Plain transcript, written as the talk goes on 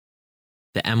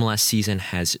The MLS season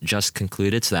has just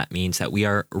concluded, so that means that we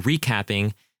are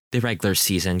recapping the regular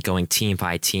season, going team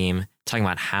by team, talking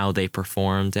about how they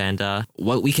performed and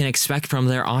what we can expect from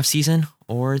their offseason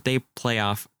or their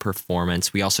playoff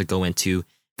performance. We also go into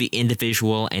the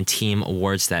individual and team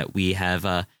awards that we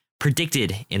have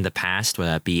predicted in the past,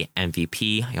 whether that be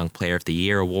MVP, Young Player of the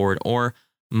Year award, or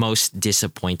most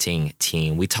disappointing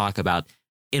team. We talk about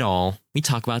it all. We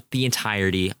talk about the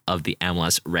entirety of the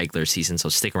MLS regular season, so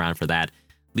stick around for that.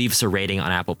 Leave us a rating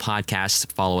on Apple Podcasts.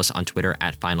 Follow us on Twitter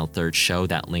at Final Third Show.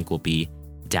 That link will be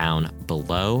down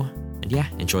below. And yeah,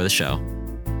 enjoy the show.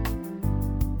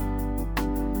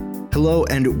 Hello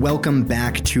and welcome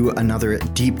back to another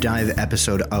deep dive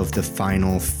episode of The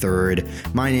Final Third.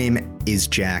 My name is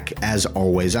Jack. As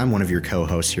always, I'm one of your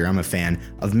co-hosts here. I'm a fan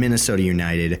of Minnesota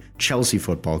United, Chelsea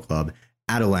Football Club,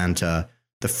 Atalanta,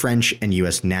 the French and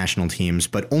U.S. national teams,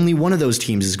 but only one of those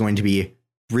teams is going to be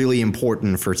really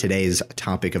important for today's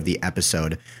topic of the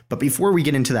episode. But before we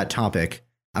get into that topic,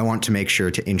 I want to make sure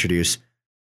to introduce,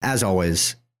 as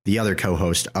always, the other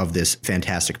co-host of this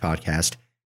fantastic podcast,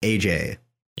 AJ.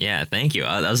 Yeah, thank you.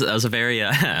 That was a very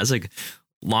that was a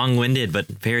long-winded but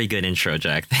very good intro,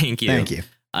 Jack. Thank you. Thank you.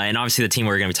 And obviously, the team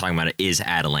we're going to be talking about is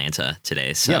Atalanta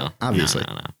today. So yep, obviously,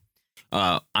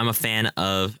 I'm a fan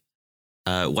of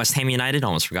West Ham United.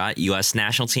 Almost forgot U.S.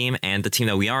 national team, and the team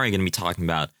that we are going to be talking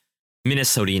about,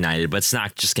 Minnesota United. But it's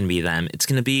not just going to be them. It's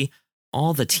going to be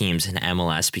all the teams in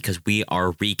MLS because we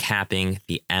are recapping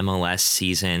the MLS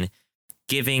season,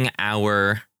 giving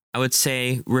our, I would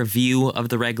say, review of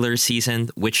the regular season,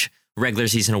 which regular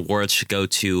season awards should go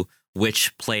to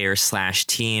which player /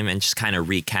 team, and just kind of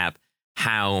recap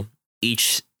how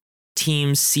each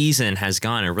team's season has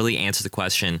gone and really answer the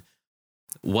question,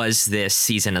 was this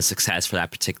season a success for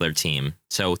that particular team?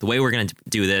 So the way we're going to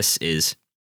do this is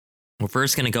we're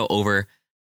first going to go over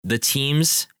the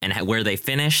teams and where they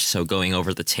finished. So going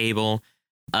over the table,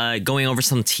 going over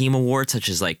some team awards, such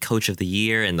as like Coach of the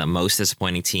Year and the most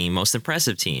disappointing team, most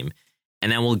impressive team.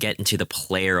 And then we'll get into the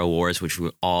player awards, which we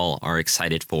all are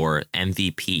excited for.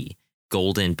 MVP,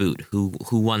 Golden Boot. Who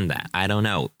won that? I don't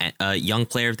know. Young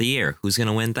Player of the Year. Who's going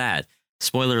to win that?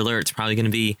 Spoiler alert, it's probably going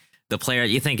to be the player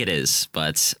you think it is.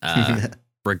 But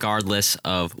regardless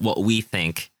of what we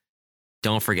think,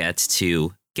 don't forget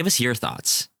to give us your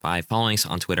thoughts by following us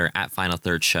on Twitter at Final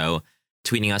Third Show,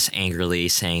 tweeting us angrily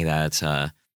saying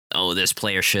that, this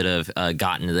player should have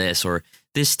gotten this, or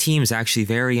this team is actually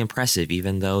very impressive,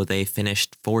 even though they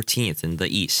finished 14th in the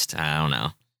East. I don't know.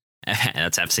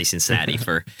 That's FC Cincinnati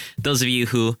for those of you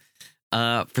who,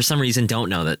 for some reason, don't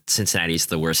know that Cincinnati is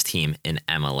the worst team in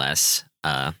MLS.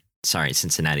 Sorry,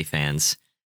 Cincinnati fans.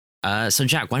 So,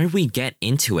 Jack, why don't we get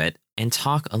into it and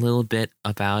talk a little bit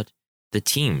about the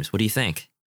teams? What do you think?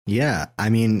 Yeah,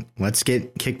 I mean, let's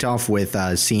get kicked off with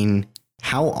seeing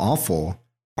how awful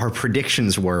our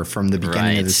predictions were from the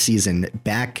beginning of the season.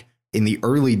 Back in the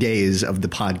early days of the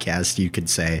podcast, you could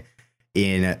say,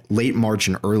 in late March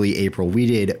and early April, we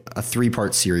did a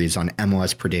 3-part series on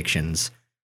MLS predictions.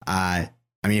 I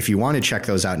mean, if you want to check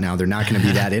those out now, they're not going to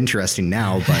be that interesting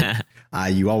now,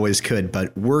 but you always could.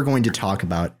 But we're going to talk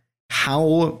about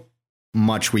how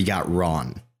much we got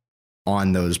wrong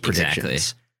on those predictions.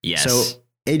 Exactly. Yes. So,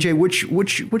 AJ,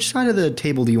 which side of the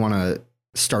table do you want to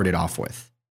start it off with?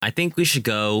 I think we should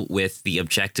go with the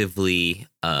objectively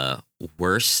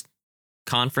worst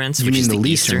conference, which is the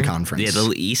Eastern Conference. Yeah,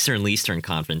 the Eastern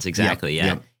Conference. Exactly. Yep,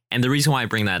 yeah. Yep. And the reason why I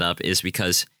bring that up is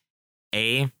because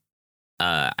I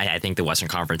think the Western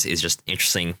Conference is just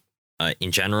interesting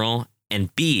in general,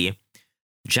 and B,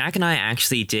 Jack and I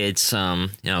actually did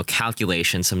some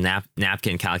calculations, some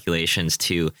napkin calculations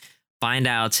to find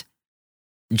out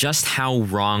just how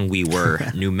wrong we were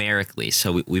numerically.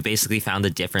 So we basically found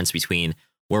the difference between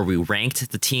where we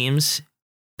ranked the teams,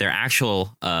 their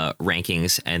actual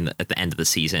rankings, and at the end of the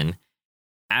season,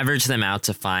 averaged them out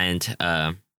to find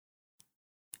the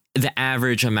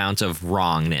average amount of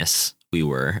wrongness we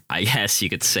were, I guess you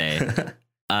could say.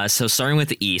 So starting with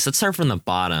the East, let's start from the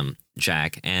bottom,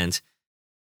 Jack. And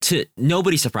to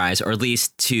nobody's surprise, or at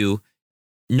least to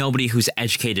nobody who's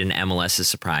educated in MLS is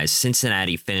surprised,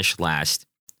 Cincinnati finished last,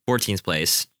 14th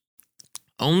place,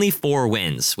 only 4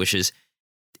 wins, which is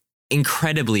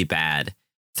incredibly bad.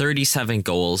 37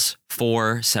 goals,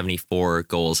 474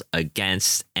 goals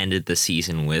against, ended the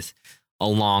season with a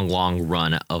long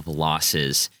run of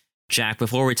losses. Jack,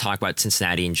 before we talk about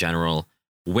Cincinnati in general,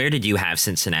 where did you have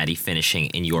Cincinnati finishing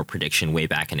in your prediction way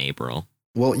back in April?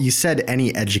 Well, you said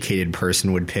any educated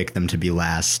person would pick them to be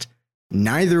last.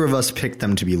 Neither of us picked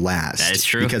them to be last. That is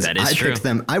true. Because that is I true. picked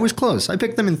them. I was close. I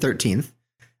picked them in 13th.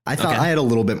 I thought I had a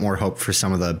little bit more hope for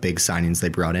some of the big signings they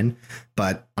brought in,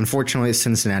 but unfortunately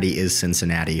Cincinnati is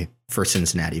Cincinnati, for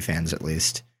Cincinnati fans at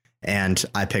least, and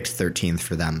I picked 13th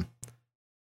for them.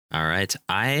 All right.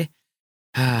 I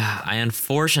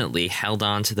unfortunately held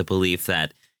on to the belief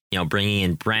that, bringing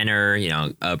in Brenner,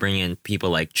 bringing in people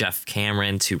like Jeff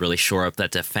Cameron to really shore up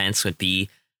that defense would be,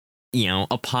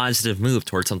 a positive move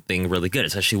towards something really good,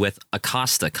 especially with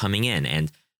Acosta coming in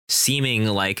and seeming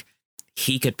like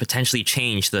he could potentially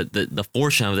change the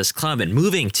fortune of this club, and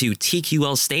moving to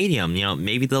TQL Stadium.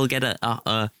 Maybe they'll get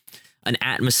an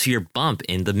atmosphere bump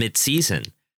in the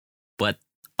midseason. But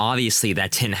obviously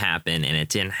that didn't happen, and it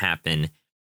didn't happen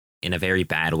in a very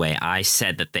bad way. I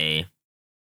said that they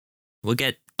will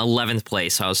get 11th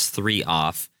place, so I was 3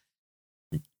 off.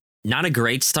 Not a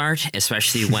great start,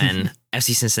 especially when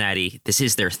FC Cincinnati, this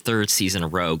is their 3rd season in a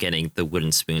row getting the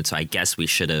wooden spoon, so I guess we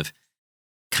should have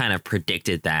kind of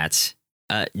predicted that.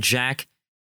 Jack,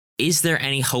 is there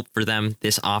any hope for them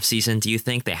this offseason? Do you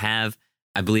think they have,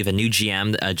 I believe, a new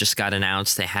GM just got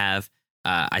announced? They have,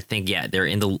 I think, they're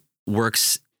in the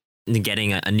works in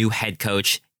getting a new head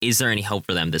coach. Is there any hope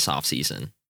for them this offseason?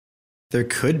 There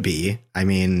could be. I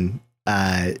mean,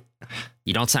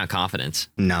 you don't sound confident.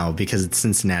 No, because it's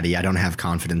Cincinnati. I don't have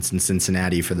confidence in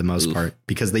Cincinnati for the most part,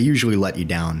 because they usually let you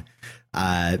down.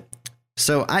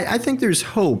 So I think there's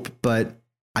hope, but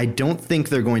I don't think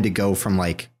they're going to go from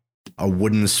like a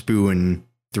wooden spoon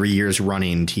 3 years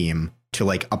running team to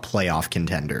like a playoff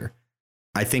contender.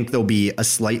 I think they'll be a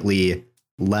slightly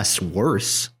less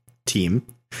worse team,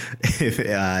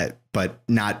 but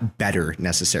not better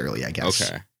necessarily, I guess.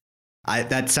 Okay.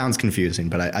 That sounds confusing,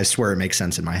 but I swear it makes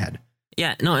sense in my head.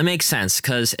 Yeah, no, it makes sense,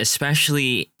 because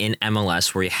especially in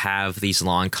MLS where you have these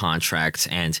long contracts,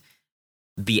 and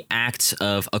the act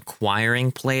of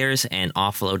acquiring players and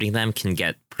offloading them can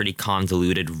get pretty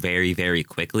convoluted very, very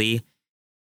quickly.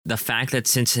 The fact that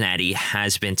Cincinnati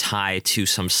has been tied to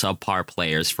some subpar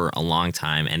players for a long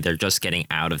time, and they're just getting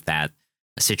out of that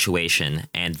situation,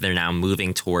 and they're now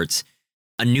moving towards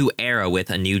a new era with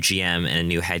a new GM and a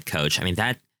new head coach. I mean,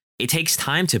 that it takes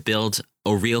time to build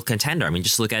a real contender. I mean,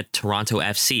 just look at Toronto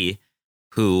FC,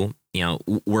 who,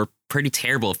 were pretty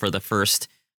terrible for the first,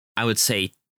 I would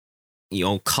say,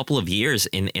 couple of years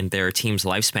in their team's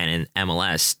lifespan in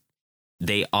MLS.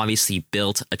 They obviously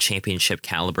built a championship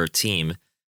caliber team,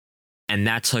 and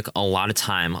that took a lot of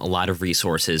time, a lot of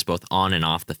resources, both on and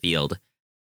off the field.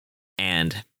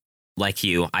 And like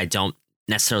you, I don't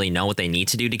necessarily know what they need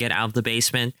to do to get out of the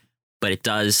basement, but it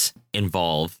does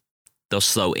involve those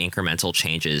slow incremental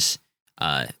changes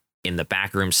in the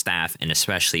backroom staff, and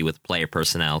especially with player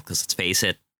personnel, because let's face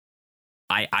it,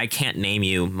 I can't name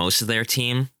you most of their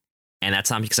team. And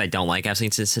that's not because I don't like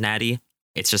FC Cincinnati.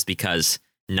 It's just because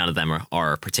none of them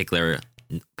are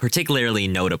particularly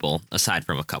notable, aside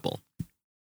from a couple.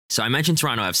 So I mentioned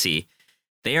Toronto FC.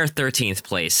 They are 13th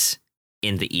place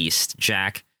in the East.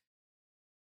 Jack,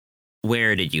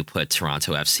 where did you put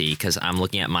Toronto FC? Because I'm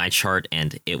looking at my chart,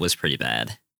 and it was pretty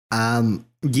bad.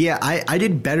 Yeah, I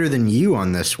did better than you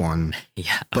on this one.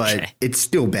 Yeah, okay. But it's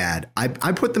still bad. I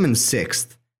put them in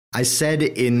 6th. I said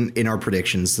in our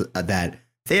predictions that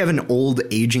they have an old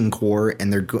aging core,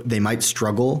 and they might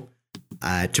struggle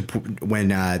when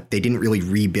they didn't really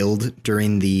rebuild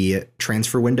during the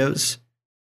transfer windows.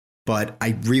 But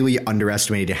I really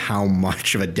underestimated how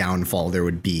much of a downfall there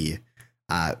would be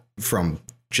from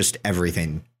just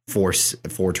everything for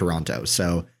Toronto.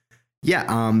 So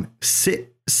yeah,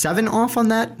 7 off on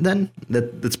that. Then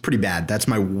that's pretty bad. That's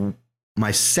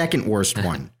my second worst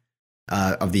one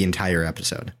of the entire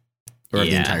episode, or of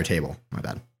the entire table. My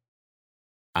bad.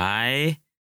 I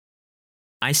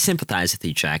sympathize with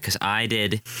you, Jack, because I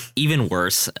did even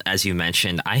worse, as you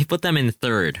mentioned. I put them in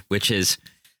 3rd, which is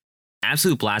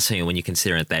absolute blasphemy when you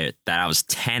consider that I was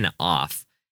 10 off.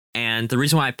 And the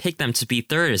reason why I picked them to be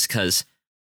 3rd is because,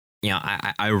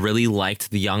 I really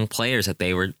liked the young players that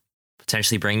they were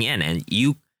potentially bringing in. And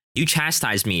you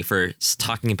chastised me for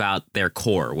talking about their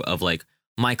core of like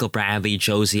Michael Bradley,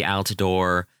 Josie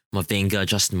Altidore, Mavinga,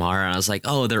 Justin Mara. And I was like,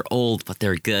 oh, they're old, but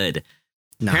they're good.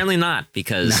 No. Apparently not,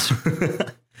 because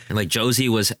like Josie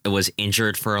was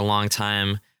injured for a long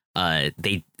time.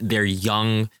 Their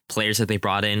young players that they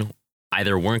brought in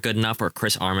either weren't good enough, or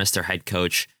Chris Armas, their head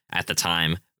coach at the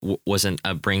time, wasn't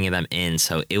bringing them in.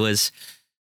 So it was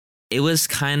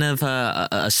kind of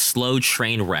a slow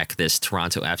train wreck, this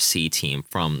Toronto FC team,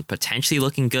 from potentially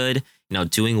looking good,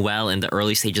 doing well in the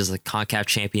early stages of the CONCACAF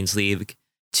Champions League,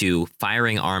 to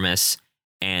firing Armas,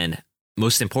 and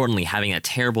most importantly, having a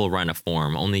terrible run of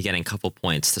form, only getting a couple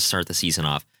points to start the season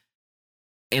off,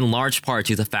 in large part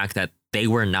due to the fact that they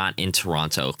were not in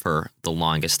Toronto for the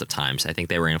longest of times. I think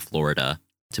they were in Florida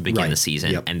to begin the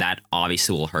season, and that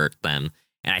obviously will hurt them.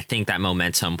 And I think that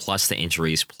momentum, plus the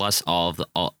injuries, plus all of the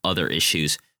other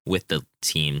issues with the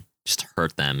team, just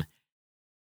hurt them.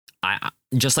 I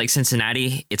just like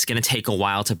Cincinnati, it's going to take a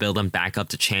while to build them back up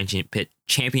to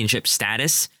championship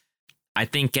status. I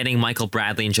think getting Michael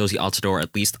Bradley and Josie Altidore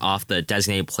at least off the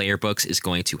designated player books is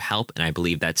going to help, and I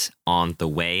believe that's on the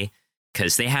way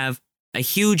because they have a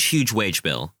huge wage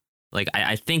bill. Like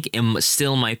I think it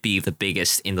still might be the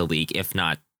biggest in the league, if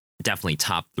not definitely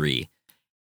top 3.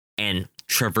 And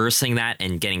traversing that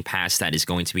and getting past that is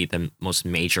going to be the most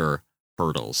major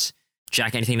hurdles.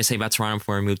 Jack, anything to say about Toronto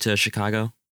before we move to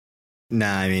Chicago?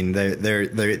 Nah, I mean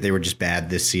they were just bad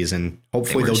this season.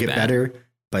 Hopefully they'll get better,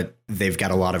 but they've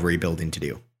got a lot of rebuilding to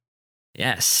do.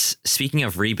 Yes. Speaking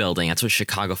of rebuilding, that's what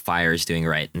Chicago Fire is doing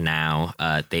right now.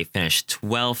 They finished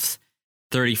 12th,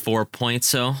 34 points,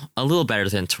 so a little better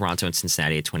than Toronto and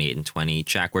Cincinnati at 28 and 20.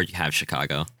 Jack, where'd you have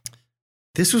Chicago?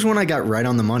 This was when I got right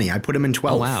on the money. I put him in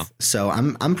 12th. Oh, wow. So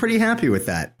I'm pretty happy with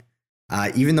that.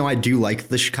 Even though I do like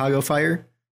the Chicago Fire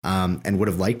and would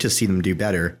have liked to see them do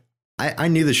better, I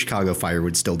knew the Chicago Fire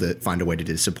would still find a way to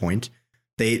disappoint.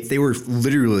 They were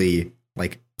literally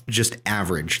like just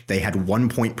average. They had 1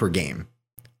 point per game.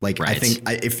 Like right.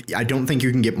 I don't think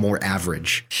you can get more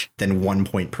average than 1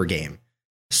 point per game.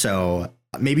 So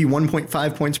maybe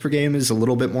 1.5 points per game is a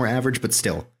little bit more average, but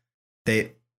still,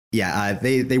 they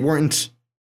weren't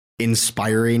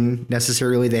inspiring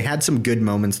necessarily. They had some good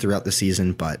moments throughout the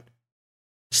season, but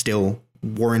still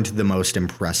weren't the most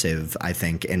impressive, I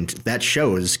think. And that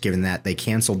shows, given that they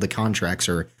canceled the contracts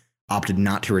or opted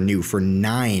not to renew for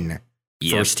 9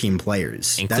 first team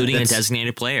players, including a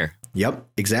designated player. Yep,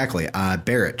 exactly.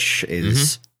 Barrich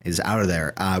is out of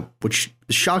there, which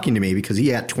is shocking to me because he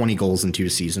had 20 goals in 2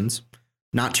 seasons.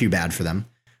 Not too bad for them,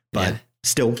 but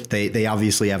still, they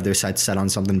obviously have their sights set on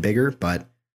something bigger. But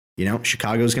you know,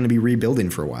 Chicago's going to be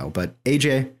rebuilding for a while. But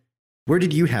AJ, where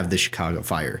did you have the Chicago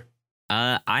Fire?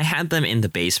 I had them in the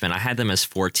basement. I had them as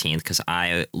 14th because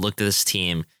I looked at this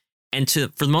team, and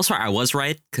for the most part, I was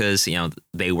right because you know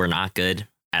they were not good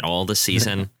at all this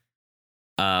season.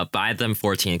 But I had them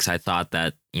 14 because I thought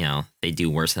that you know they do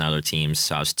worse than other teams,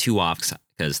 so I was 2 off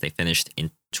because they finished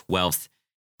in 12th.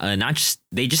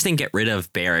 They just didn't get rid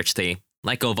of Barrich. They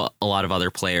let go of a lot of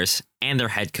other players and their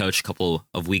head coach a couple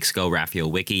of weeks ago,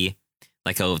 Raphael Wicki,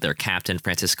 let go of their captain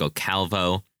Francisco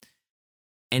Calvo,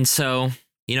 and so.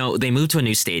 You know, they moved to a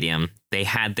new stadium. They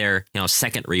had their,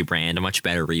 second rebrand, a much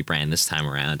better rebrand this time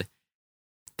around.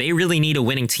 They really need a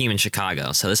winning team in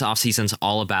Chicago. So this offseason's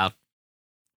all about,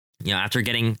 after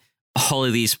getting all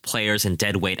of these players and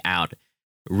dead weight out,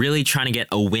 really trying to get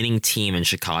a winning team in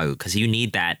Chicago because you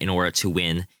need that in order to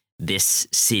win this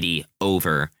city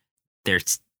over. Their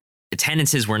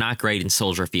attendances were not great in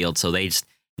Soldier Field, so they just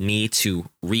need to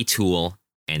retool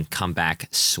and come back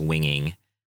swinging.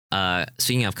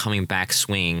 Speaking of coming back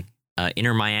swing,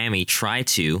 Inter Miami tried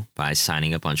to by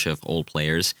signing a bunch of old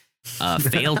players,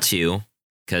 failed to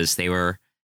because they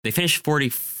finished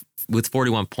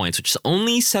 41 points, which is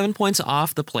only 7 points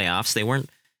off the playoffs. They weren't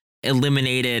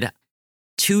eliminated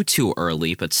too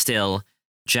early, but still,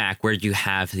 Jack, where do you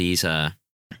have these? I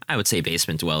would say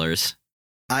basement dwellers.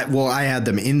 I had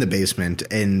them in the basement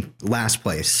in last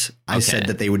place. I said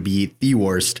that they would be the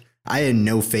worst. I had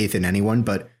no faith in anyone,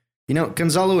 but.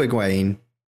 Gonzalo Higuain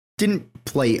didn't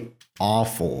play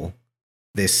awful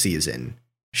this season.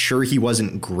 Sure, he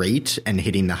wasn't great and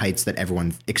hitting the heights that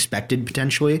everyone expected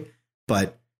potentially,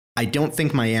 but I don't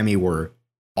think Miami were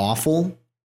awful.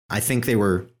 I think they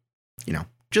were,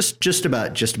 just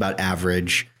about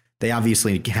average. They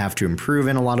obviously have to improve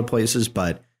in a lot of places,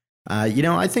 but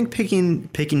I think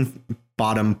picking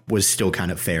bottom was still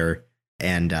kind of fair,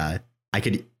 and I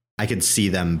could see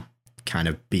them kind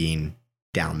of being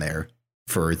down there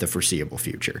for the foreseeable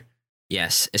future.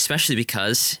 Yes, especially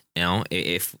because,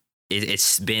 if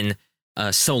it's been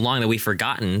so long that we've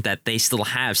forgotten that they still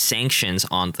have sanctions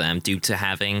on them due to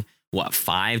having,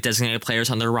 5 designated players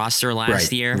on their roster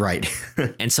last year? Right.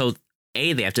 And so,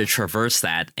 they have to traverse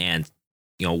that and,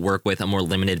 work with a more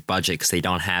limited budget because they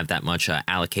don't have that much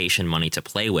allocation money to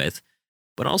play with.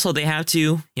 But also they have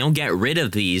to, get rid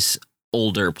of these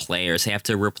older players. They have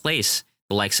to replace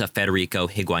the likes of Federico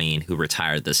Higuain, who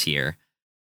retired this year.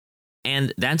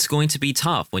 And that's going to be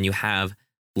tough when you have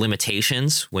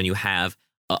limitations, when you have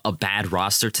a bad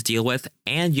roster to deal with,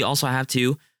 and you also have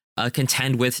to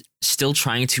contend with still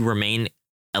trying to remain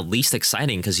at least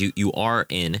exciting because you are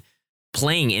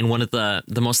playing in one of the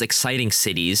most exciting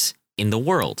cities in the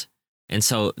world. And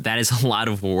so that is a lot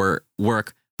of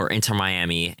work for Inter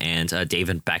Miami and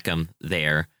David Beckham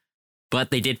there. But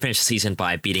they did finish the season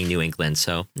by beating New England.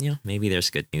 So, maybe there's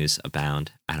good news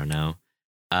abound. I don't know.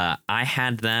 I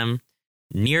had them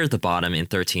near the bottom in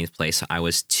 13th place. So I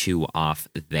was 2 off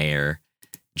there.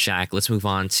 Jack, let's move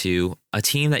on to a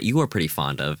team that you were pretty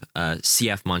fond of.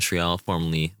 CF Montreal,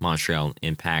 formerly Montreal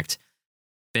Impact,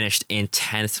 finished in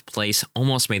 10th place,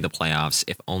 almost made the playoffs,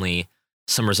 if only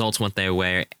some results went their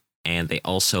way. And they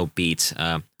also beat,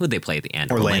 who'd they play at the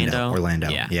end? Orlando.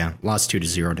 Yeah. Lost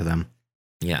 2-0 to them.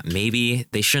 Yeah, maybe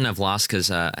they shouldn't have lost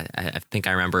because I think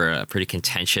I remember a pretty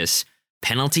contentious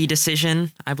penalty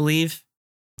decision, I believe.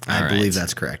 I believe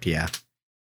that's correct, yeah.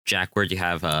 Jack, where'd you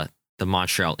have the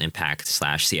Montreal Impact /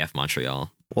 CF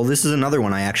Montreal? Well, this is another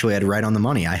one I actually had right on the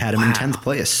money. I had them in 10th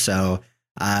place. So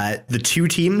the 2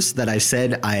 teams that I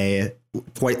said I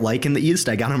quite like in the East,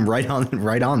 I got them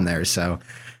right on there. So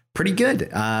pretty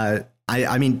good. I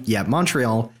mean,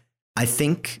 Montreal, I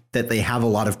think that they have a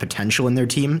lot of potential in their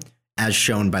team, as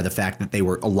shown by the fact that they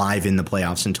were alive in the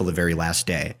playoffs until the very last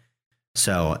day.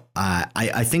 So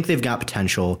I think they've got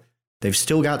potential. They've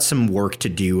still got some work to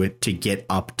do to get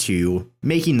up to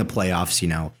making the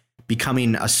playoffs,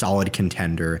 becoming a solid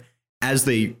contender as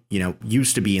they,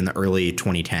 used to be in the early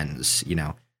 2010s,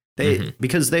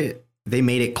 because they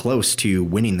made it close to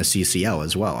winning the CCL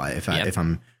as well. If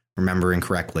I'm remembering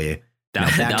correctly.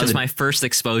 That was my first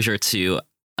exposure to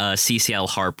CCL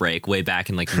heartbreak way back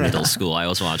in middle school. I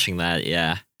was watching that.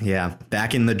 Yeah. Yeah.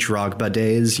 Back in the Drogba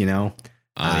days, and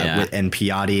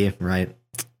Piatti. Right.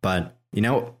 But,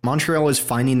 Montreal is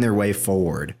finding their way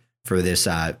forward for this,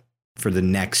 for the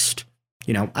next,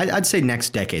 I'd say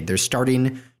next decade. They're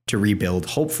starting to rebuild.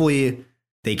 Hopefully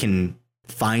they can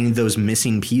find those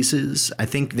missing pieces. I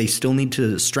think they still need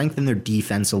to strengthen their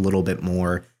defense a little bit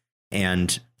more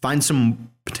and find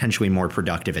some potentially more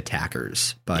productive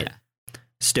attackers. But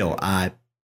still, I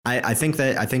think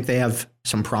they have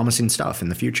some promising stuff in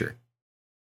the future.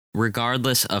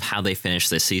 Regardless of how they finish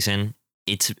this season,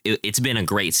 it's been a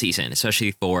great season,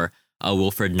 especially for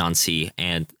Wilfred Nancy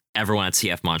and everyone at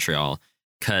CF Montreal,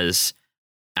 because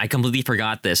I completely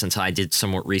forgot this until I did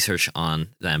some more research on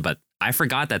them. But I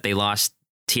forgot that they lost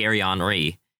Thierry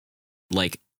Henry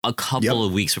a couple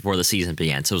of weeks before the season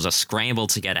began. So it was a scramble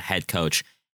to get a head coach.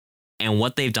 And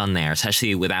what they've done there,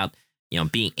 especially without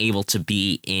being able to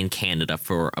be in Canada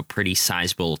for a pretty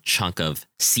sizable chunk of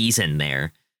season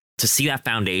there, to see that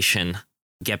foundation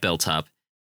get built up.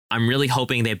 I'm really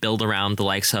hoping they build around the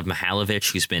likes of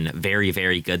Mihailovic, who's been very,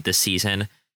 very good this season,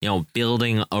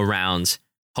 building around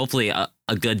hopefully a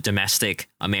good domestic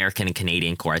American and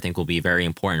Canadian core. I think will be very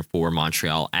important for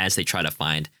Montreal as they try to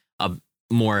find a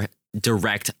more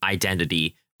direct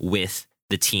identity with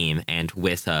the team and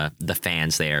with the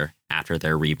fans there after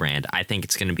their rebrand. I think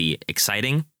it's going to be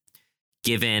exciting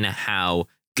given how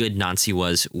good Nancy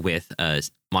was with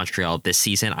Montreal this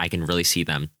season. I can really see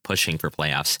them pushing for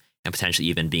playoffs and potentially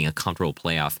even being a comfortable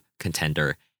playoff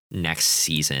contender next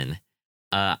season.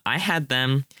 I had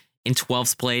them in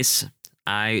 12th place.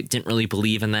 I didn't really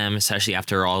believe in them, especially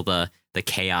after all the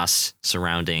chaos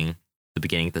surrounding the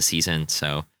beginning of the season.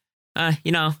 So,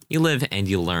 you live and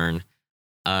you learn.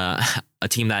 A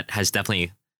team that has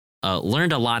definitely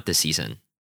learned a lot this season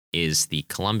is the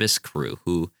Columbus Crew,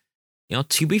 who,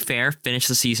 to be fair, finished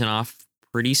the season off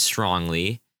pretty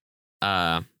strongly.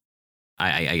 I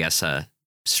guess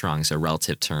strong is a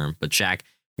relative term. But Jack,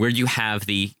 where do you have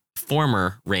the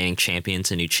former reigning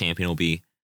champions? A new champion will be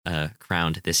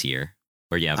crowned this year.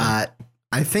 Where do you have them?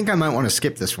 I think I might want to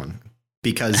skip this one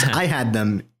because I had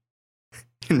them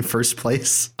in first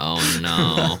place. Oh,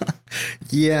 no.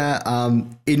 Yeah.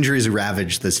 Injuries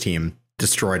ravaged this team,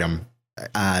 destroyed them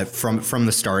from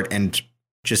the start. And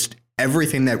just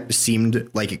everything that seemed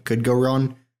like it could go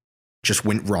wrong just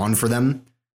went wrong for them.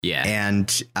 Yeah. And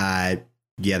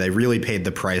they really paid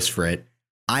the price for it.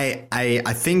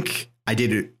 I think I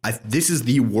did it. This is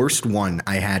the worst one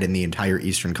I had in the entire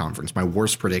Eastern Conference. My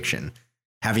worst prediction,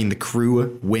 having the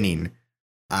Crew winning.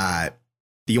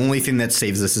 The only thing that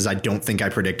saves this is I don't think I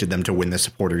predicted them to win the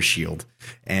Supporters Shield.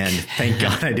 And thank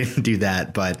God I didn't do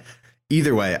that. But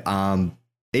either way,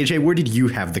 AJ, where did you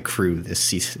have the Crew this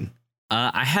season?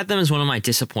 I had them as one of my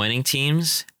disappointing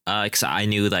teams because I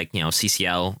knew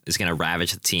CCL is going to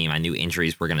ravage the team. I knew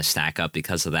injuries were going to stack up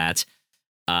because of that.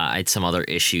 I had some other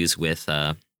issues with,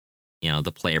 the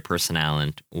player personnel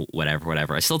and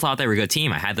whatever. I still thought they were a good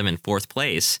team. I had them in 4th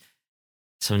place.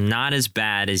 So not as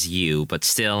bad as you, but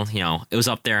still, it was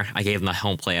up there. I gave them the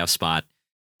home playoff spot,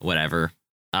 whatever.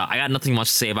 I got nothing much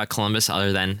to say about Columbus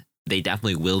other than they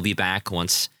definitely will be back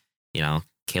once,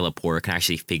 Caleb Porter can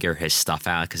actually figure his stuff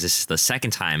out, because this is the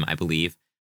second time, I believe,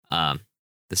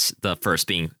 the first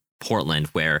being Portland,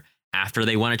 where after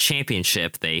they won a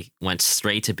championship, they went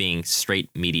straight to being straight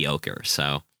mediocre.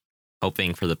 So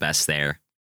hoping for the best there.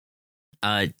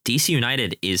 DC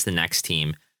United is the next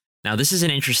team. Now, this is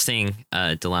an interesting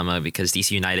dilemma because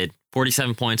DC United,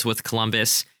 47 points with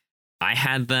Columbus. I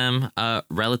had them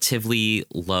relatively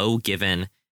low given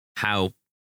how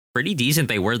pretty decent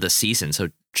they were this season. So,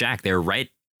 Jack, they're right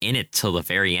in it till the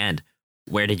very end.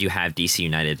 Where did you have DC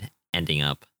United ending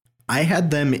up? I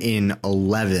had them in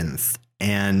 11th.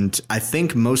 And I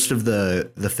think most of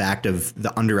the fact of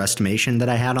the underestimation that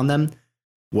I had on them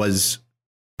was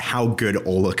how good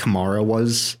Ola Kamara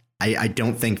was. I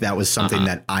don't think that was something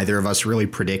that either of us really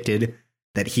predicted,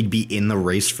 that he'd be in the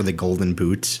race for the Golden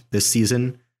Boot this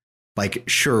season. Like,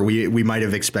 sure, we might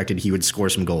have expected he would score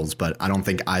some goals, but I don't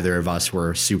think either of us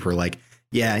were super like,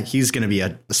 yeah, he's going to be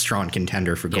a strong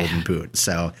contender for Golden Boot.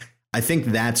 So I think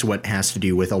that's what has to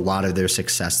do with a lot of their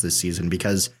success this season,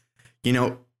 because, you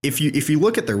know, if you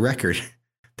look at their record,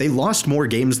 they lost more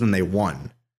games than they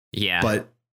won. Yeah. But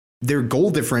their goal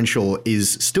differential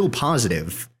is still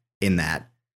positive in that.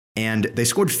 And they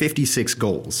scored 56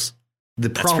 goals.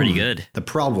 That's pretty good. The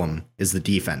problem is the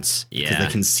defense. Yeah. Because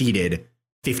they conceded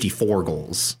 54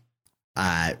 goals,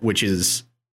 which is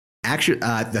actually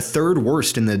the third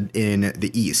worst in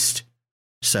the East.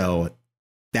 So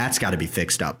that's got to be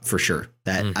fixed up for sure.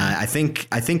 That I think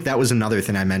that was another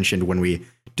thing I mentioned when we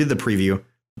did the preview.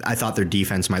 I thought their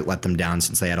defense might let them down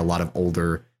since they had a lot of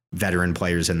older veteran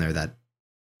players in there that,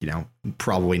 you know,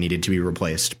 probably needed to be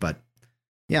replaced. But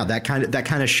yeah, that kind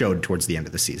of showed towards the end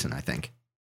of the season, I think.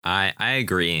 I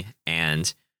agree.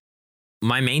 And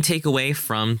my main takeaway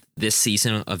from this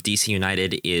season of DC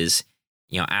United is,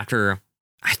 you know, after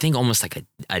I think almost like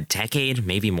a decade,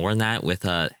 maybe more than that, with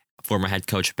former head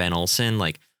coach Ben Olsen,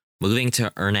 like moving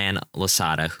to Hernan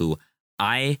Losada, who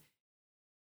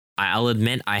I'll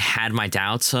admit I had my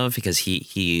doubts of because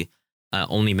he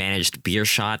only managed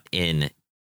Beerschot in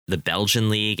the Belgian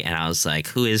league. And I was like,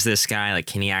 who is this guy? Like,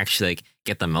 can he actually like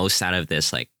get the most out of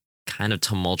this like kind of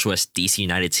tumultuous DC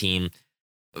United team?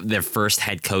 Their first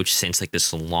head coach since like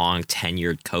this long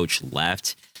tenured coach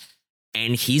left.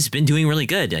 And he's been doing really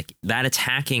good. Like that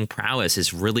attacking prowess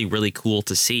is really, really cool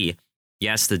to see.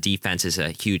 Yes, the defense is a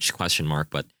huge question mark,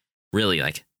 but really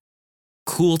like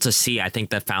cool to see. I think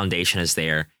the foundation is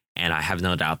there. And I have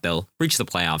no doubt they'll reach the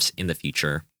playoffs in the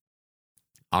future.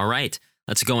 All right,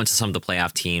 let's go into some of the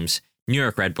playoff teams. New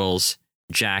York Red Bulls.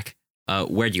 Jack,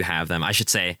 where do you have them? I should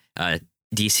say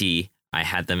DC, I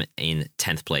had them in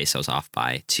 10th place. I was off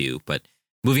by 2. But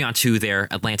moving on to their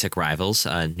Atlantic rivals,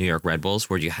 New York Red Bulls,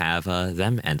 where do you have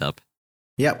them end up?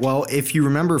 Yeah, well, if you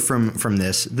remember from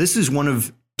this is one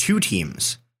of 2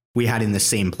 teams we had in the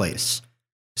same place.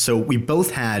 So we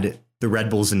both had the Red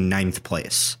Bulls in 9th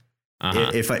place.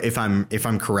 If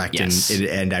I'm correct, yes.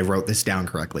 and I wrote this down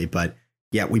correctly, but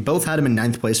yeah, we both had them in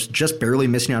 9th place, just barely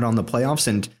missing out on the playoffs.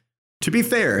 And to be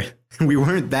fair, we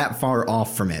weren't that far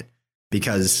off from it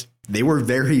because they were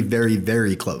very, very,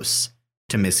 very close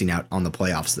to missing out on the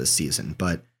playoffs this season.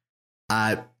 But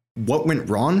what went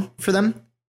wrong for them?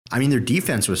 I mean, their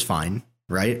defense was fine,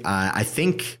 right? I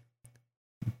think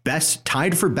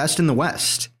tied for best in the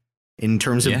West in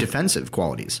terms of defensive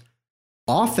qualities.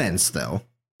 Offense, though.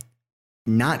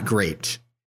 Not great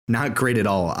at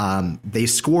all. They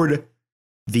scored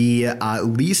the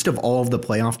least of all of the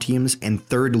playoff teams and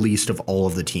third least of all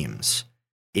of the teams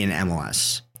in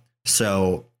MLS.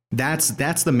 So that's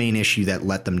the main issue that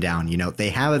let them down. You know,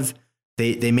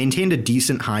 they maintained a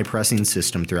decent high pressing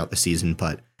system throughout the season,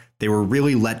 but they were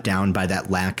really let down by that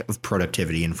lack of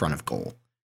productivity in front of goal.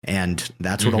 And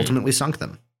that's what ultimately sunk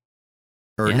them.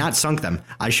 Or not sunk them,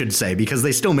 I should say, because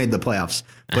they still made the playoffs,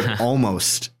 but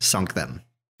almost sunk them.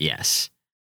 Yes.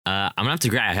 I'm going to have to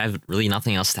agree. I have really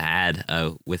nothing else to add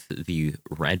with the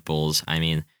Red Bulls. I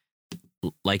mean,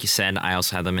 like you said, I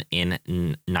also have them in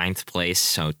 9th place,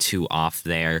 so 2 off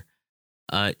there.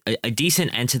 A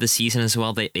decent end to the season as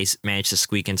well. They managed to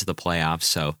squeak into the playoffs,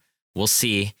 so we'll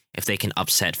see if they can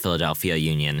upset Philadelphia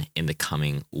Union in the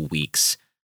coming weeks.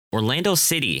 Orlando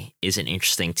City is an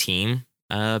interesting team.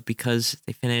 Because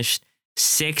they finished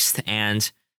 6th, and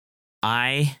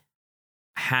I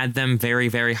had them very,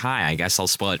 very high. I guess I'll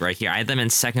spoil it right here. I had them in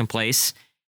 2nd place,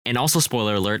 and also,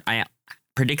 spoiler alert, I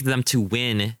predicted them to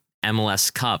win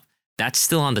MLS Cup. That's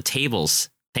still on the tables,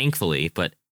 thankfully,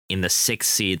 but in the 6th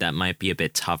seed, that might be a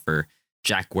bit tougher.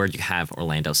 Jack, where'd you have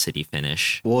Orlando City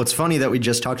finish? Well, it's funny that we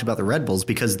just talked about the Red Bulls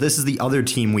because this is the other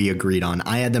team we agreed on.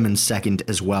 I had them in 2nd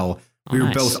as well. We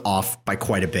were both off by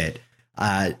quite a bit.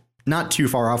 Not too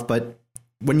far off, but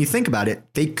when you think about it,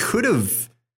 they could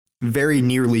have very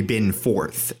nearly been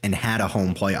 4th and had a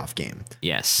home playoff game.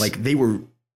 Yes. Like they were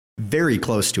very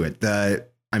close to it.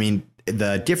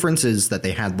 The difference is that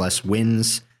they had less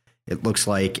wins, it looks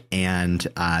like, and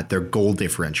their goal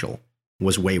differential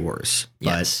was way worse.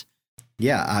 Yes. But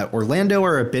yeah, Orlando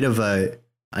are a bit of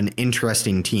an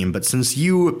interesting team. But since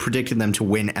you predicted them to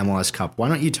win MLS Cup, why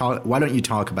don't you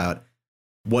talk about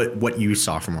what you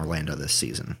saw from Orlando this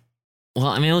season? Well,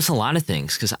 I mean, it was a lot of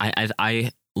things because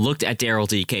I looked at Daryl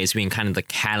DK as being kind of the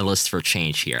catalyst for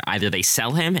change here. Either they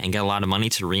sell him and get a lot of money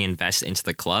to reinvest into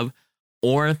the club,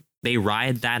 or they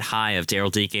ride that high of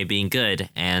Daryl DK being good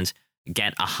and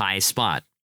get a high spot.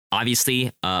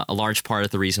 Obviously, a large part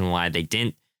of the reason why they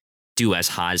didn't do as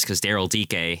hot is because Daryl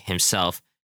DK himself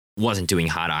wasn't doing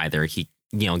hot either. He,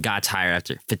 got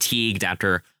tired fatigued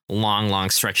after long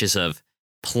stretches of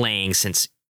playing since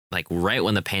like right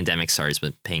when the pandemic started, he's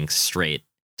been playing straight.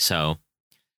 So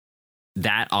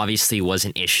that obviously was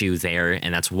an issue there,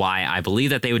 and that's why I believe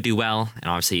that they would do well, and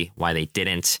obviously why they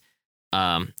didn't.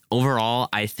 Overall,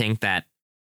 I think that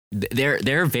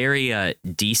they're a very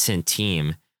decent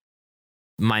team.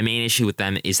 My main issue with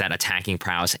them is that attacking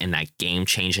prowess and that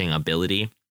game-changing ability.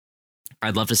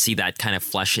 I'd love to see that kind of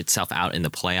flesh itself out in the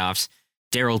playoffs.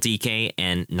 Daryl DK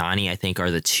and Nani, I think,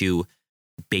 are the two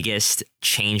biggest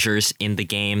changers in the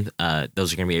game.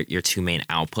 Those are going to be your two main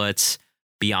outputs.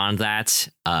 Beyond that,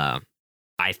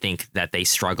 I think that they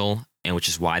struggle, and which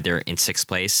is why they're in sixth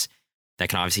place. That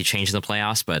can obviously change in the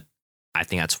playoffs, but I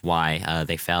think that's why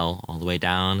they fell all the way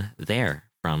down there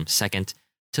from second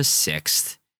to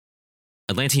sixth.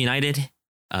 Atlanta United,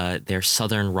 their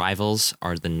southern rivals,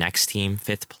 are the next team,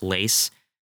 fifth place.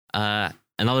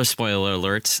 Another spoiler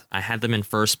alert, I had them in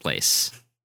first place,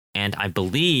 and I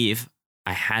believe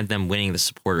I had them winning the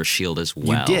Supporters' Shield as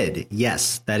well. You did.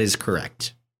 Yes, that is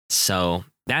correct. So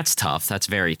that's tough. That's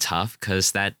very tough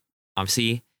because that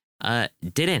obviously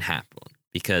didn't happen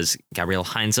because Gabriel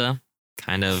Heinze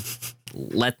kind of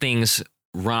let things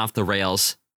run off the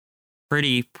rails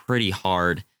pretty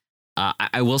hard.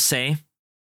 I will say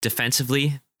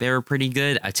defensively, they were pretty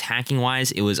good. Attacking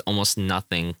wise, it was almost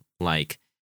nothing like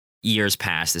years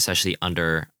past, especially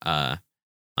under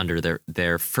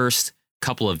their first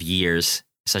couple of years,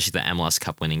 especially the MLS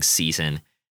Cup winning season.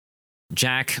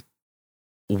 Jack,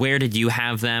 where did you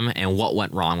have them and what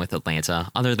went wrong with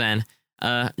Atlanta other than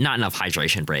not enough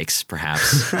hydration breaks,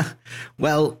 perhaps?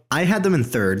 Well, I had them in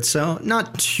third, so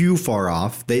not too far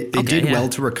off. They did well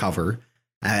to recover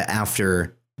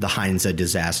after the Heinze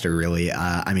disaster, really.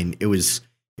 I mean, it was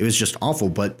just awful,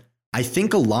 but I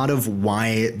think a lot of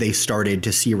why they started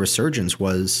to see a resurgence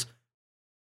was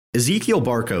Ezequiel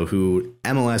Barco, who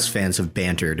MLS fans have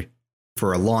bantered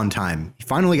for a long time. He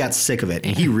finally got sick of it,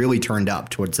 and he really turned up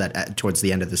towards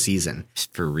the end of the season.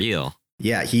 For real.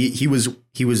 Yeah, he was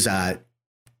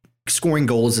scoring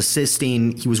goals,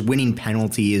 assisting, he was winning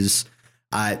penalties.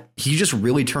 He just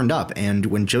really turned up, and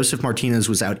when Joseph Martinez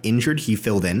was out injured, he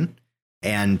filled in,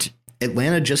 and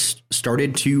Atlanta just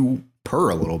started to purr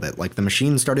a little bit, like the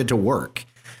machine started to work.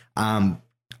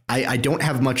 I don't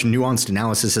have much nuanced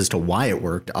analysis as to why it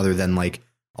worked, other than like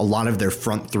a lot of their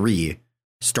front three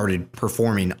started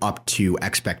performing up to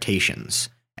expectations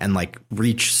and like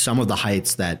reach some of the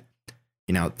heights that,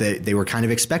 they were kind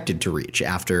of expected to reach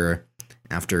after,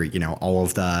 all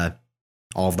of the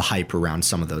hype around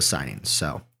some of those signings.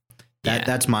 So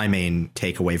that's my main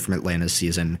takeaway from Atlanta's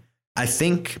season. I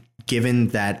think given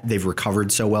that they've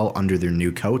recovered so well under their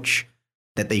new coach,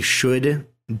 that they should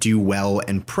do well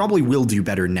and probably will do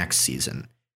better next season.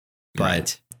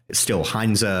 But still,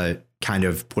 Heinze kind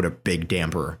of put a big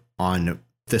damper on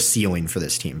the ceiling for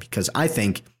this team, because I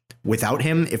think without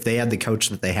him, if they had the coach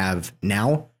that they have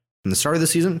now from the start of the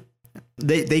season,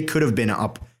 they could have been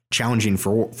up challenging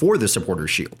for the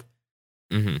Supporters' Shield.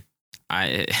 Mm-hmm.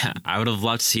 I would have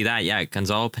loved to see that. Yeah,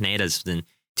 Gonzalo Pineda's been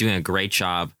doing a great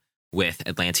job with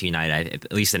Atlanta United,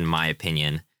 at least in my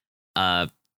opinion.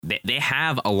 They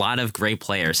have a lot of great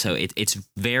players, so it's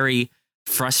very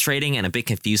frustrating and a bit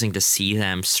confusing to see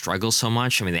them struggle so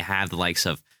much. I mean, they have the likes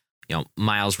of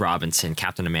Miles Robinson,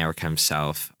 Captain America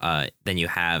himself. Then you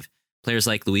have players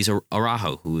like Luis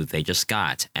Araujo, who they just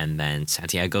got, and then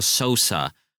Santiago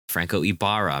Sosa, Franco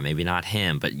Ibarra, maybe not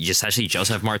him, but just actually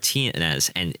Joseph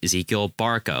Martinez and Ezequiel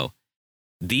Barco.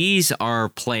 These are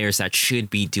players that should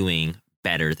be doing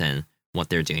better than what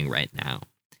they're doing right now,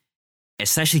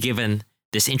 especially given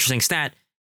this interesting stat.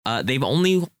 They've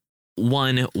only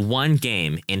won one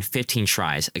game in 15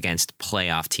 tries against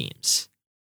playoff teams.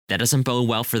 That doesn't bode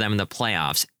well for them in the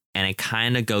playoffs, and it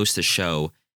kind of goes to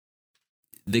show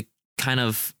the kind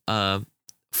of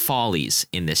follies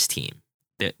in this team.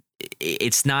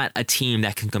 It's not a team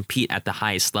that can compete at the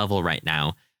highest level right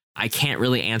now. I can't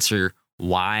really answer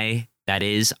why that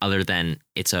is, other than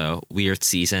it's a weird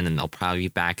season and they'll probably be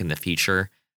back in the future.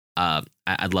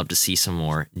 I'd love to see some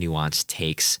more nuanced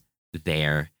takes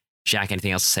there. Jack,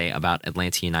 anything else to say about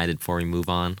Atlanta United before we move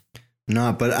on?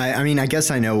 No, but I mean, I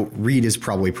guess I know Reed is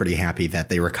probably pretty happy that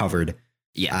they recovered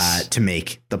to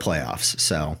make the playoffs.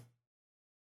 So,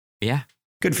 yeah,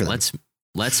 good for them.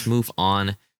 Let's move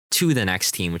on to the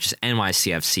next team, which is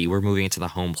NYCFC. We're moving into the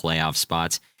home playoff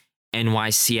spots.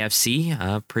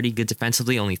 NYCFC, pretty good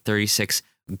defensively, only 36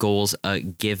 goals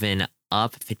given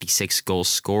up, 56 goals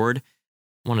scored.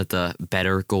 One of the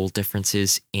better goal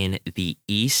differences in the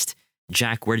East.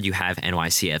 Jack, where do you have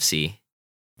NYCFC?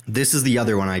 This is the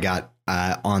other one I got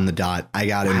on the dot. I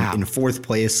got in fourth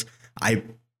place. I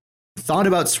thought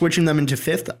about switching them into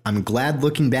fifth. I'm glad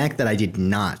looking back that I did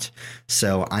not.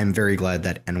 So I'm very glad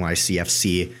that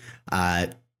NYCFC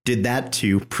did that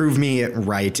to prove me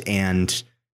right and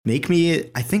make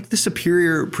me, I think, the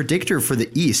superior predictor for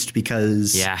the East,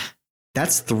 because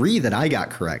that's 3 that I got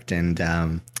correct. And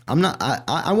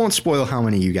I won't spoil how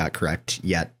many you got correct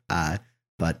yet,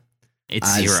 but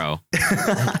it's 0.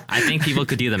 I think people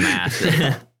could do the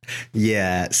math.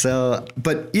 Yeah. So,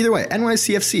 but either way,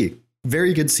 NYCFC,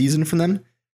 very good season for them.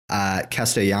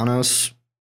 Castellanos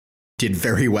did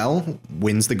very well,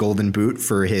 wins the Golden Boot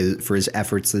for his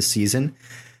efforts this season.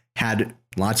 Had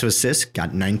lots of assists,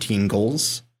 got 19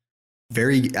 goals.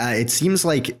 It seems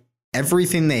like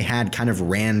everything they had kind of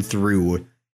ran through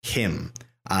him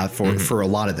for a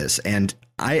lot of this. And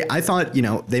I thought,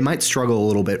 they might struggle a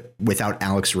little bit without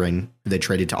Alex Ring, who they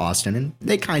traded to Austin, and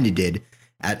they kind of did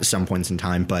at some points in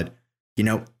time. But,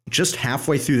 just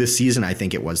halfway through the season, I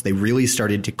think it was, they really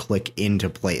started to click into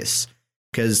place,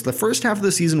 because the first half of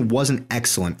the season wasn't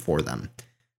excellent for them.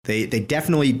 They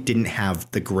definitely didn't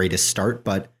have the greatest start,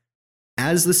 but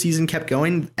as the season kept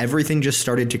going, everything just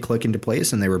started to click into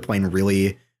place, and they were playing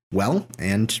really well,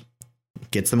 and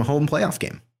gets them a home playoff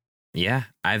game. Yeah,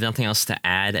 I have nothing else to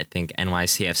add. I think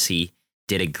NYCFC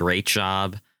did a great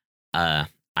job. I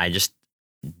just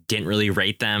didn't really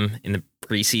rate them in the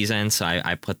preseason, so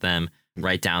I put them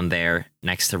right down there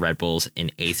next to Red Bulls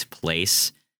in 8th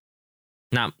place.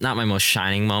 Not my most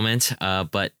shining moment,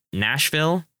 but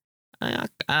Nashville, I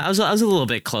was a little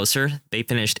bit closer. They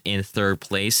finished in 3rd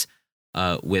place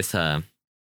with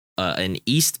an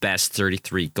East best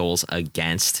 33 goals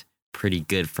against. Pretty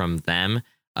good from them.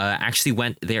 Actually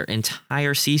went their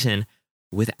entire season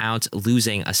without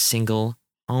losing a single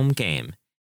home game.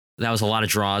 That was a lot of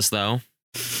draws, though.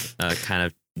 Kind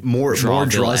of more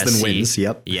draws than wins.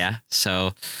 Yep. Yeah.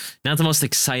 So not the most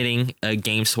exciting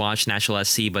games to watch, Nashville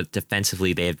SC, but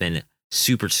defensively they have been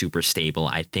super, super stable.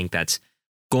 I think that's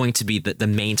going to be the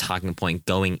main talking point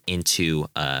going into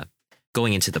the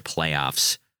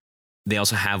playoffs. They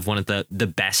also have one of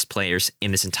the best players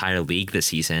in this entire league this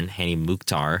season, Hani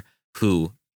Mukhtar,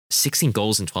 who 16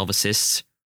 goals and 12 assists.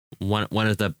 One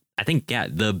of the, I think,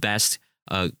 the best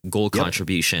goal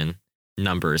contribution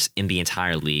numbers in the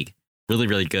entire league. Really,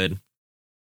 really good.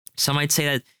 Some might say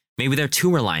that maybe they're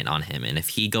too reliant on him, and if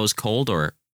he goes cold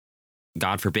or,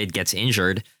 God forbid, gets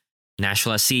injured,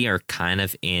 Nashville SC are kind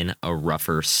of in a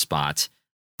rougher spot.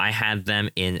 I had them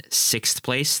in 6th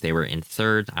place. They were in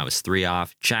 3rd. I was 3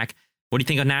 off. Jack, what do you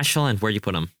think of Nashville, and where do you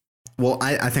put them? Well,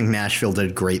 I think Nashville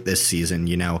did great this season.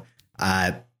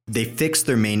 They fixed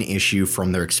their main issue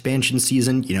from their expansion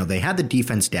season. They had the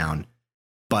defense down,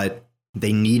 but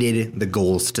they needed the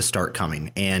goals to start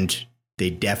coming, and they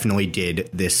definitely did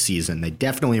this season. They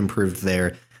definitely improved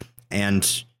there.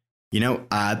 And,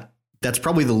 that's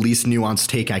probably the least nuanced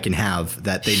take I can have,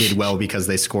 that they did well because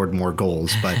they scored more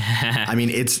goals. But I mean,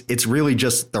 it's really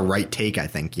just the right take, I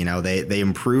think. They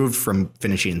improved from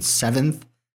finishing 7th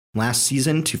last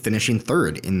season to finishing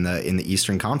 3rd in the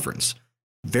Eastern Conference.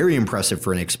 Very impressive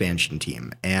for an expansion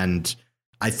team. And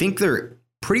I think they're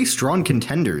pretty strong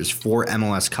contenders for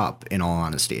MLS Cup, in all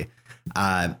honesty.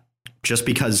 Just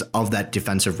because of that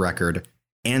defensive record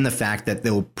and the fact that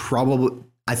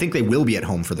I think they will be at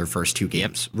home for their first 2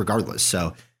 games, regardless.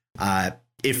 So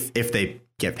if they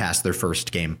get past their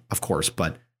first game, of course,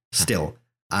 but still,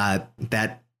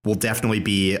 that will definitely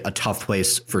be a tough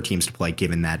place for teams to play,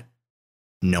 given that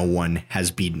no one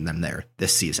has beaten them there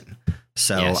this season.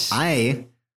 So yes.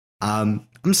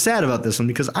 I'm sad about this one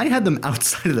because I had them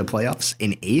outside of the playoffs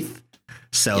in 8th.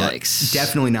 So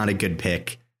definitely not a good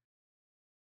pick.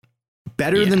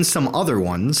 Better than some other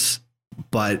ones,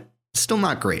 but still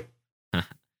not great.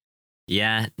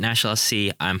 Yeah, Nashville SC,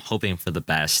 I'm hoping for the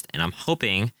best, and I'm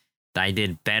hoping that I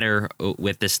did better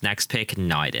with this next pick.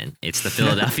 No, I didn't. It's the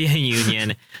Philadelphia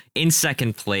Union in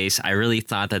 2nd place. I really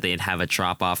thought that they'd have a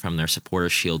drop-off from their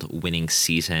Supporters' Shield winning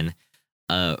season.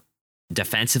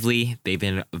 defensively, they've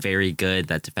been very good.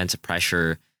 That defensive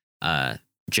pressure,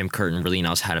 Jim Curtin really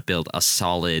knows how to build a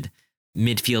solid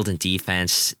midfield and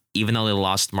defense. Even though they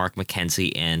lost Mark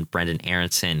McKenzie and Brendan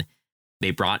Aronson,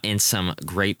 they brought in some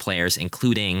great players,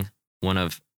 including one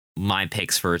of my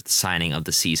picks for the signing of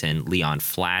the season, Leon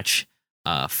Flatch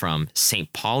from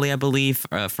St. Pauli, I believe,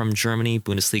 from Germany,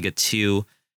 Bundesliga 2,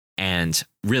 and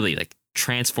really like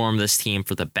transformed this team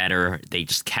for the better. They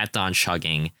just kept on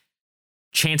chugging.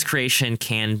 Chance creation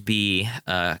can be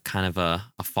kind of a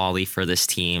folly for this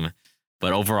team,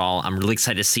 but overall, I'm really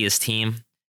excited to see this team.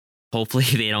 Hopefully,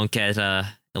 they don't get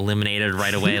eliminated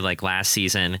right away like last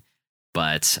season,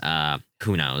 but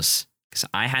who knows? Because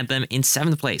I had them in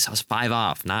 7th place. I was 5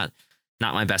 off. Not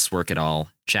my best work at all.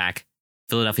 Jack,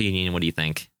 Philadelphia Union, what do you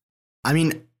think? I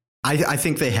mean, I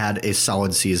think they had a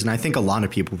solid season. I think a lot of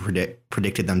people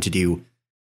predicted them to do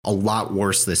a lot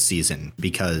worse this season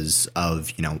because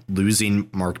of, losing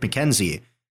Mark McKenzie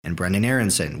and Brendan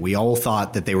Aronson. We all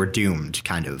thought that they were doomed,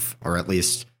 kind of, or at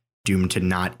least doomed to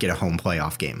not get a home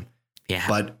playoff game. Yeah.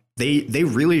 But they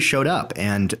really showed up,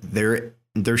 and they're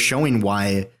showing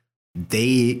why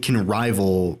they can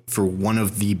rival for one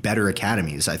of the better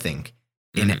academies, I think,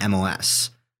 in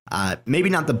MLS. Maybe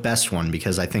not the best one,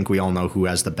 because I think we all know who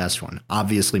has the best one.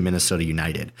 Obviously, Minnesota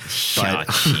United.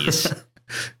 But,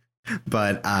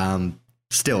 but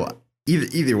still,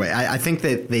 either way, I think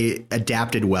that they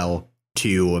adapted well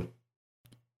to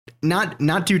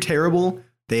not do terrible.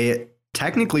 They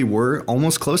technically were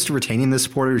almost close to retaining the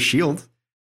Supporters' Shield.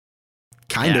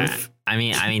 Kind of. I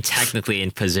mean, technically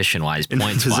and position-wise,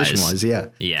 points-wise. Yeah.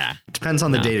 Yeah. It depends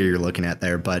on the data you're looking at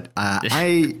there, but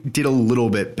I did a little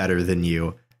bit better than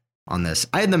you on this.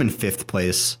 I had them in 5th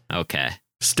place. Okay.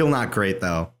 Still not great,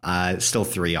 though. Still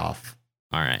 3 off.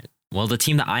 All right. Well, the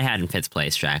team that I had in 5th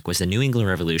place, Jack, was the New England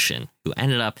Revolution, who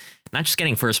ended up not just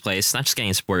getting 1st place, not just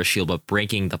getting Supporters' Shield, but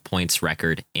breaking the points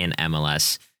record in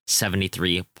MLS,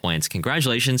 73 points.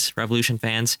 Congratulations, Revolution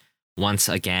fans. Once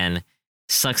again,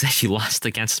 sucks that you lost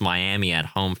against Miami at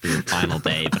home for your final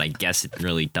day, but I guess it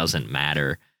really doesn't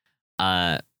matter.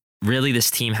 Really, this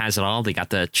team has it all. They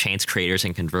got the chance creators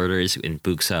and converters in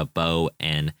Buxa, Bo,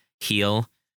 and Heel.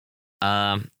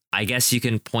 I guess you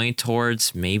can point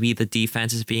towards maybe the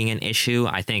defense as being an issue.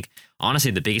 I think,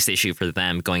 honestly, the biggest issue for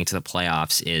them going to the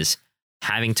playoffs is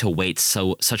having to wait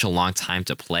such a long time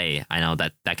to play. I know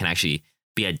that can actually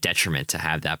be a detriment to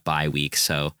have that bye week.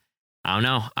 So I don't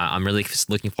know. I'm really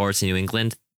looking forward to New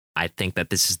England. I think that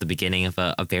this is the beginning of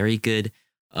a very good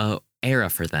era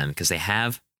for them, because they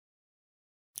have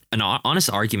an honest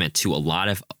argument to a lot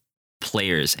of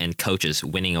players and coaches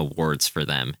winning awards for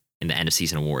them in the end of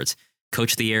season awards.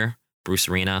 Coach of the Year, Bruce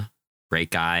Arena,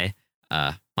 great guy.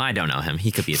 I don't know him. He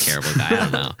could be a terrible guy. I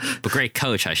don't know. But great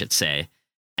coach, I should say.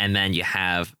 And then you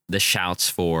have the shouts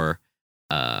for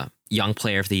Young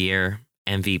Player of the Year,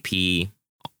 MVP,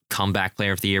 Comeback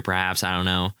Player of the Year, perhaps. I don't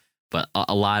know. But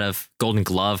a lot of Golden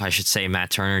Glove, I should say,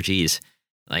 Matt Turner. Geez.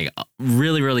 Like, a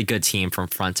really, really good team from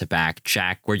front to back.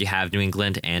 Jack, where do you have New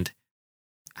England, and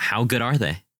how good are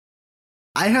they?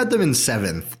 I had them in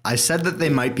 7th. I said that they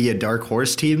might be a dark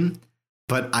horse team,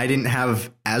 but I didn't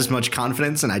have as much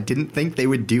confidence, and I didn't think they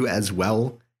would do as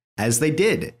well as they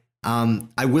did.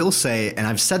 I will say, and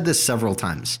I've said this several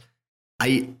times,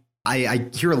 I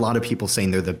hear a lot of people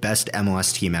saying they're the best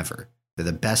MLS team ever. They're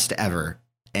the best ever,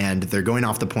 and they're going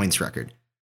off the points record.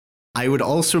 I would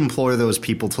also implore those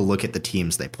people to look at the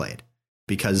teams they played,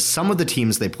 because some of the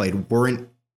teams they played weren't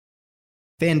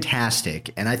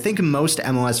fantastic. And I think most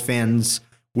MLS fans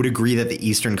would agree that the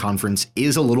Eastern Conference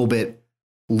is a little bit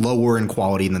lower in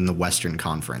quality than the Western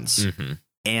Conference. Mm-hmm.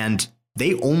 And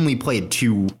they only played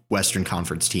 2 Western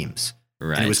Conference teams.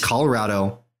 Right. And it was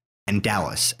Colorado and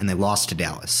Dallas, and they lost to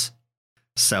Dallas.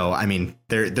 So, I mean,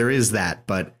 there is that,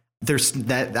 but there's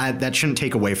that shouldn't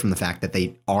take away from the fact that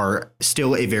they are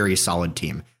still a very solid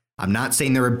team. I'm not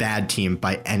saying they're a bad team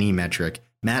by any metric.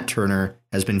 Matt Turner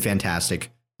has been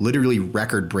fantastic, literally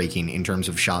record-breaking in terms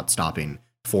of shot stopping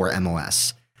for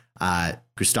MLS.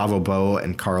 Gustavo Bo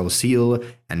and Carlos Seal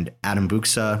and Adam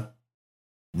Buxa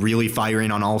really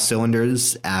firing on all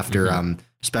cylinders after,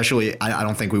 especially, I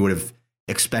don't think we would have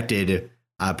expected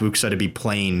Buxa to be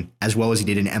playing as well as he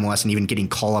did in MLS and even getting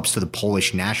call-ups to the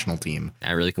Polish national team.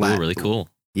 Yeah, really cool, really cool.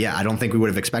 Yeah, I don't think we would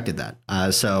have expected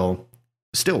that. So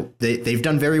still, they've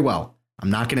done very well. I'm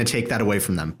not going to take that away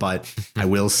from them, but I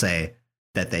will say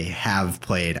that they have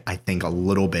played, I think, a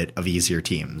little bit of easier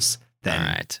teams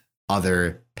than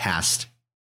other past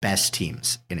best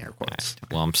teams, in air quotes.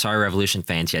 Right. Well, I'm sorry, Revolution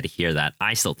fans, you had to hear that.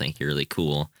 I still think you're really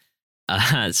cool.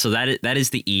 So that is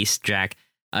the East, Jack.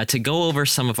 To go over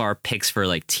some of our picks for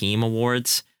like team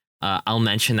awards, I'll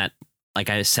mention that like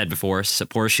I said before,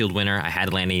 Supporter Shield winner. I had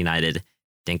Atlanta United.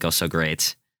 Didn't go so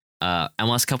great.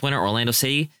 MLS Cup winner, Orlando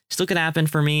City. Still could happen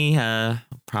for me.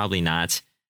 Probably not.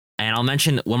 And I'll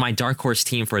mention when my dark horse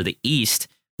team for the East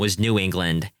was New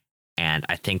England. And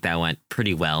I think that went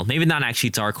pretty well. Maybe not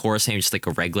actually dark horse, maybe just like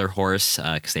a regular horse,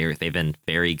 because they've been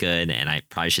very good. And I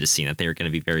probably should have seen that they were going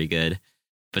to be very good.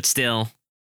 But still,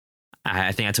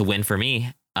 I think that's a win for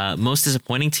me. Most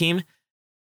disappointing team,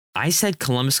 I said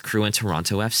Columbus Crew and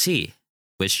Toronto FC,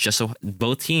 which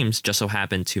both teams just so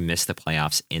happened to miss the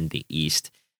playoffs in the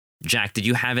East. Jack, did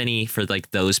you have any for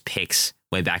like those picks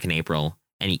way back in April?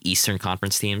 Any Eastern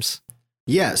Conference teams?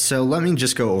 Yeah, so let me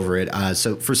just go over it.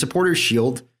 So for Supporters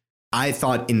Shield, I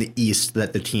thought in the East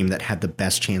that the team that had the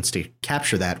best chance to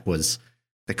capture that was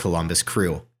the Columbus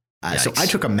Crew. So I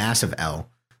took a massive L.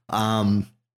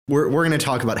 We're going to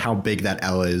talk about how big that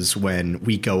L is when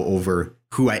we go over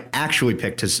who I actually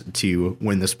picked to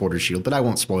win the Supporters Shield, but I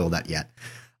won't spoil that yet.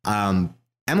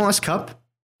 MLS Cup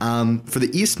for the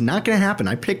East, not going to happen.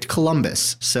 I picked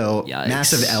Columbus, so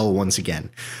massive L once again.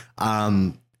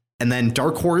 And then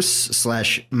Dark Horse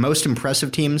 / most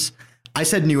impressive teams, I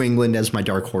said New England as my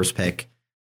dark horse pick.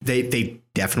 They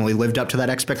definitely lived up to that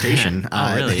expectation.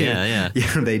 Oh, really? Yeah.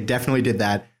 Yeah, they definitely did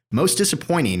that. Most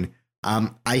disappointing,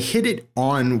 I hit it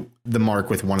on the mark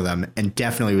with one of them and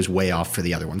definitely was way off for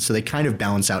the other one. So they kind of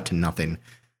balance out to nothing.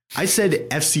 I said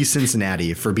FC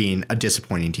Cincinnati for being a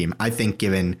disappointing team. I think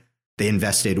given they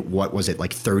invested, what was it,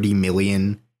 like 30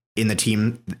 million in the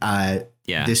team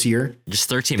this year? Just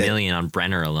 13 million on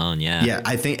Brenner alone. Yeah. Yeah,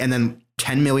 I think. And then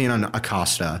 10 million on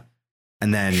Acosta.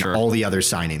 And then all the other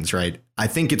signings, right? I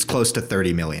think it's close to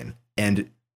 30 million. And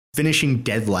finishing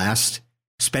dead last,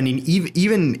 spending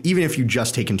even if you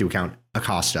just take into account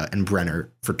Acosta and Brenner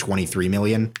for 23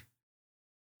 million,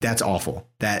 that's awful.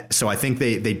 So I think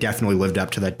they definitely lived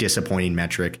up to that disappointing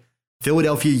metric.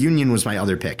 Philadelphia Union was my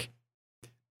other pick.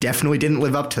 Definitely didn't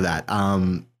live up to that.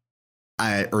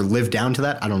 Or live down to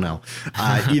that. I don't know.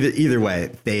 Either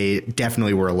way, they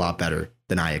definitely were a lot better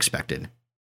than I expected.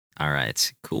 All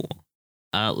right, cool.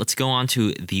 Let's go on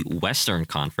to the Western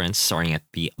Conference, starting at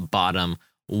the bottom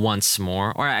once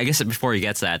more. Or I guess before you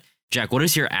get to that, Jack, what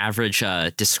is your average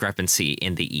discrepancy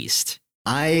in the East?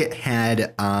 I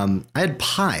had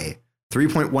pi.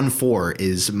 3.14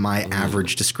 is my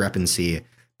average discrepancy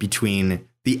between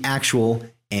the actual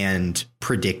and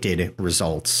predicted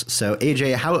results. So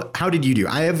AJ, how did you do?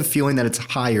 I have a feeling that it's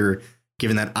higher,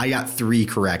 given that I got 3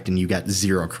 correct and you got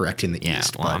 0 correct in the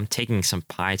East. Well, I'm taking some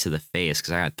pie to the face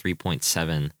because I got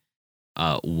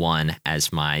 3.71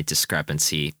 as my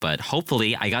discrepancy. But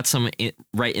hopefully I got some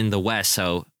right in the West.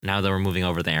 So now that we're moving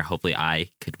over there, hopefully I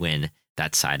could win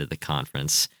that side of the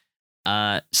conference.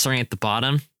 Starting at the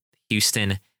bottom,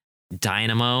 Houston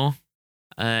Dynamo.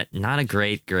 Not a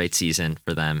great season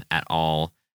for them at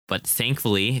all. But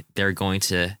thankfully, they're going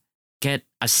to get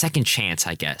a second chance,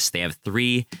 I guess. They have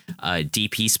 3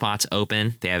 DP spots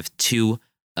open. They have 2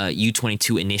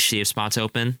 U22 initiative spots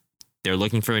open. They're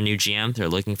looking for a new GM. They're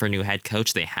looking for a new head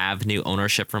coach. They have new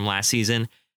ownership from last season.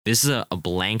 This is a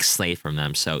blank slate from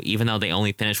them. So even though they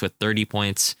only finished with 30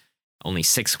 points, only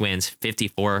 6 wins,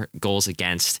 54 goals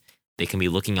against, they can be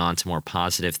looking on to more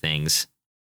positive things.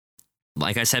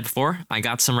 Like I said before, I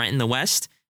got some right in the West.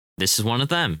 This is one of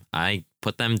them. I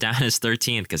put them down as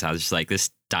 13th because I was just like,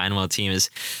 this Dynamo team is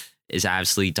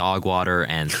absolutely dog water,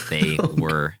 and they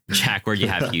were. Jack, where do you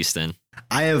have Houston?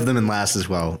 I have them in last as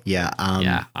well. Yeah.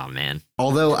 Yeah. Oh man.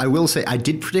 Although I will say I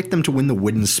did predict them to win the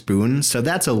Wooden Spoon, so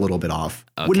that's a little bit off.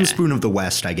 Okay. Wooden Spoon of the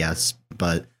West, I guess,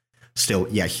 but still,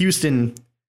 yeah. Houston.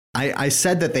 I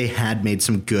said that they had made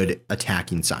some good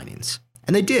attacking signings,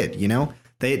 and they did. You know,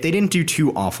 they didn't do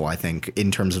too awful, I think,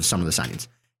 in terms of some of the signings.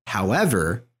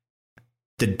 However,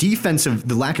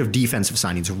 the lack of defensive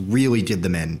signings really did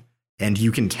them in. And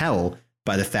you can tell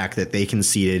by the fact that they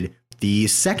conceded the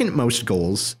second most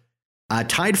goals,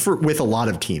 tied with a lot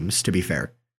of teams, to be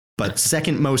fair, but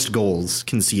second most goals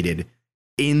conceded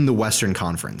in the Western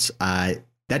Conference.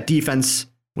 That defense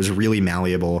was really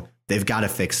malleable. They've got to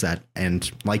fix that.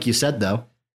 And like you said, though,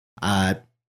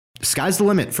 sky's the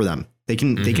limit for them. They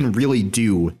can really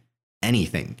do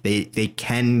anything. They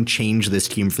can change this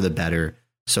team for the better.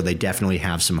 So they definitely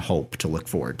have some hope to look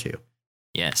forward to.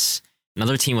 Yes.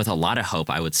 Another team with a lot of hope,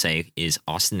 I would say, is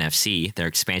Austin FC. Their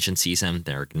expansion season,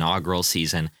 their inaugural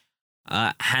season,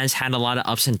 has had a lot of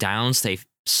ups and downs. They've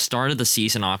started the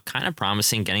season off kind of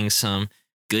promising, getting some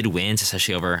good wins,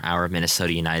 especially over our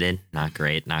Minnesota United. Not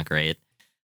great.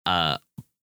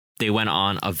 They went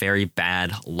on a very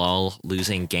bad lull,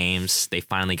 losing games. They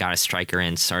finally got a striker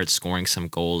in, started scoring some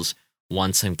goals,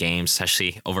 won some games,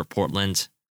 especially over Portland.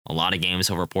 A lot of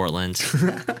games over Portland.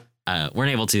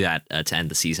 weren't able to do that to end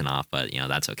the season off, but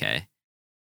that's okay.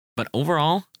 But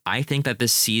overall, I think that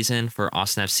this season for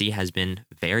Austin FC has been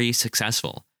very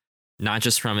successful, not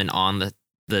just from an on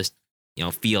the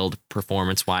field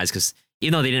performance wise, because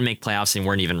even though they didn't make playoffs and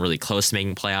weren't even really close to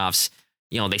making playoffs,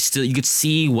 you could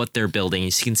see what they're building.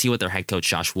 You can see what their head coach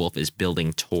Josh Wolf is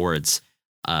building towards.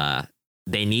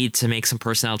 They need to make some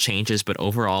personnel changes, but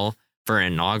overall, for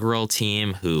an inaugural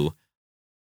team who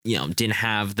didn't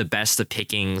have the best of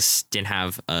pickings, didn't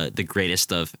have the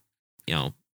greatest of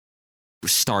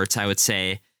starts, I would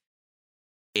say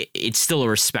it's still a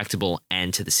respectable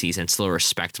end to the season. It's still a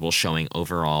respectable showing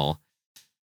overall.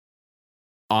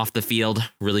 Off the field,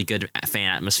 really good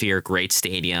fan atmosphere, great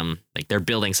stadium. Like, they're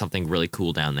building something really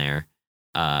cool down there.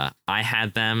 I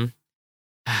had them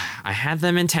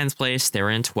in 10th place. They were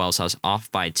in 12th, so I was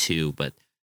off by 2, but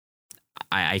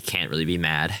I can't really be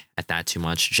mad at that too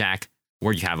much. Jack,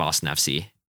 where'd you have Austin FC?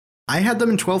 I had them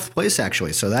in 12th place,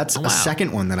 actually. So that's a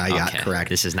second one that I got correct.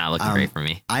 This is not looking great for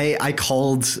me. I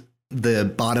called the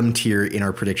bottom tier in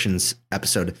our predictions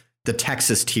episode the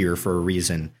Texas tier for a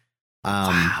reason.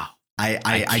 Wow.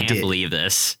 I can't believe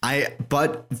this.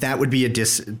 But that would be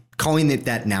calling it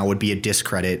that now would be a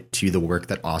discredit to the work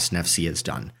that Austin FC has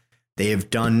done. They have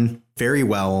done very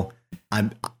well.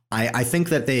 I think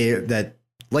that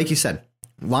like you said,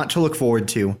 a lot to look forward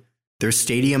to. Their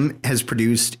stadium has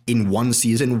produced in one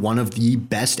season one of the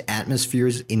best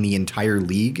atmospheres in the entire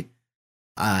league.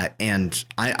 And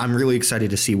I'm really excited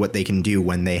to see what they can do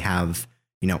when they have,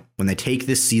 when they take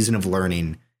this season of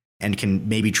learning and can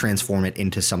maybe transform it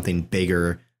into something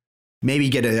bigger, maybe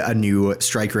get a new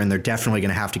striker. And they're definitely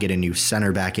going to have to get a new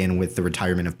center back in with the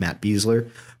retirement of Matt Beasler.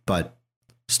 But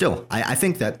still, I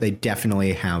think that they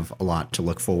definitely have a lot to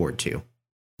look forward to.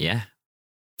 Yeah,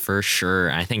 for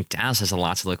sure. I think Dallas has a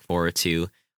lot to look forward to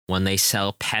when they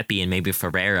sell Pepe and maybe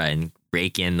Ferreira and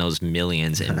rake in those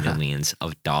millions and millions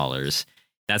of dollars.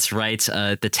 That's right.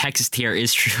 The Texas tier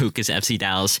is true because FC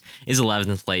Dallas is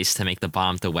 11th place to make the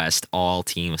bottom to West. All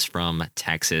teams from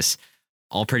Texas,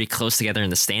 all pretty close together in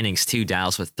the standings too.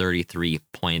 Dallas with 33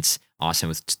 points, Austin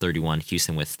with 31,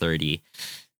 Houston with 30.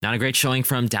 Not a great showing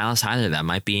from Dallas either. That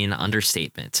might be an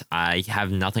understatement. I have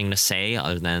nothing to say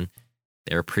other than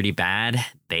they're pretty bad.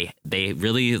 They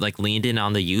really leaned in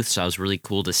on the youth, so that was really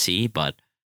cool to see. But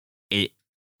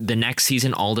the next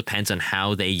season all depends on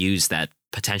how they use that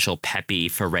potential Pepe,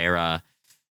 Ferreira,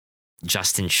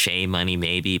 Justin Shea money,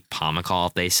 maybe Pomacall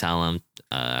if they sell him,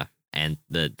 and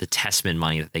the Tessman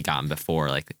money that they gotten before.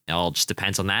 It all just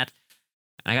depends on that.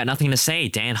 I got nothing to say.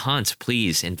 Dan Hunt,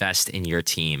 please invest in your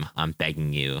team. I'm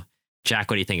begging you. Jack,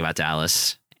 what do you think about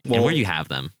Dallas? And where do you have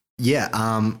them? Yeah.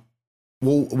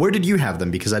 Well, where did you have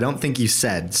them? Because I don't think you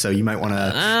said, so you might want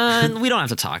to. We don't have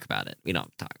to talk about it.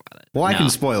 Well, I can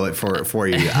spoil it for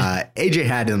you. AJ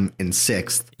had him in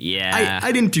 6th. Yeah.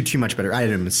 I didn't do too much better. I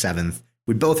had him in 7th.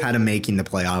 We both had him making the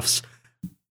playoffs.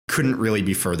 Couldn't really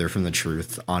be further from the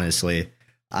truth, honestly.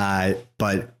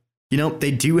 But,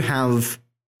 they do have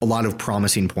a lot of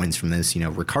promising points from this.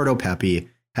 Ricardo Pepi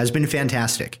has been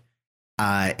fantastic.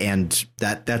 And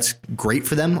that's great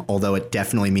for them, although it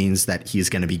definitely means that he's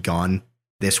going to be gone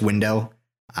this window.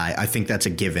 I think that's a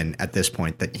given at this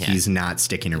point that he's not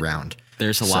sticking around.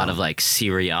 There's a lot of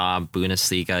Serie A,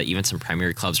 Bundesliga, even some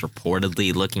Premier clubs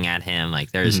reportedly looking at him.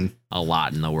 There's a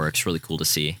lot in the works. Really cool to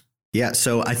see. Yeah.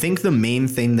 So I think the main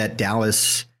thing that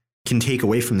Dallas can take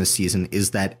away from this season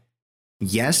is that,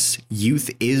 yes, youth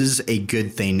is a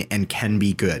good thing and can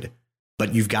be good,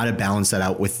 but you've got to balance that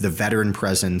out with the veteran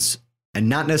presence, and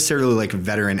not necessarily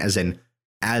veteran as in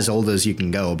as old as you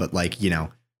can go, but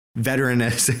veteran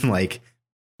as in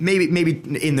maybe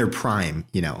in their prime,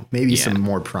 maybe some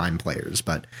more prime players.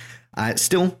 But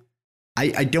still,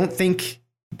 I don't think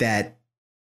that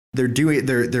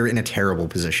they're in a terrible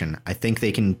position. I think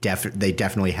they can they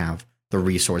definitely have the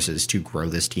resources to grow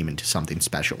this team into something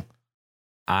special.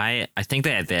 I think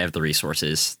that they have the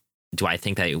resources. Do I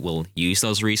think they will use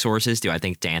those resources? Do I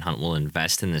think Dan Hunt will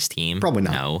invest in this team? Probably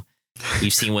not. No.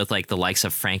 You've seen with the likes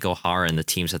of Frank O'Hara and the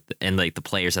teams and the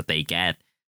players that they get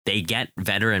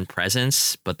veteran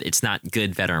presence, but it's not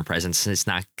good veteran presence. It's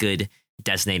not good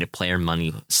designated player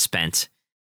money spent.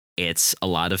 It's a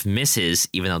lot of misses,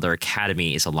 even though their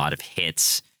academy is a lot of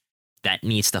hits. That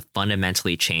needs to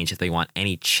fundamentally change if they want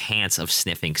any chance of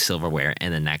sniffing silverware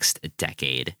in the next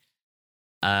decade.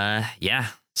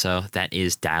 So that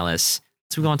is Dallas.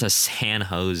 So we go on to San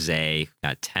Jose,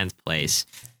 got 10th place.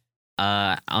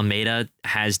 Almeida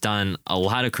has done a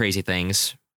lot of crazy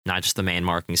things, not just the man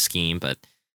marking scheme, but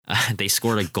they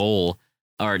scored a goal,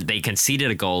 or they conceded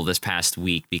a goal this past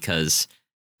week because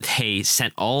they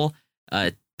sent all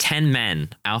 10 men,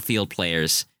 outfield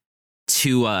players,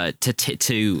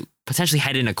 to potentially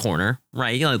head in a corner,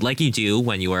 right? Like you do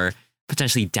when you are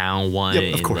potentially down one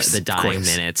in the dying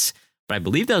minutes. But I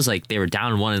believe that was they were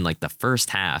down one in the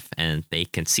first half, and they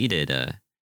conceded a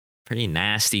pretty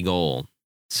nasty goal.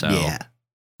 So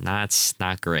that's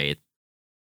not great,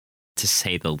 to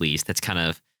say the least. That's kind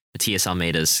of Matias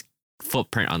Almeida's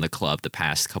footprint on the club the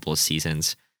past couple of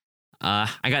seasons.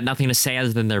 I got nothing to say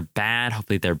other than they're bad.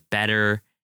 Hopefully they're better.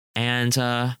 And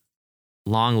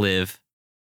long live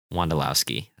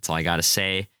Wondolowski. That's all I got to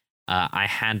say. I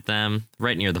had them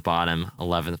right near the bottom,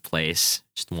 11th place,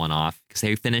 just one off, because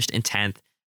they finished in 10th.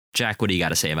 Jack, what do you got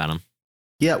to say about them?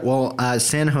 Yeah, well,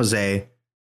 San Jose,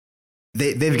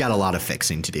 they've got a lot of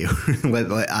fixing to do.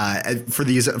 For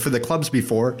the clubs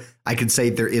before, I could say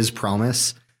there is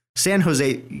promise. San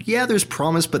Jose, yeah, there's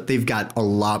promise, but they've got a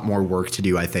lot more work to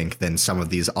do, I think, than some of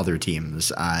these other teams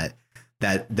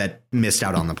that missed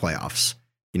out on the playoffs.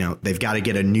 They've got to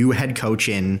get a new head coach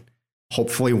in,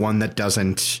 hopefully one that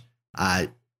doesn't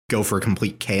go for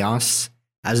complete chaos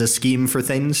as a scheme for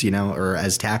things, or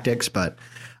as tactics. But,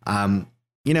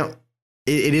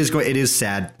 it is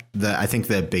sad. I think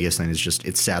the biggest thing is just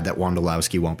it's sad that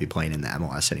Wondolowski won't be playing in the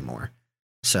MLS anymore.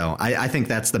 So I think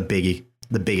that's the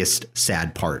biggest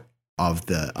sad part of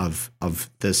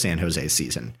the San Jose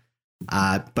season.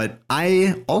 But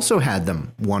I also had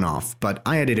them one off, but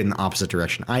I had it in the opposite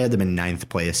direction. I had them in 9th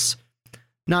place,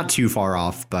 not too far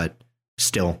off, but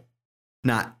still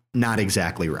not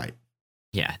exactly right.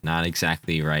 Yeah, not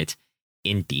exactly right.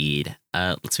 Indeed.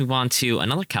 Let's move on to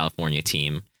another California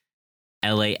team,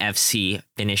 LAFC,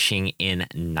 finishing in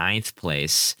 9th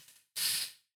place.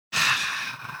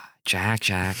 Jack.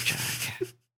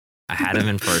 I had him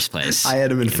in first place. I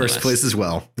had him in first place as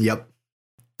well. Yep.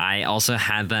 I also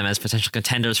had them as potential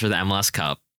contenders for the MLS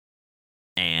Cup,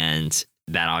 and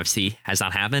that obviously has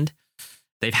not happened.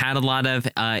 They've had a lot of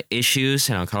issues.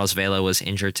 Carlos Vela was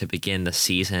injured to begin the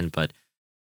season, but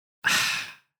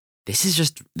this is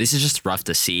just rough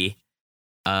to see.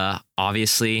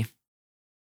 Obviously,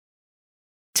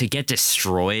 to get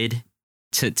destroyed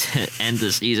to end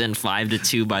the season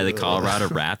 5-2 by the Colorado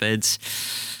Rapids,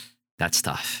 that's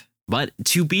tough. But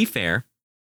to be fair,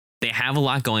 they have a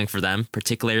lot going for them,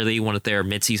 particularly one of their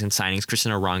midseason signings,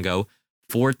 Cristian Arango,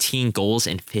 14 goals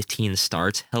in 15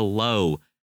 starts. Hello.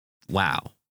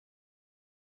 Wow.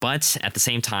 But at the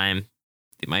same time,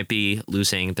 they might be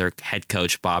losing their head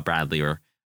coach, Bob Bradley, or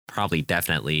probably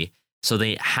definitely. So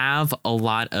they have a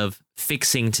lot of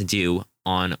fixing to do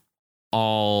on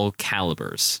all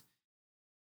calibers.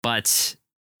 But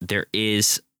there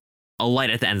is a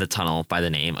light at the end of the tunnel by the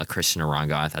name of Cristian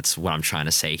Arango. That's what I'm trying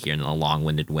to say here in a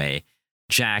long-winded way.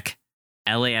 Jack,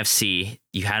 LAFC,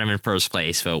 you had them in first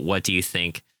place, but what do you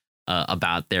think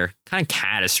about their kind of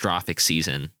catastrophic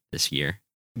season this year?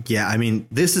 Yeah, I mean,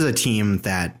 this is a team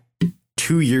that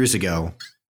 2 years ago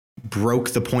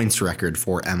broke the points record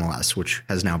for MLS, which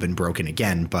has now been broken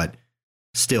again, but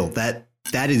still, that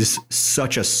is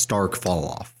such a stark fall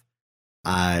off.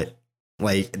 I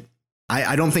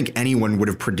don't think anyone would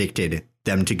have predicted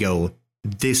them to go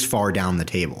this far down the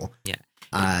table.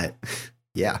 Yeah.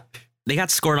 Yeah. They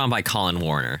got scored on by Colin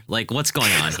Warner. What's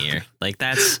going on here?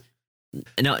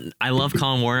 I love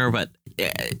Colin Warner, but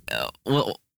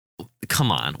well,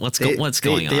 come on. What's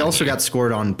going on? They also here? got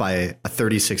scored on by a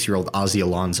 36-year-old Ozzy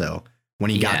Alonso when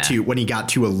he got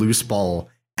to a loose ball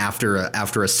after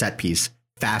a set piece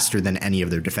faster than any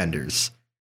of their defenders.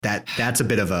 That's a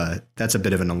bit of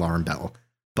an alarm bell.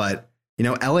 But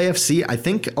LAFC, I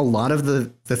think a lot of the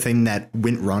thing that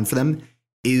went wrong for them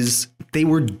is they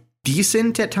were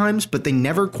decent at times, but they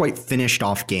never quite finished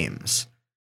off games.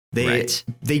 They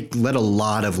let a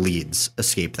lot of leads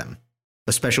escape them,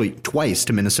 especially twice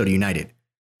to Minnesota United.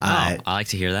 I like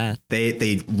to hear that.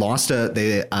 They lost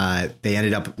they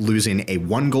ended up losing a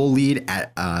 1-goal lead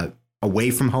at away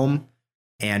from home,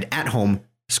 and at home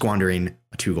squandering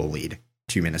a 2-goal lead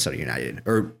to Minnesota United.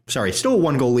 Or sorry, still a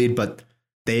 1-goal lead, but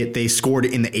they scored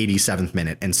in the 87th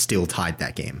minute and still tied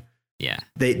that game. Yeah.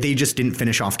 They just didn't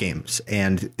finish off games,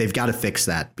 and they've got to fix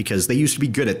that because they used to be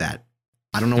good at that.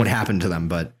 I don't know what happened to them,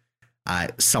 but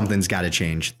something's got to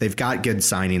change. They've got good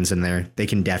signings in there. They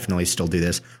can definitely still do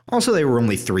this. Also, they were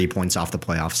only 3 points off the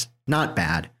playoffs. Not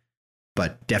bad,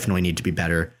 but definitely need to be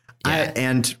better. Yeah.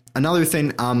 And another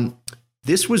thing,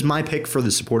 this was my pick for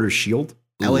the Supporters Shield,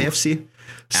 LAFC.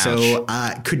 Ouch. So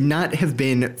could not have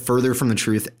been further from the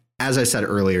truth. As I said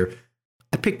earlier,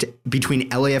 I picked between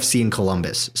LAFC and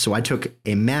Columbus. So I took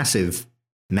a massive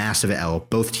L.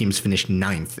 Both teams finished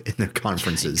 9th in their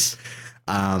conferences.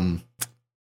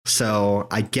 So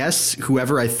I guess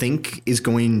whoever I think is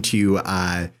going to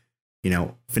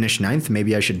finish ninth.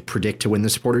 Maybe I should predict to win the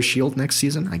Supporters Shield next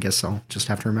season. I guess I'll just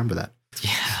have to remember that.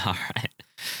 Yeah, all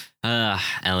right.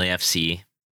 LAFC.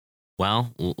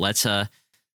 Well, let's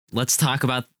talk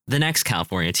about the next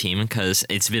California team because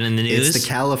it's been in the news. It's the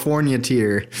California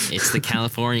tier. It's the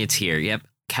California tier. Yep.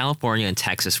 California and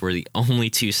Texas were the only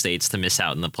two states to miss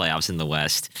out in the playoffs in the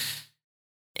West.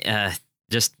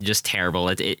 Just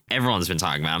terrible. Everyone's been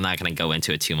talking about it. I'm not going to go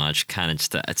into it too much. Kind of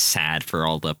just it's sad for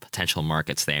all the potential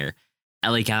markets there.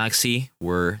 LA Galaxy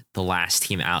were the last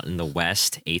team out in the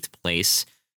West, 8th place.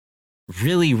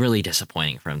 Really, really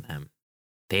disappointing from them.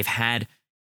 They've had,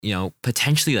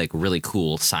 potentially like really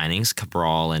cool signings,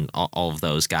 Cabral and all of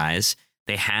those guys.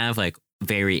 They have like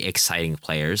very exciting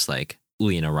players like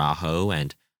Julian Araujo,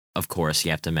 and of course you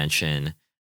have to mention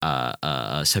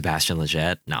Sebastian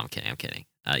Lletget. No, I'm kidding.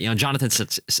 Jonathan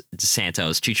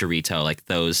Santos, Chicharito, like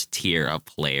those tier of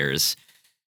players.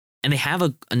 And they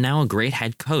have now a great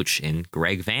head coach in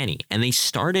Greg Vanney. And they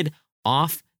started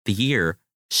off the year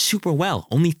super well.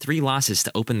 Only 3 losses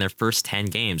to open their first 10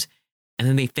 games. And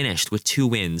then they finished with 2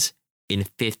 wins in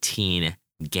 15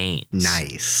 games.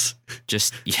 Nice.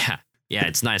 Yeah,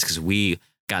 it's nice because we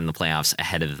got in the playoffs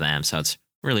ahead of them. So it's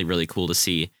really, really cool to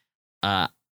see.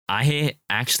 I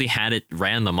actually had it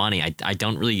right on the money. I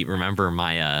don't really remember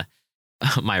my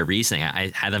my reasoning.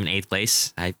 I had them in 8th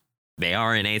place. They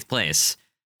are in 8th place.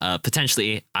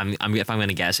 Potentially, if I'm going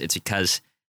to guess, it's because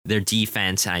their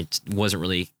defense. I wasn't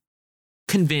really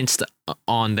convinced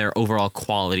on their overall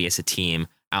quality as a team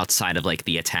outside of like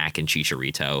the attack and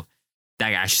Chicharito.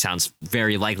 That actually sounds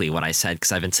very likely what I said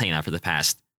because I've been saying that for the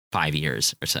past 5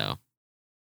 years or so.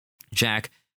 Jack,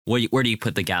 where do you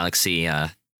put the Galaxy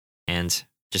and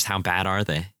just how bad are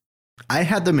they? I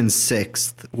had them in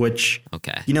 6th, which,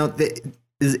 okay,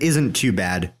 isn't too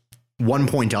bad. 1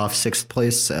 point off 6th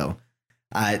place, so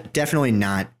definitely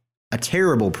not a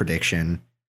terrible prediction,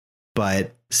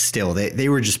 but still, they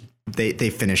were just they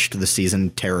finished the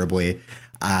season terribly.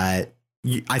 I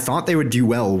thought they would do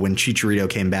well when Chicharito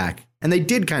came back, and they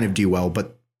did kind of do well,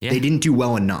 but they didn't do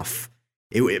well enough.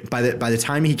 By the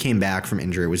time he came back from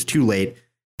injury, it was too late.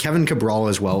 Kevin Cabral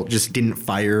as well just didn't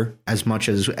fire as much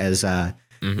as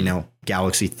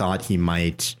Galaxy thought he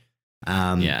might.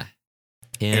 Him,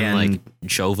 like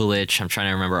Joveljic. I'm trying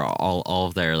to remember all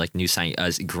of their like new sign.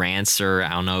 Grancer. I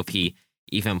don't know if he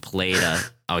even played.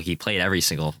 He played every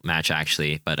single match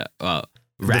actually. But the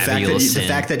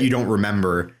fact that you don't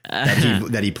remember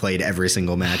that he played every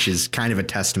single match is kind of a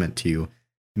testament to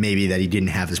maybe that he didn't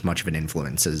have as much of an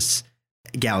influence as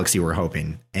Galaxy were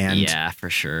hoping. And yeah, for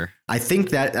sure. I think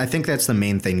that's the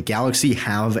main thing. Galaxy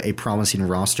have a promising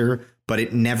roster, but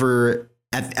it never,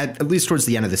 at least towards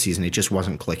the end of the season, it just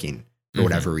wasn't clicking for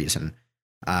whatever reason.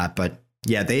 But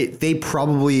yeah, they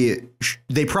probably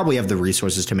have the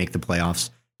resources to make the playoffs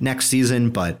next season,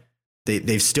 but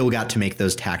they've still got to make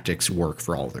those tactics work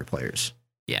for all of their players.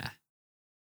 Yeah.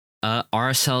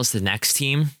 RSL is the next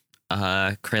team.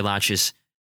 Krejlac is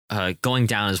going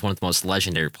down as one of the most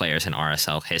legendary players in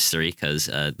RSL history because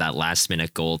that last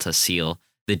minute goal to seal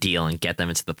the deal and get them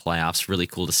into the playoffs, really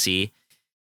cool to see.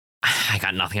 I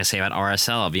got nothing to say about RSL.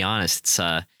 I'll be honest. It's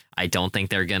I don't think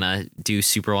they're gonna do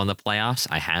super well in the playoffs.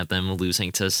 I had them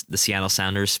losing to the Seattle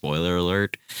Sounders. Spoiler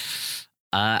alert.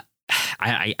 I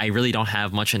really don't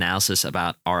have much analysis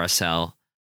about RSL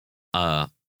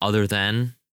other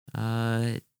than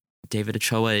David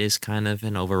Ochoa is kind of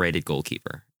an overrated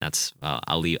goalkeeper. That's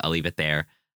I'll leave it there.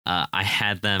 I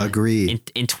had them in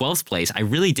 12th place. I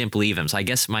really didn't believe him. So I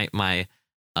guess my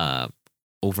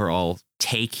overall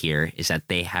take here is that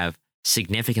they have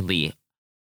significantly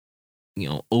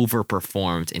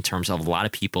overperformed in terms of a lot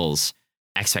of people's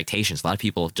expectations. A lot of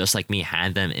people, just like me,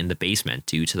 had them in the basement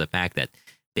due to the fact that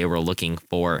they were looking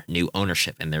for new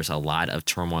ownership, and there's a lot of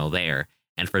turmoil there.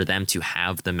 And for them to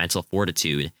have the mental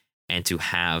fortitude and to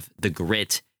have the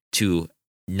grit to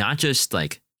not just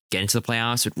like get into the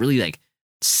playoffs, but really like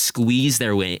squeeze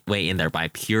their way in there by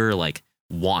pure like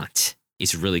want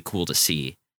is really cool to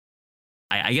see.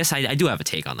 I guess I do have a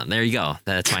take on them. There you go.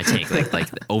 That's my take. like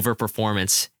the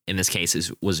overperformance in this case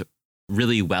was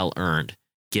really well earned,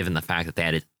 given the fact that they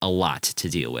had a lot to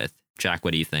deal with. Jack,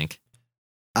 what do you think?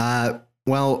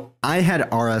 Well, I had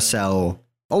RSL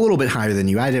a little bit higher than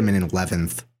you. I had him in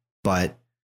 11th, but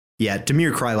yeah,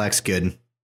 Damir Krejlac's good.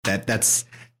 That's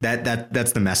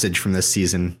the message from this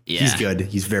season. Yeah. He's good.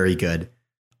 He's very good.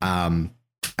 I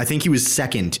think he was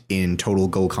second in total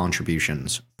goal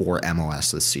contributions for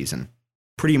MLS this season.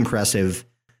 Pretty impressive.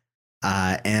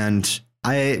 And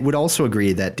I would also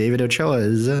agree that David Ochoa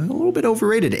is a little bit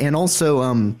overrated, and also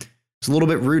is a little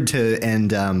bit rude to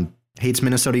and hates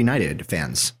Minnesota United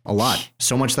fans a lot.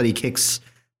 So much that he kicks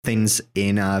things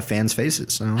in fans'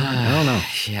 faces. So I don't know.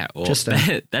 Yeah, well,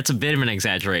 that's a bit of an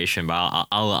exaggeration, but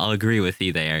I'll agree with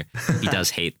you there. He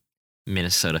does hate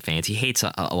Minnesota fans. He hates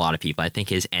a lot of people. I think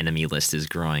his enemy list is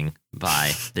growing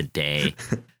by the day.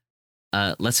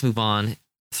 Let's move on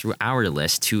through our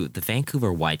list to the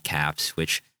Vancouver Whitecaps,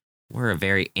 which were a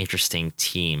very interesting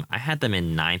team. I had them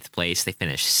in 9th place. They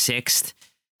finished 6th,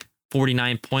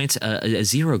 49 points, a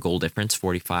 0 goal difference,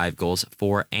 45 goals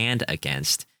for and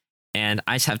against. And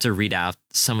I just have to read out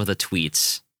some of the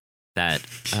tweets that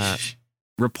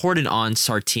reported on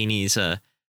Sartini's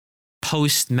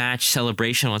post-match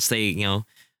celebration once they,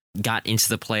 got into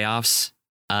the playoffs,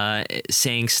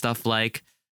 saying stuff like,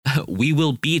 "We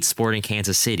will beat Sporting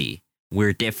Kansas City.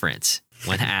 We're different."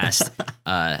 When asked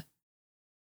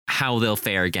how they'll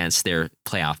fare against their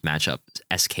playoff matchup,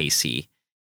 SKC.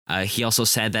 He also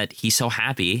said that he's so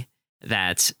happy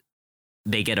that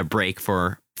they get a break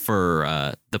for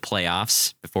the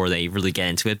playoffs before they really get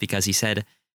into it, because he said,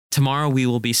 "Tomorrow we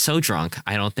will be so drunk,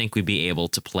 I don't think we'd be able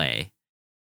to play."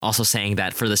 Also saying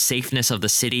that for the safeness of the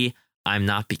city, I'm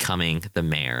not becoming the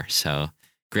mayor. So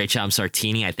great job,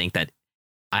 Sartini.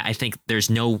 I think there's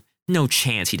no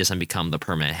chance he doesn't become the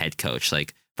permanent head coach.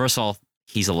 Like, first of all,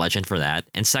 he's a legend for that.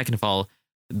 And second of all,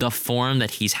 the form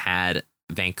that he's had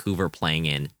Vancouver playing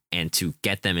in, and to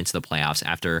get them into the playoffs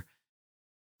after,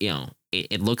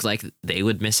 it looked like they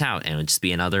would miss out and it would just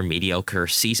be another mediocre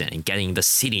season, and getting the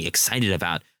city excited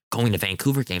about going to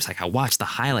Vancouver games. Like, I watched the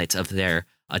highlights of their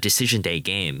decision day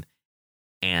game,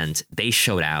 and they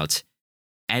showed out.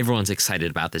 Everyone's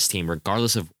excited about this team,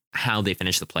 regardless of how they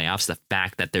finish the playoffs. The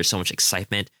fact that there's so much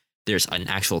excitement, there's an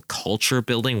actual culture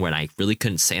building when I really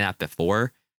couldn't say that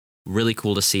before. Really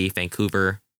cool to see.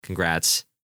 Vancouver, congrats.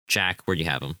 Jack, where do you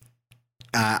have them?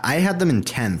 I had them in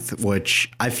 10th,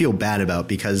 which I feel bad about,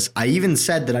 because I even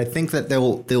said that I think that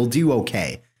they'll do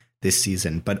okay this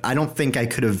season, but I don't think I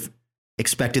could have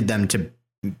expected them to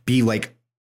be like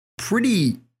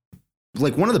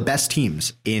one of the best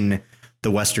teams in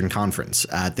the Western Conference.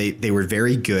 They were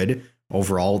very good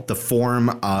overall. The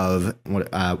form of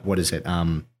what is it?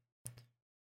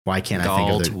 Why can't I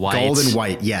think of it? Gold and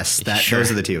white. Yes,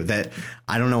 those are the two. That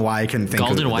I don't know why I couldn't think of.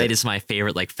 Gold and white is my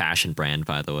favorite fashion brand,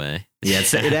 by the way. Yeah,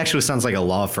 it actually sounds like a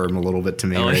law firm a little bit to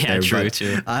me. Oh, right yeah, there.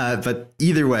 True. But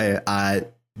either way,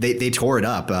 they tore it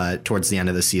up towards the end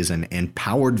of the season and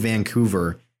powered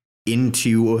Vancouver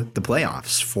into the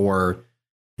playoffs for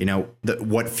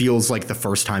what feels like the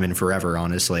first time in forever,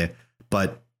 honestly.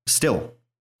 But still,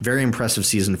 very impressive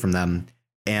season from them.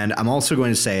 And I'm also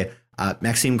going to say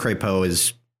Maxime Crépeau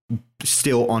is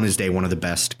still on his day one of the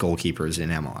best goalkeepers in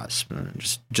MLS.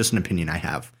 Just an opinion I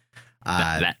have.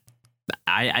 I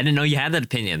didn't know you had that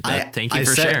opinion. Thank you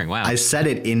for sharing. Wow. I said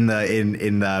it in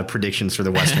the predictions for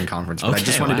the Western Conference, but Okay, I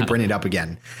just wanted to bring it up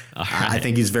again. All right. I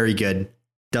think he's very good.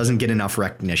 Doesn't get enough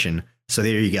recognition. So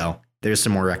there you go. There's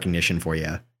some more recognition for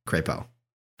you, Crépeau.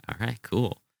 All right,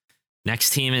 cool.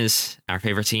 Next team is our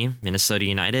favorite team, Minnesota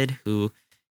United, who,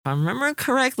 if I remember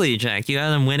correctly, Jack, you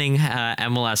had them winning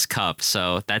MLS Cup,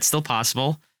 so that's still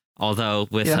possible. Although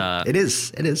it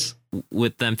is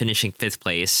with them finishing 5th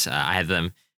place, I had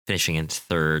them finishing in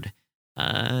 3rd.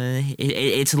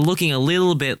 It's looking a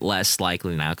little bit less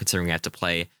likely now, considering we have to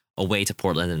play away to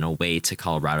Portland and away to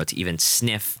Colorado to even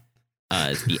sniff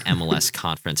the MLS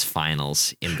Conference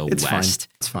Finals in the West.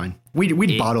 It's fine.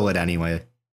 We'd bottle it anyway.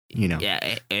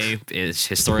 Yeah, it's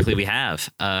historically we have.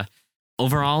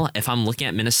 Overall, if I'm looking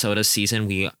at Minnesota's season,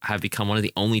 we have become one of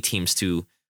the only teams to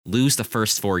lose the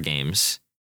first 4 games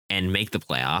and make the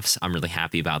playoffs. I'm really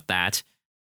happy about that.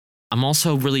 I'm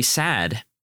also really sad,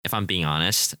 if I'm being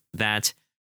honest, that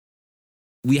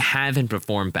we haven't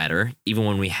performed better. Even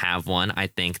when we have won, I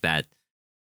think that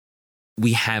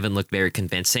we haven't looked very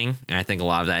convincing. And I think a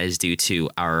lot of that is due to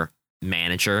our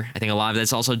manager. I think a lot of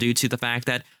that's also due to the fact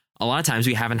that a lot of times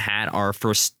we haven't had our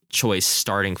first choice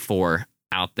starting 4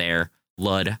 out there.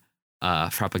 Lud,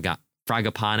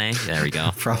 Fragapane. There we go.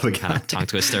 Fragapane. Kind of tongue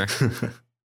twister.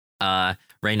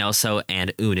 Reynoso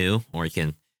and Unu, or you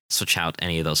can switch out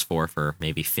any of those 4 for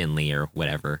maybe Finley or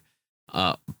whatever.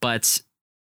 But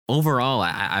overall,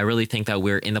 I really think that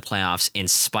we're in the playoffs in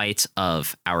spite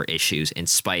of our issues, in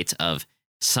spite of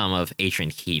some of Adrian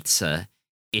Heath's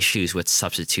issues with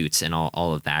substitutes and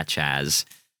all of that jazz.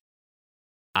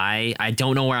 I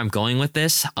don't know where I'm going with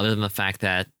this, other than the fact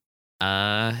that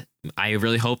I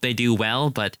really hope they do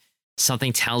well, but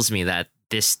something tells me that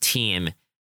this team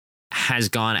has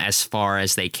gone as far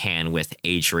as they can with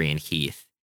Adrian Heath.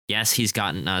 Yes, he's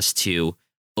gotten us to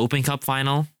Open Cup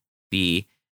final, the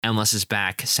MLS is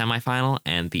back semifinal,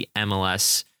 and the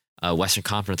MLS Western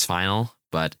Conference final.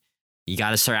 But you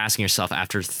got to start asking yourself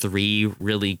after 3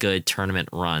 really good tournament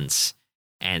runs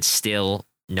and still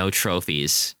no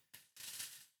trophies.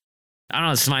 I don't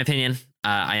know. This is my opinion.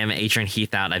 I am Adrian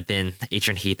Heath out. I've been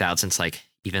Adrian Heath out since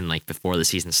even before the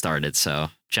season started. So,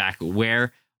 Jack,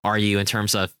 where are you in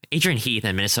terms of Adrian Heath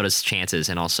and Minnesota's chances?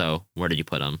 And also, where did you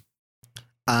put them?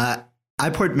 I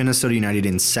put Minnesota United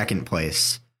in second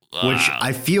place, which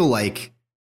I feel like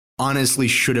honestly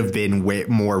should have been way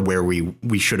more where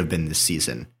we should have been this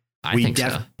season.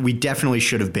 We definitely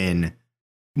should have been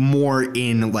more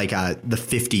in the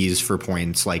 50s for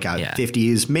points,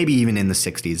 50s, maybe even in the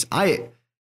 60s.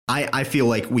 I feel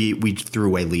like we threw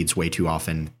away leads way too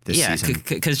often this season.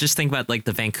 Because just think about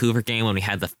the Vancouver game when we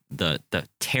had the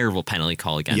terrible penalty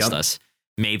call against us.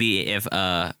 Maybe if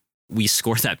we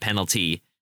scored that penalty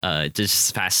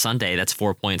just past Sunday, that's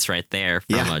 4 points right there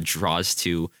from draws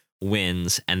to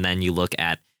wins. And then you look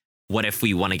at what if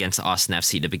we won against Austin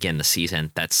FC to begin the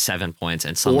season? That's 7 points.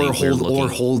 And suddenly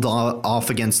hold off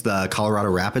against the Colorado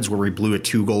Rapids where we blew a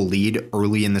 2-goal lead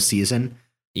early in the season.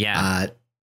 Yeah.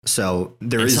 So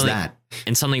there is that.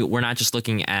 And suddenly we're not just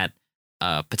looking at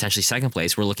potentially second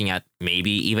place. We're looking at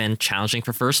maybe even challenging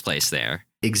for first place there.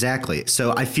 Exactly.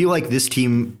 So I feel like this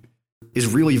team is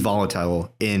really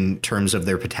volatile in terms of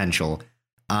their potential.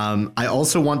 I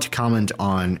also want to comment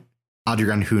on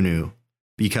Adrian Hunu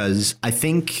because I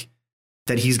think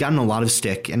that he's gotten a lot of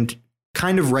stick and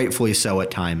kind of rightfully so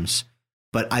at times.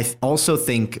 But I also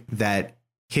think that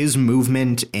his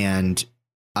movement and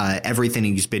everything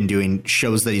he's been doing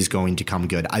shows that he's going to come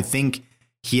good. I think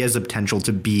he has the potential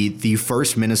to be the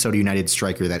first Minnesota United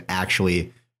striker that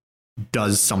actually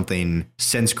does something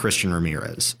since Christian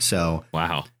Ramirez. So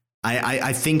wow,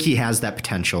 I think he has that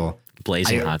potential.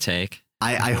 Blazing hot take.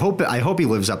 I hope he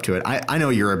lives up to it. I know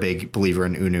you're a big believer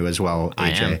in Unu as well,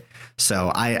 AJ. I am.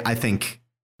 So I think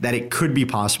that it could be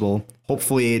possible.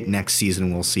 Hopefully next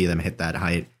season we'll see them hit that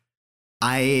height.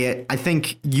 I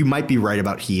think you might be right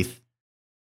about Heath.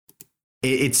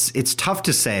 It's tough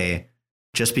to say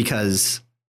just because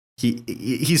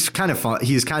he's kind of fun.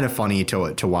 He's kind of funny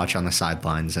to watch on the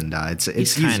sidelines, and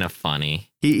he's kind of funny.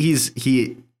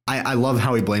 I love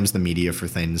how he blames the media for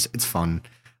things. It's fun.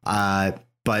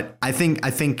 But I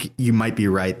think you might be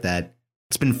right that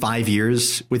it's been 5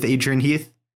 years with Adrian Heath.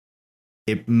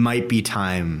 It might be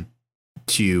time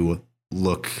to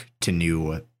look to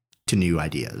new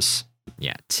ideas.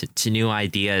 Yeah, to new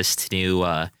ideas,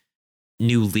 to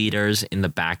new leaders in the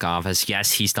back office.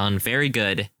 Yes, he's done very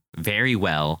good, very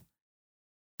well.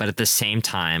 But at the same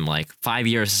time, 5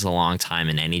 years is a long time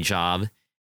in any job.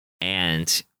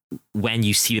 And when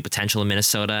you see the potential in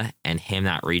Minnesota and him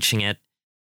not reaching it,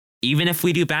 even if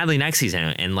we do badly next season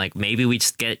and maybe we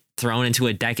just get thrown into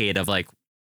a decade of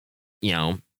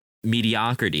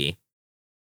mediocrity,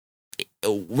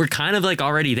 we're kind of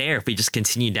already there if we just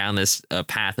continue down this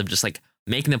path of just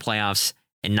making the playoffs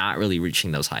and not really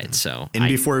reaching those heights. So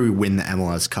before we win the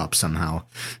MLS Cup somehow.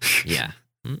 Yeah.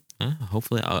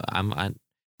 Hopefully I'd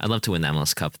love to win the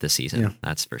MLS Cup this season. Yeah.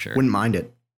 That's for sure. Wouldn't mind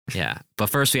it. Yeah. But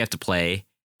first we have to play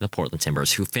the Portland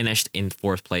Timbers, who finished in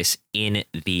 4th place in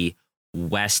the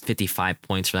West, 55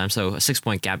 points for them. So a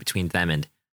 6-point gap between them and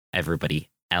everybody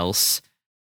else.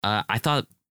 I think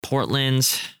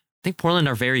Portland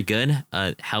are very good.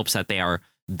 Helps that they are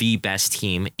the best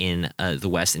team in the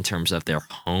West in terms of their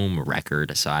home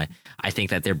record. So I think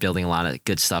that they're building a lot of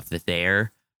good stuff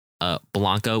there.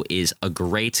 Blanco is a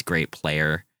great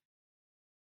player.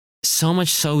 So much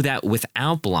so that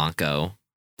without Blanco,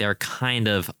 they're kind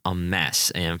of a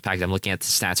mess. And in fact, I'm looking at the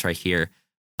stats right here.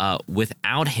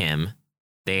 Without him,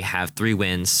 they have 3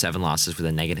 wins, 7 losses with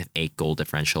a -8 goal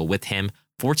differential. With him,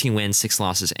 14 wins, 6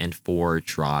 losses, and 4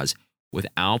 draws.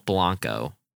 Without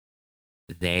Blanco,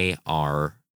 they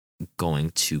are going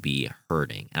to be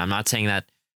hurting. And I'm not saying that,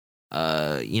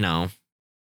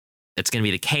 it's going to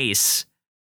be the case,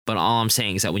 but all I'm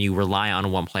saying is that when you rely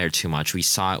on one player too much, we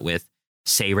saw it with,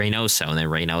 say, Reynoso, and then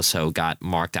Reynoso got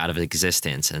marked out of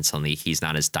existence, and suddenly he's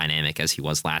not as dynamic as he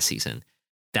was last season.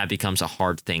 That becomes a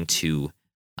hard thing to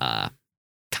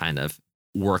kind of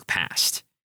work past.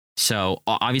 So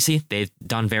obviously they've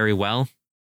done very well,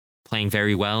 playing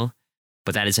very well,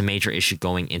 but that is a major issue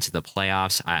going into the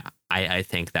playoffs. I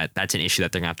think that that's an issue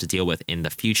that they're going to have to deal with in the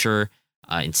future,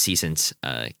 in seasons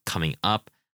coming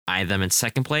up. I have them in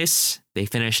 2nd place. They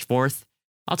finished 4th.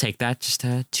 I'll take that. Just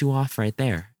 2 off right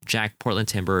there. Jack, Portland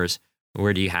Timbers,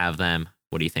 where do you have them?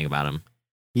 What do you think about them?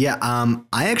 Yeah,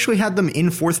 I actually had them in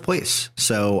 4th place,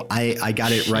 so I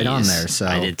got it right on there. So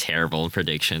I did terrible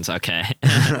predictions. Okay.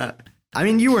 I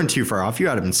mean, you weren't too far off. You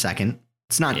had them in 2nd.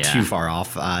 It's not too far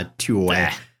off, 2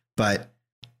 away. But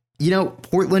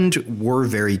Portland were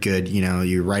very good.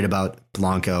 You're right about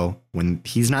Blanco. When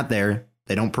he's not there,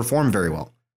 they don't perform very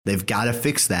well. They've got to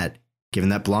fix that, given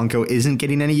that Blanco isn't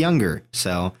getting any younger.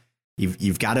 So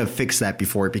you've got to fix that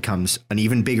before it becomes an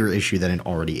even bigger issue than it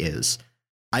already is.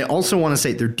 I also want to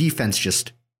say their defense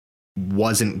just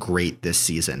wasn't great this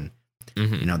season.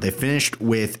 Mm-hmm. They finished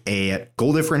with a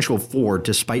goal differential of 4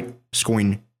 despite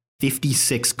scoring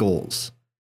 56 goals.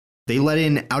 They let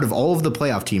in, out of all of the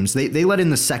playoff teams, they let in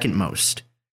the second most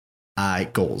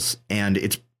goals, and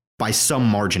it's by some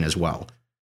margin as well.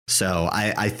 So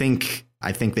I think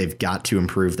they've got to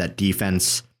improve that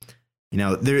defense.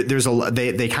 There's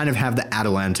they kind of have the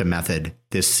Atalanta method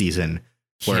this season,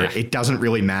 where it doesn't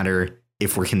really matter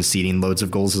if we're conceding loads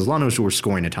of goals as long as we're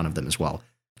scoring a ton of them as well,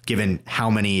 given how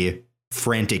many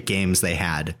frantic games they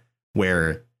had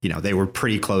where, they were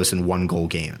pretty close in 1-goal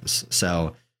games.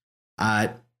 So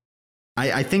I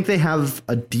think they have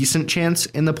a decent chance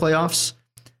in the playoffs.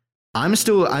 I'm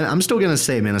still going to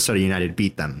say Minnesota United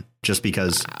beat them just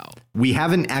because we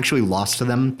haven't actually lost to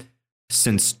them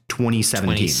since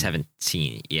 2017.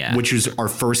 2017, yeah. Which was our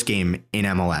first game in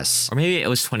MLS. Or maybe it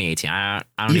was 2018. I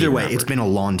don't Either way, remember. it's been a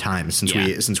long time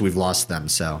since we've lost them.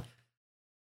 So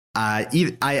I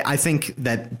think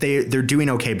that they're doing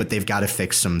okay, but they've got to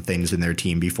fix some things in their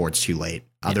team before it's too late.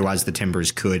 Otherwise, the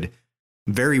Timbers could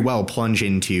very well plunge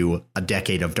into a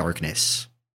decade of darkness.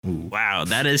 Ooh. Wow,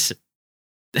 that is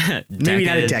maybe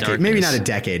not a decade. Maybe not a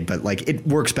decade, but it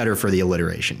works better for the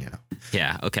alliteration.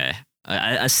 Yeah. Okay.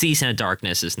 A season of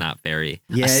darkness is not very.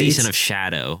 A season of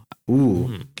shadow.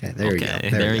 Ooh. Okay. There we go.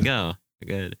 There we go.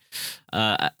 Good.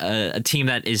 A team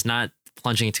that is not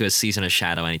plunging into a season of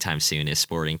shadow anytime soon is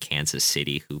Sporting Kansas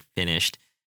City, who finished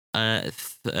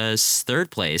third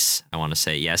place. I want to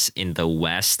say in the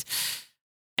West.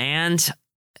 And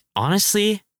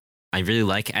honestly, I really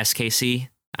like SKC.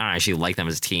 I don't actually like them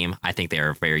as a team. I think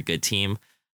they're a very good team.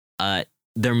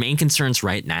 Their main concerns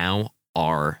right now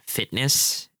are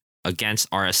fitness. Against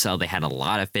RSL, they had a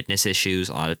lot of fitness issues,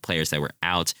 a lot of players that were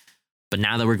out. But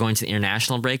now that we're going to the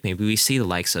international break, maybe we see the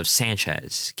likes of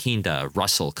Sanchez, Kinda,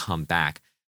 Russell come back.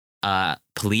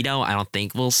 Polito, I don't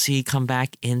think we'll see come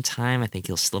back in time. I think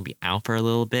he'll still be out for a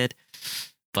little bit.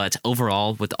 But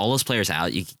overall, with all those players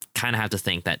out, you kind of have to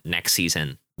think that next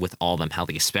season, with all of them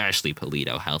healthy, especially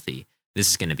Polito healthy, this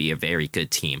is going to be a very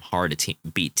good team, hard to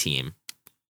beat team.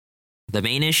 The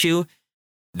main issue,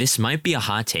 this might be a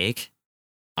hot take.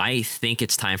 I think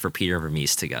it's time for Peter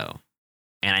Vermees to go.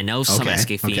 And I know some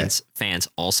SK fans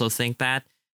also think that,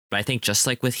 but I think just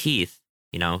like with Heath,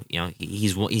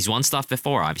 he's won stuff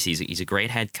before. Obviously, he's a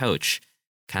great head coach.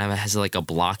 Kind of has a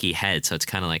blocky head, so it's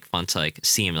kind of fun to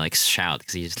see him shout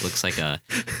because he just looks like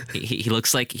he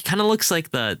kind of looks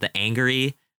like the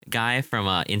angry guy from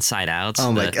Inside Out, the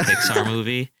Pixar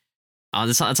movie.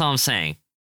 That's all I'm saying.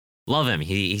 Love him.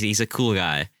 He's a cool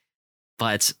guy,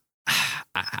 but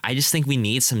I just think we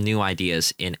need some new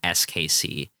ideas in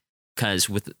SKC because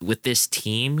with this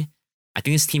team, I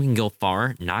think this team can go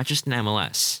far, not just in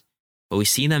MLS, but we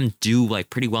see them do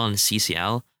pretty well in the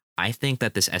CCL. I think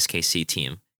that this SKC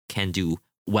team can do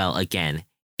well again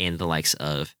in the likes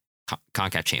of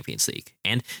CONCACAF Champions League.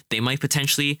 And they might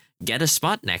potentially get a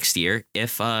spot next year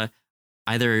if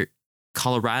either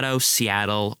Colorado,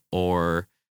 Seattle, or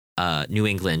New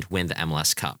England win the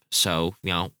MLS Cup. So,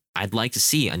 I'd like to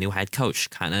see a new head coach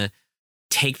kind of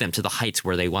take them to the heights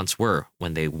where they once were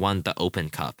when they won the Open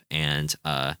Cup and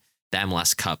the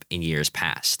MLS Cup in years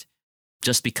past,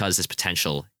 just because this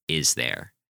potential is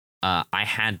there. I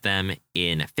had them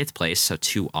in 5th place, so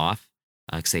 2 off,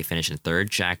 because they finished in 3rd.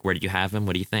 Jack, where did you have them?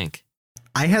 What do you think?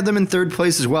 I had them in 3rd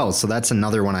place as well, so that's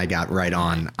another one I got right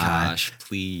on. Gosh,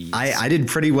 please. I did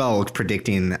pretty well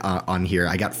predicting on here.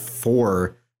 I got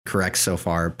 4 correct so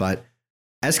far, but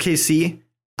SKC,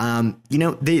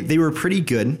 they were pretty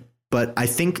good, but I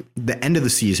think the end of the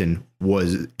season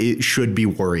should be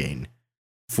worrying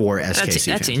for SKC.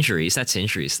 That's injuries. That's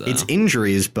injuries, though. It's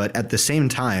injuries, but at the same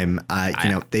time,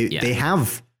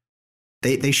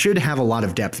 they should have a lot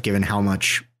of depth given how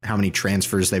many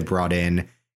transfers they've brought in,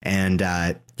 and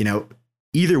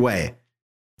either way,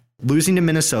 losing to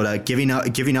Minnesota,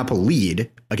 giving up a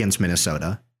lead against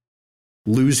Minnesota,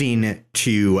 losing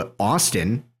to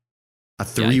Austin, a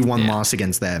 3-1 loss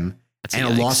against them, and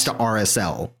a loss to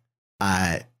RSL,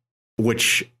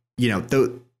 which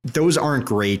those aren't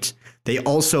great. They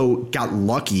also got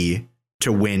lucky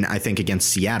to win, I think, against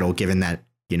Seattle, given that,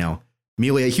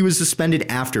 Melia, he was suspended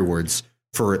afterwards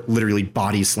for literally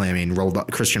body slamming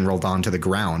Christian Roldan to the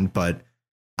ground. But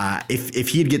if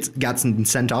he had gotten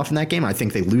sent off in that game, I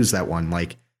think they lose that one.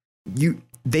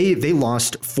 They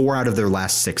lost 4 out of their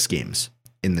last 6 games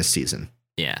in this season.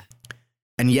 Yeah.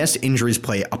 And yes, injuries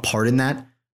play a part in that,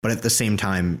 but at the same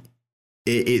time,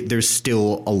 there's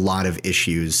still a lot of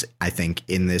issues, I think,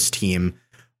 in this team.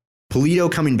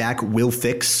 Polito coming back will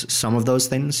fix some of those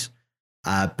things.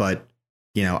 But,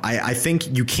 I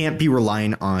think you can't be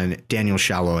relying on Daniel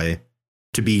Shalhoub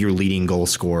to be your leading goal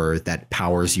scorer that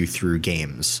powers you through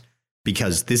games,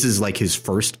 because this is like his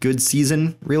first good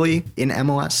season really in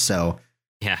MLS. So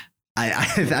yeah,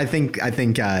 I think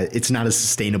it's not a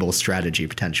sustainable strategy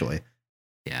potentially.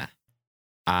 Yeah,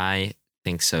 I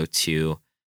think so too.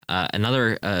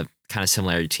 Another kind of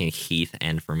similarity between Heath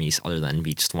and Vermees, other than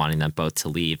me just wanting them both to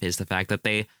leave, is the fact that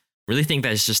they really think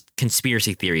that it's just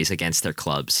conspiracy theories against their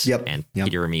clubs. Yep. And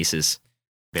Peter Vermees is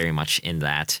very much in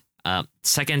that.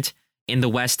 Second in the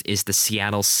West is the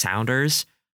Seattle Sounders.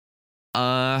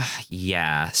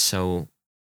 Yeah. So,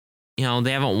 they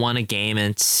haven't won a game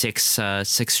in six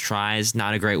tries.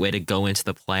 Not a great way to go into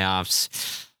the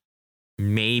playoffs.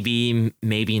 Maybe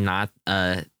not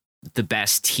the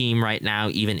best team right now,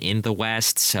 even in the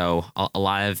West. So a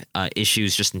lot of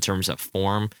issues just in terms of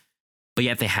form. But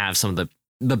yet they have some of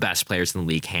the best players in the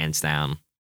league, hands down.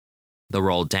 The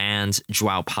Roldans,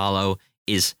 Joao Paulo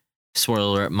is,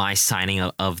 spoiler alert, my signing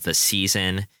of the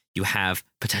season. You have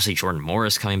potentially Jordan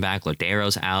Morris coming back.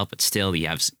 Lodero's out, but still you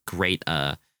have great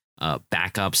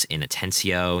backups in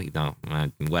Atencio,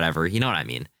 whatever. You know what I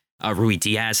mean? Rui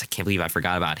Diaz, I can't believe I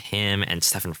forgot about him, and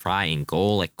Stephen Fry in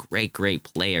goal. Like, great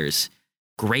players.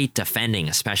 Great defending,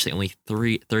 especially. Only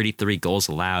 33 goals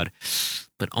allowed,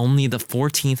 but only the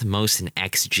 14th most in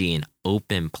XG in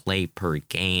open play per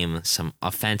game. Some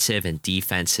offensive and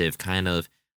defensive kind of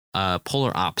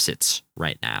polar opposites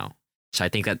right now. So I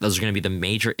think that those are going to be the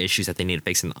major issues that they need to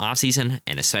fix in the offseason,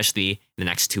 and especially in the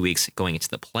next 2 weeks going into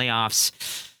the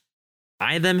playoffs.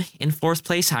 I had them in fourth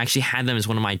place. I actually had them as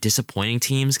one of my disappointing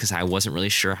teams because I wasn't really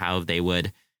sure how they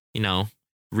would,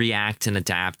 react and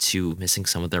adapt to missing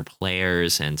some of their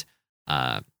players and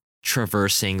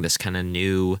traversing this kind of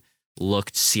new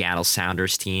looked Seattle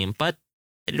Sounders team. But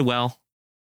they did well.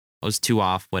 I was 2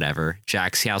 off, whatever.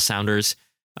 Jack, Seattle Sounders,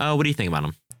 what do you think about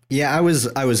them? Yeah, I was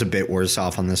a bit worse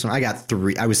off on this one.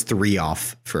 I was 3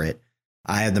 off for it.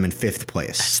 I had them in 5th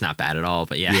place. That's not bad at all,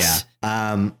 but yes.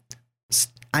 Yeah.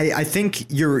 I think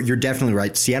you're definitely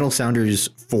right. Seattle Sounders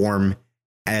form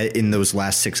in those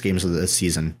last 6 games of the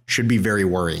season should be very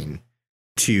worrying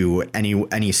to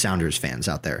any Sounders fans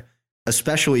out there,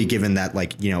 especially given that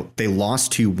they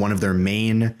lost to one of their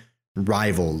main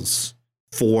rivals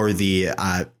for the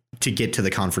to get to the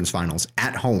conference finals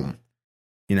at home.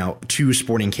 To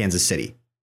Sporting Kansas City.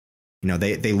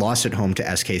 They lost at home to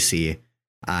SKC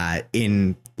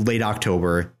in late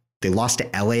October. They lost to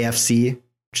LAFC,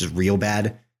 which is real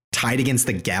bad. Tied against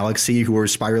the Galaxy, who were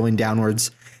spiraling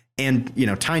downwards, and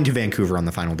tying to Vancouver on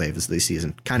the final day of the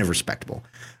season. Kind of respectable,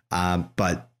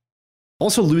 but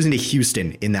also losing to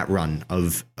Houston in that run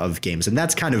of games, and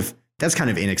that's kind of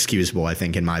inexcusable, I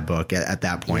think, in my book at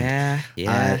that point.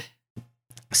 Yeah.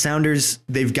 Sounders,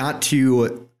 they've got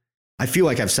to. I feel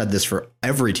like I've said this for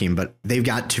every team, but they've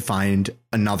got to find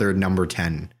another number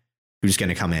 10 who's going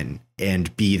to come in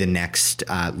and be the next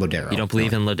Lodero. You don't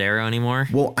believe in Lodero anymore?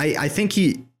 Well, I think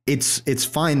it's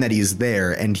fine that he's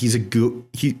there, and he's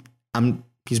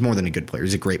he's more than a good player.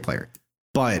 He's a great player.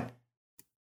 But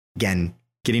again,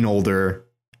 getting older,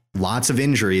 lots of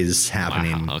injuries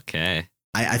happening. Wow, okay.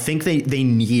 I think they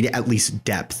need at least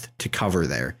depth to cover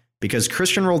there, because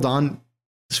Christian Roldan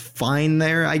is fine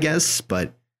there, I guess,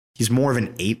 but he's more of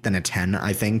an 8 than a 10,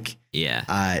 I think. Yeah.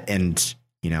 And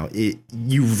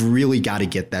you've really got to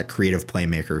get that creative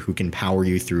playmaker who can power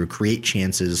you through, create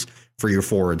chances for your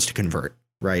forwards to convert.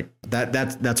 Right.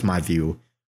 That's my view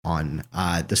on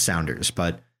the Sounders.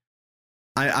 But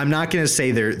I'm not going to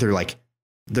say they're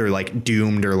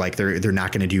doomed or they're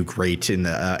not going to do great in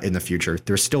the future.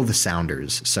 They're still the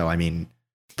Sounders. So, I mean,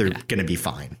 they're going to be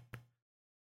fine.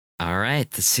 All right.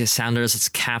 The Sounders, let's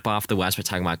cap off the West by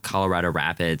talking about Colorado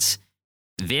Rapids.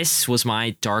 This was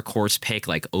my dark horse pick,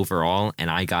 overall,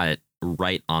 and I got it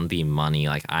right on the money.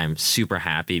 I'm super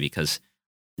happy because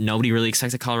nobody really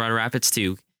expected Colorado Rapids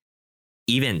to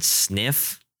even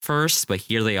sniff first, but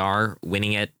here they are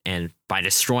winning it, and by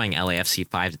destroying LAFC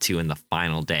 5-2 in the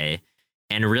final day.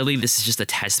 And really, this is just a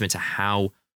testament to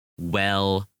how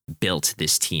well built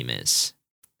this team is.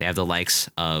 They have the likes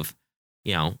of,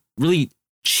 really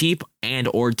cheap and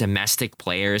or domestic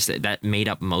players that made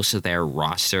up most of their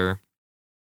roster.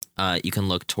 You can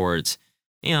look towards,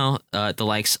 the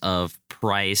likes of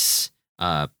Price,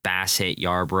 Bassett,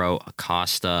 Yarbrough,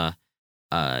 Acosta,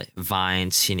 Vine,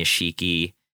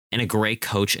 Sinishiki, and a great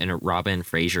coach in Robin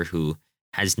Fraser, who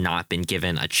has not been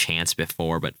given a chance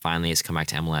before, but finally has come back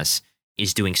to MLS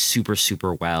is doing super,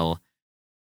 super well.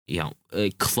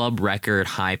 Club record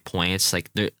high points. Like,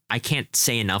 I can't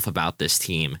say enough about this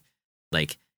team.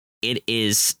 Like, there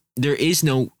is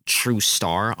no true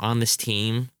star on this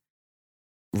team,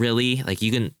 really. Like,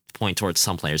 you can point towards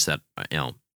some players that,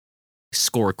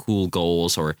 score cool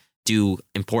goals or do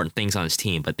important things on his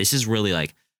team, but this is really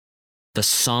like the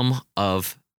sum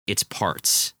of its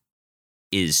parts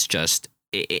is just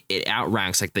it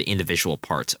outranks like the individual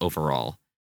parts overall.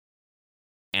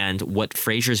 And what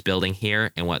Frazier's building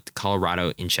here and what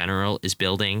Colorado in general is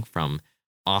building from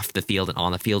off the field and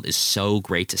on the field is so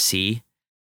great to see.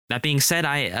 That being said,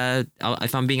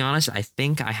 if I'm being honest, I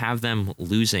think I have them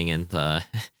losing in the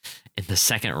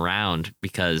second round,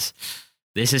 because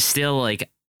this is still like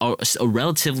a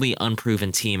relatively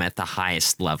unproven team at the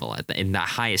highest level, in the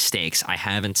highest stakes. I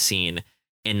haven't seen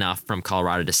enough from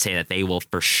Colorado to say that they will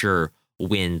for sure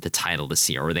win the title this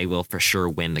year, or they will for sure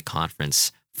win the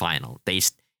conference final.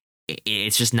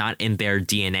 It's just not in their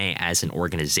DNA as an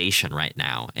organization right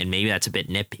now. And maybe that's a bit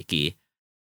nitpicky,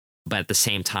 but at the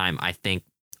same time, I think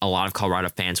a lot of Colorado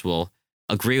fans will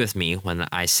agree with me when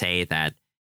I say that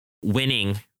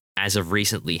winning as of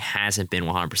recently hasn't been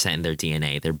 100% in their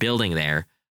DNA. They're building there,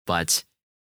 but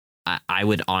I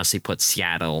would honestly put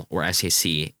Seattle or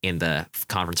SAC in the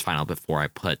conference final before I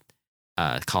put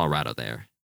Colorado there.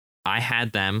 I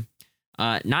had them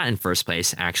not in first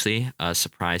place, actually.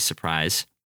 Surprise, surprise.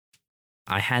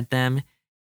 I had them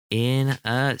in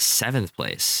seventh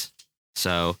place.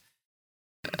 So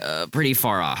pretty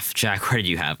far off. Jack, where did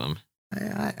you have them?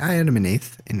 I had them in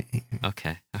eighth.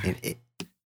 Okay. Right. In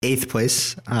eighth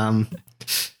place. I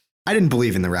didn't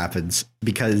believe in the Rapids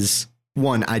because,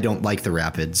 one, I don't like the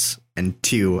Rapids, and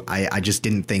two, I just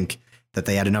didn't think that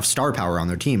they had enough star power on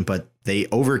their team, but they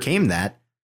overcame that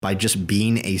by just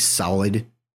being a solid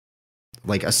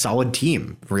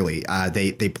team, really.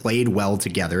 They played well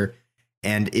together,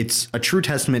 and it's a true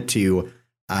testament to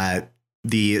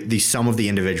the sum of the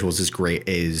individuals is great.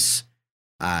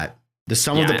 The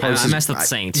sum of the parts. I messed up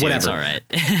saying too. Whatever. It's all right.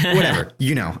 Whatever.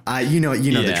 You know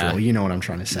the drill. You know what I'm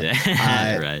trying to say.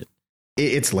 Right.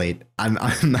 It's late. I'm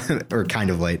or kind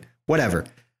of late. Whatever.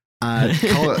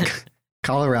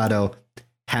 Colorado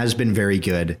has been very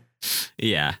good.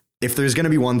 Yeah. If there's going to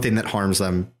be one thing that harms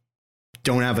them,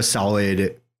 don't have a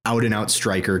solid out and out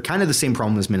striker. Kind of the same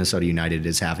problem as Minnesota United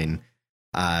is having,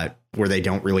 where they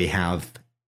don't really have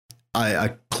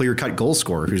a clear cut goal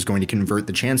scorer who's going to convert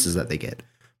the chances that they get.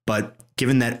 But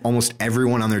given that almost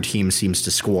everyone on their team seems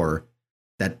to score,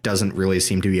 that doesn't really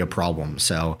seem to be a problem.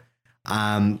 So,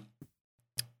 I'm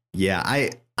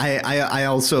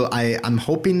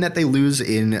hoping that they lose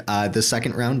in the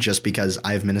second round, just because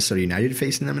I have Minnesota United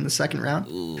facing them in the second round.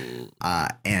 Ooh,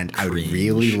 and I would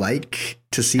really like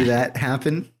to see that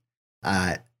happen.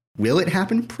 Will it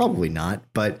happen? Probably not,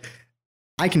 but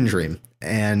I can dream.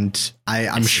 And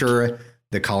I'm sure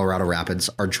the Colorado Rapids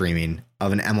are dreaming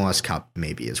of an MLS Cup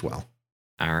maybe as well.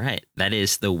 All right. That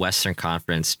is the Western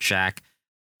Conference. Jack,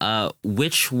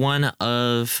 which one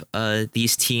of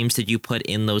these teams did you put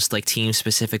in those like team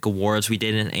specific awards we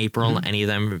did in April? Mm-hmm. Any of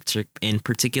them in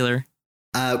particular?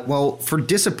 Well, for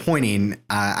disappointing,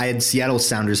 I had Seattle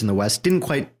Sounders in the West. Didn't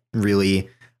quite really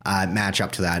match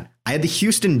up to that. I had the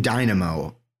Houston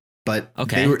Dynamo, but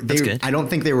that's good. I don't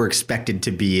think they were expected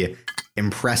to be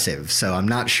impressive, so I'm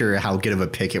not sure how good of a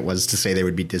pick it was to say they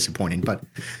would be disappointing, but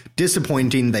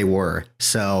disappointing they were.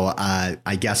 So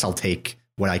I guess I'll take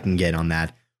what I can get on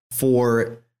that.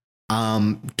 For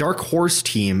dark horse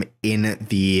team in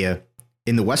the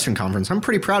Western Conference, I'm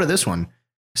pretty proud of this one.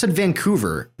 I said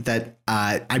Vancouver. That's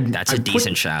a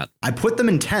decent shot. I put them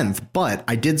in 10th, but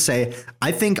I did say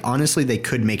I think honestly they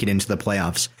could make it into the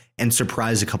playoffs and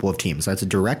surprise a couple of teams. That's a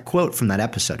direct quote from that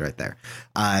episode right there.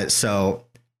 So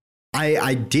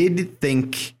I did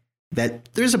think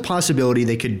that there's a possibility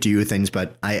they could do things,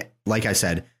 but like I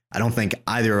said, I don't think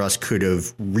either of us could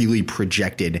have really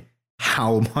projected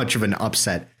how much of an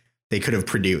upset they could have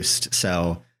produced.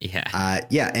 So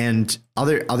and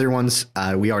other ones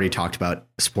we already talked about.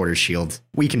 Supporters Shield.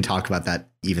 We can talk about that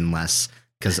even less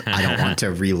because I don't want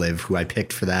to relive who I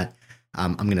picked for that.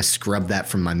 I'm going to scrub that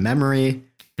from my memory.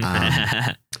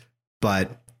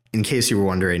 But in case you were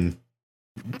wondering,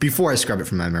 before I scrub it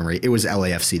from my memory, it was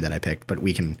LAFC that I picked, but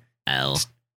we can L.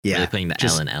 Yeah. Really putting the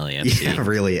L in LAFC. Yeah,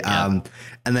 really. Yep.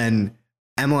 And then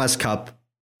MLS Cup,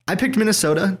 I picked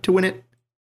Minnesota to win it.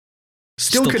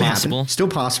 Still could possible. Happen. Still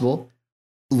possible.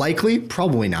 Likely,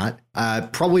 probably not.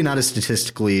 Probably not a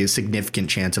statistically significant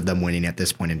chance of them winning at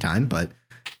this point in time, but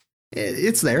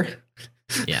it's there.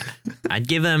 Yeah. I'd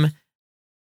give them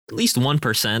at least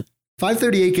 1%.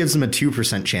 538 gives them a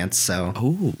 2% chance,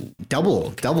 so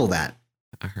double that.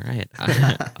 All right.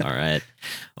 All right.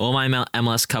 Well, my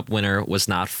MLS Cup winner was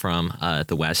not from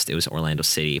the West. It was Orlando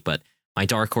City. But my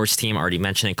dark horse team, already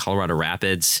mentioned, Colorado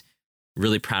Rapids.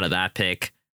 Really proud of that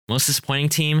pick. Most disappointing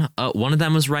team, one of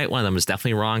them was right. One of them was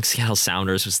definitely wrong. Seattle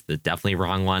Sounders was the definitely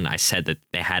wrong one. I said that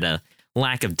they had a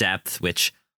lack of depth,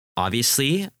 which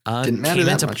obviously didn't matter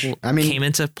that much. Came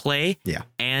into play. Yeah.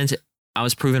 And I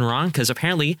was proven wrong because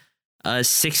apparently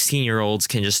 16-year-olds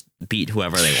can just beat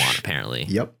whoever they want, apparently.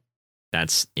 Yep.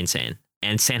 That's insane.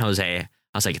 And San Jose,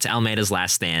 I was like, it's Almeida's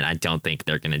last stand. I don't think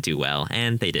they're going to do well.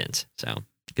 And they didn't. So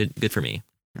good for me.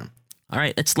 Yeah. All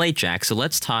right, it's late, Jack. So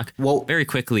let's talk very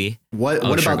quickly. What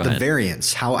about the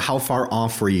variance? How far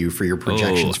off were you for your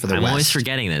projections for the West? I'm always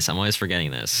forgetting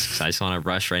this. So I just want to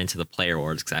rush right into the player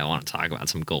awards because I want to talk about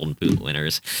some Golden Boot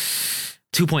winners.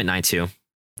 2.92.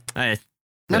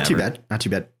 Not too bad.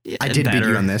 Yeah, I did beat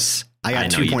you on this. I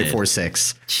got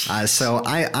 2.46. So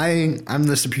I'm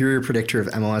the superior predictor of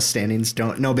MLS standings.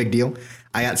 No big deal.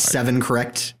 I got 7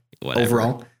 correct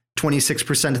overall.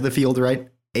 26% of the field right.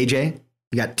 AJ,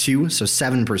 you got 2, so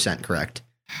 7% correct.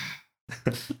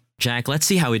 Jack, let's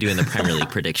see how we do in the Premier League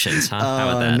predictions, huh? How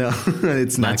about that? No,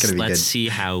 it's not going to be good. Let's see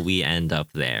how we end up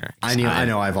there. I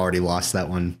know I've already lost that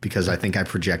one because I think I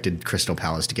projected Crystal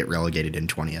Palace to get relegated in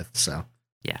 20th. So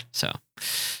yeah.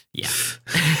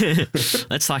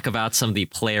 Let's talk about some of the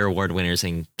player award winners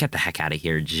and get the heck out of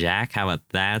here, Jack. How about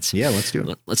that? Yeah, let's do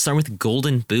it. Let's start with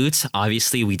Golden Boot.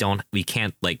 Obviously, we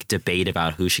can't like debate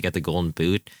about who should get the Golden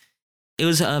Boot. It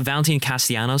was Valentin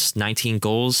Castellanos, 19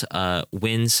 goals,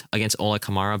 wins against Ola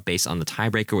Kamara based on the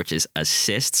tiebreaker, which is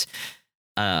assists.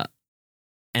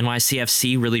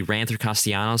 NYCFC really ran through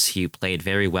Castellanos. He played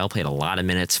very well, played a lot of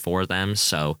minutes for them.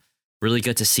 So really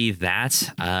good to see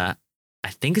that. I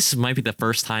think this might be the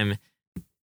first time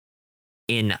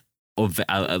in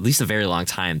at least a very long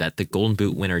time that the Golden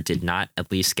Boot winner did not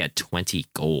at least get 20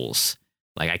 goals.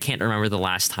 Like, I can't remember the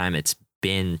last time it's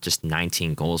been just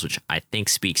 19 goals, which I think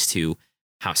speaks to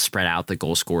how spread out the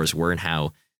goal scorers were and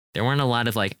how there weren't a lot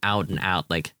of like out and out,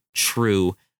 like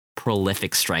true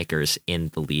prolific strikers in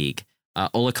the league.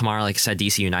 Ola Kamara, like I said,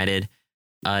 DC United,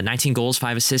 19 goals,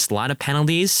 5 assists, a lot of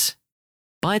penalties,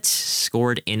 but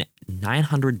scored in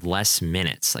 900 less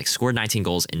minutes. Like, scored 19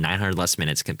 goals in 900 less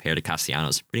minutes compared to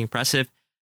Castellanos. Pretty impressive.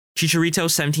 Chicharito,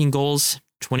 17 goals,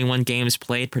 21 games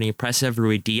played. Pretty impressive.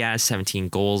 Rui Diaz, 17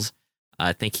 goals.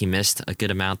 I think he missed a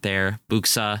good amount there.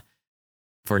 Buxa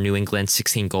for New England,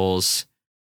 16 goals.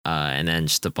 And then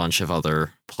just a bunch of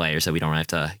other players that we don't have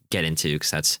to get into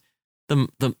because that's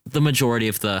the majority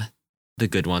of the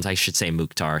good ones. I should say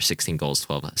Mukhtar, 16 goals,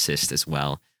 12 assists as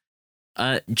well.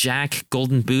 Jack,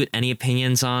 Golden Boot, any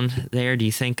opinions on there? Do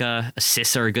you think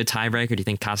assists are a good tiebreaker? Do you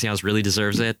think Castellanos really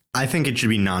deserves it? I think it should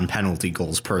be non-penalty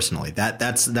goals personally.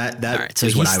 That's All right, so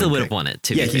he still would have won it.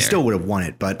 He still would have won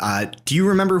it. But do you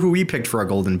remember who we picked for our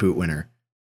Golden Boot winner?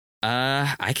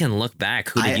 I can look back.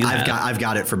 Who did you have? I've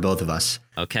got it for both of us.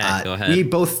 Okay, go ahead. We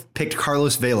both picked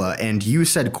Carlos Vela, and you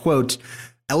said, quote,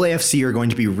 LAFC are going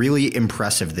to be really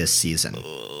impressive this season.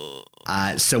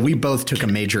 So we both took a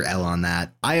major L on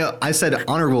that. I said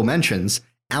honorable mentions,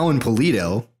 Alan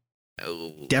Pulido,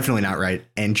 definitely not right,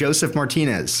 and Joseph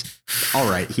Martinez. All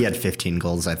right, he had 15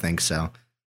 goals, I think, so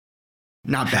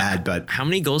not bad, but... How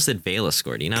many goals did Vela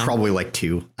score, do you know? Probably like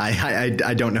 2. I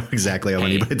don't know exactly how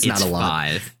many, but it's not a lot.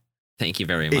 5. Thank you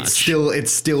very much.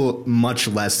 It's still much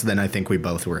less than I think we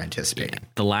both were anticipating. Yeah.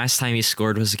 The last time he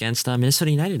scored was against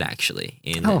Minnesota United, actually,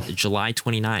 in July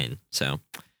 29. So,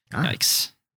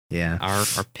 yikes. Yeah.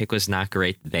 Our pick was not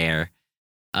great there.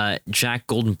 Jack,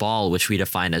 Golden Ball, which we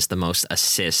defined as the most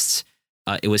assists.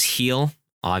 It was Heel,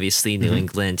 obviously, New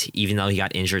England. Even though he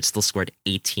got injured, still scored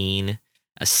 18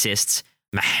 assists.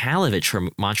 Mihalovic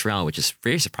from Montreal, which is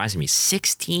very surprising to me,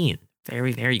 16.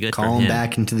 Very, very good. Call him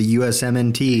back into the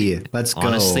USMNT. Let's go.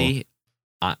 Honestly,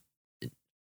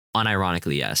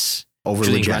 unironically, yes.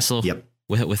 Overly Gressel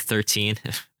with 13.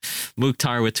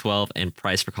 Mukhtar with 12. And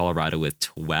Price for Colorado with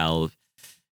 12.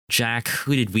 Jack,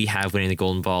 who did we have winning the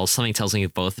Golden Ball? Something tells me we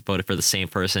both voted for the same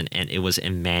person, and it was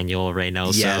Emmanuel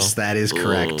Reynoso. Yes, that is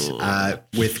correct.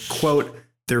 With, quote,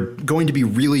 they're going to be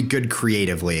really good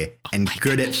creatively and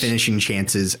good at finishing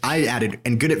chances. I added,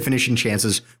 and good at finishing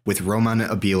chances with Roman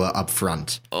Abila up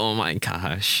front. Oh my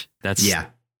gosh. That's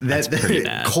pretty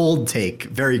bad. Cold take.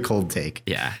 Very cold take.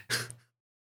 Yeah.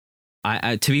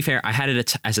 I to be fair, I had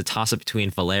it as a toss-up between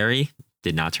Valeri,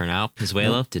 did not turn out.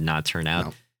 Pizzuelo did not turn out.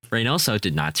 No. Reynoso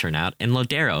did not turn out, and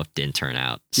Lodero didn't turn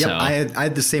out. Yep, so, I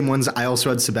had the same ones. I also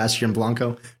had Sebastian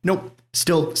Blanco. Nope,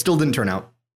 still didn't turn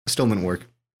out. Still didn't work.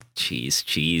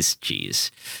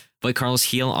 Jeez. But Carlos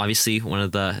Heel, obviously one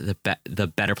of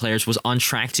the better players, was on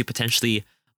track to potentially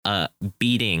uh,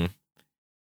 beating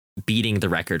the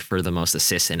record for the most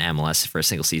assists in MLS for a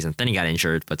single season. Then he got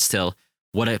injured, but still,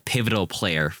 what a pivotal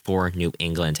player for New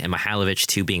England. And Mihailovic,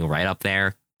 too, being right up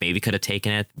there, maybe could have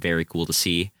taken it. Very cool to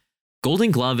see.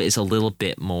 Golden Glove is a little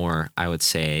bit more, I would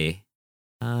say,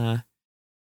 kind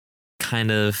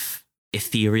of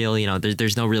ethereal. You know,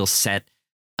 there's no real set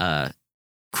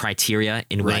criteria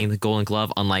in winning the Golden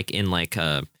Glove, unlike in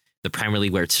the Premier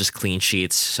League where it's just clean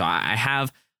sheets. So I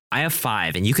have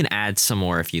 5, and you can add some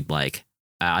more if you'd like.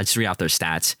 I'll just read out their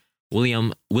stats.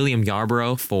 William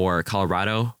Yarbrough for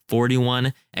Colorado,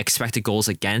 41 expected goals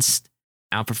against,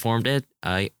 outperformed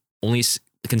it. Only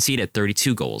conceded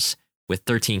 32 goals with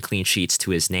 13 clean sheets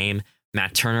to his name.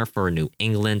 Matt Turner for New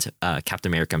England, Captain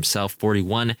America himself,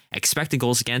 41 expected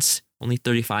goals against, only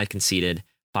 35 conceded,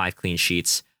 5 clean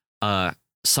sheets.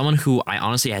 Someone who I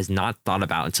honestly has not thought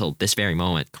about until this very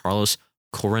moment, Carlos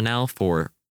Coronel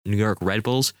for New York Red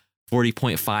Bulls,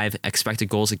 40.5 expected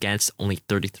goals against, only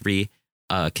 33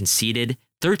 conceded,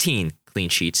 13 clean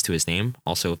sheets to his name.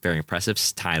 Also very impressive,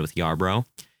 tied with Yarbrough.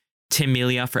 Tim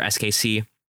Melia for SKC,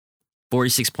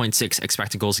 46.6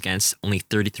 expected goals against, only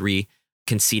 33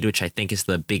 conceded, which I think is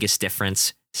the biggest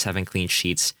difference, 7 clean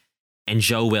sheets. And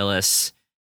Joe Willis,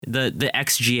 the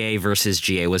XGA versus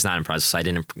GA was not impressive, so I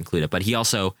didn't include it, but he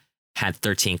also had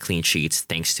 13 clean sheets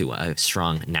thanks to a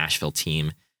strong Nashville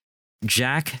team.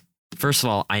 Jack, first of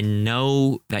all, I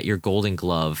know that your Golden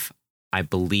Glove, I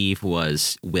believe,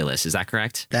 was Willis. Is that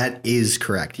correct? That is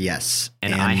correct, yes.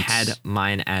 And I had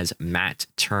mine as Matt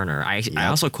Turner. I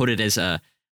also quoted as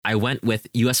I went with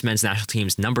U.S. men's national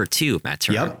team's number 2, Matt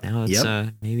Turner. Yep. Now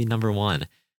it's maybe number 1.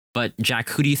 But Jack,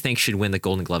 who do you think should win the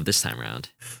Golden Glove this time around?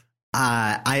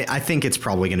 I think it's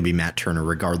probably going to be Matt Turner,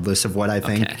 regardless of what I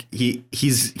think. Okay.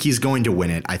 He's going to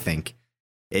win it, I think.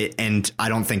 And I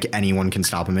don't think anyone can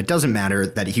stop him. It doesn't matter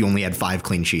that he only had 5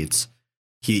 clean sheets.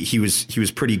 He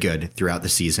was pretty good throughout the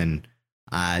season.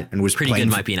 And was pretty good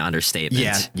might be an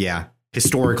understatement. Yeah.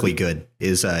 Historically good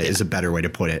is a better way to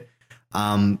put it.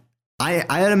 I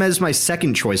had him as my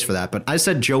second choice for that, but I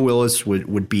said Joe Willis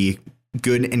would be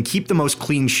good and keep the most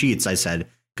clean sheets, I said,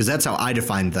 because that's how I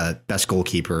define the best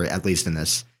goalkeeper, at least in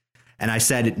this. And I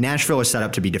said Nashville is set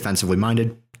up to be defensively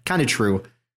minded. Kind of true.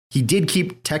 He did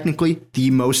keep technically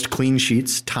the most clean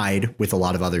sheets, tied with a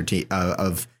lot of other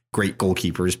of great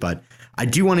goalkeepers, but I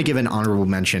do want to give an honorable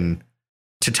mention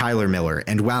to Tyler Miller.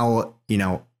 And while,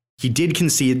 he did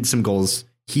concede some goals,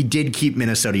 he did keep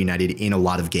Minnesota United in a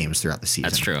lot of games throughout the season.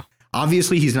 That's true.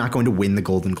 Obviously, he's not going to win the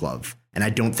Golden Glove, and I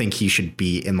don't think he should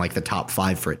be in the top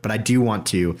 5 for it. But I do want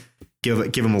to give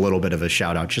him a little bit of a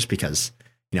shout out, just because,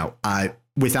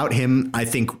 without him, I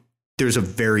think there's a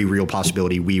very real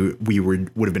possibility we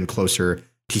would have been closer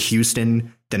to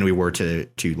Houston than we were to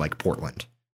Portland.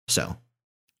 So,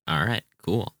 all right,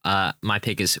 cool. My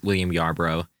pick is William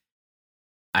Yarbrough.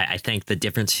 I think the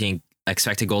difference between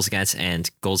expected goals against and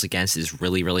goals against is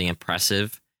really, really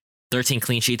impressive. 13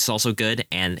 clean sheets is also good,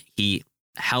 and he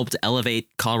helped elevate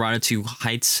Colorado to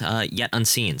heights yet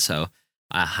unseen. So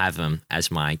I have him as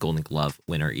my Golden Glove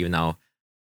winner, even though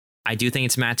I do think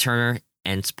it's Matt Turner,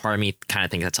 and part of me kind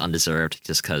of think that's undeserved,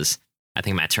 just because I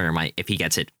think Matt Turner might, if he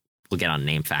gets it, will get on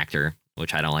name factor,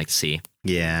 which I don't like to see.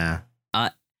 Yeah.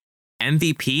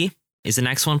 MVP is the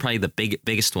next one, probably the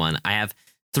biggest one. I have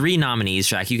 3 nominees,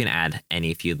 Jack. You can add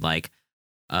any if you'd like.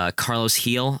 Carlos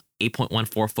Heel,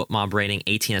 8.14 foot mob rating,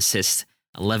 18 assists,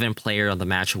 11 player of the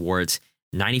match awards,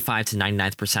 95 to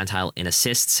 99th percentile in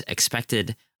assists,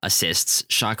 expected assists,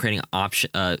 shot creating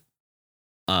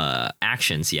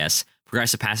actions, yes,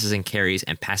 progressive passes and carries,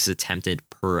 and passes attempted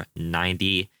per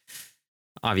 90.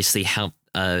 Obviously helped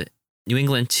New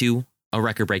England to a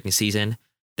record-breaking season.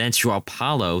 Then it's Joao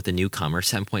Paulo, the newcomer,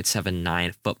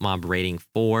 7.79 foot mob rating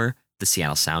for the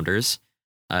Seattle Sounders.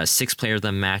 6 player of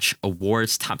the match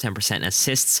awards, top 10% in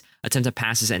assists, attempted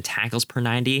passes, and tackles per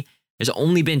 90. There's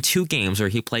only been 2 games where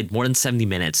he played more than 70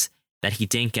 minutes that he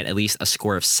didn't get at least a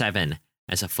score of 7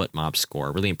 as a foot mob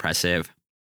score. Really impressive.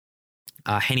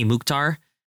 Hani Mukhtar,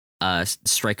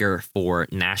 striker for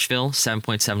Nashville,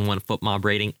 7.71 foot mob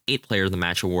rating, 8 player of the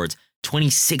match awards,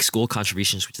 26 goal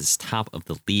contributions, which is top of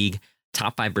the league.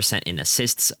 Top 5% in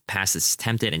assists, passes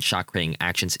attempted, and shot creating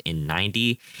actions in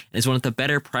 90. And is one of the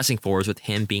better pressing forwards, with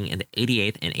him being in the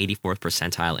 88th and 84th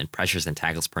percentile in pressures and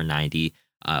tackles per 90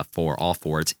 for all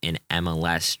forwards in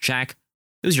MLS. Jack,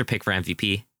 who's your pick for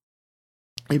MVP?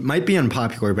 It might be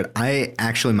unpopular, but I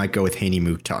actually might go with Hani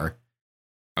Mukhtar.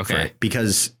 Okay.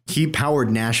 Because he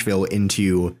powered Nashville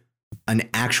into an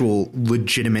actual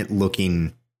legitimate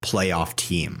looking playoff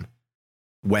team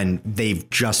when they've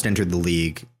just entered the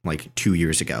league 2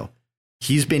 years ago.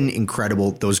 He's been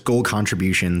incredible. Those goal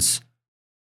contributions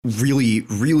really,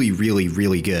 really, really,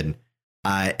 really good.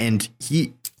 And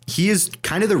he is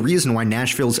kind of the reason why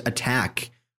Nashville's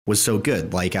attack was so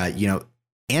good. Like,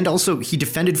 and also he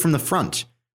defended from the front,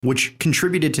 which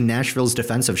contributed to Nashville's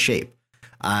defensive shape.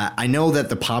 I know that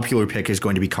the popular pick is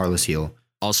going to be Carlos Gil.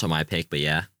 Also my pick, but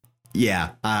yeah.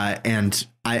 Yeah. And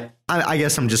I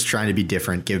guess I'm just trying to be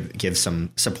different, give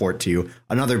some support to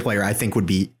another player I think would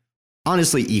be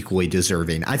honestly equally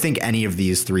deserving. I think any of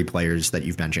these three players that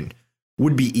you've mentioned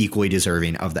would be equally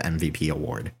deserving of the MVP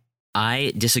award.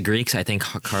 I disagree because I think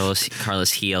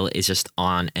Carlos Gil is just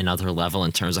on another level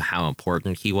in terms of how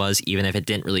important he was, even if it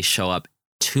didn't really show up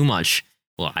too much.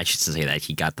 Well, I should say that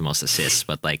he got the most assists,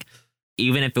 but like,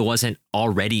 even if it wasn't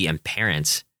already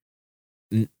apparent,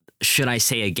 should I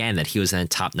say again that he was in the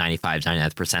top 95,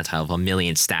 99th percentile of a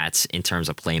million stats in terms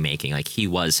of playmaking? Like, he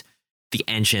was the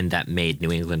engine that made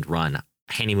New England run.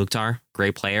 Hani Mukhtar,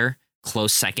 great player,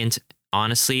 close second,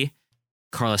 honestly.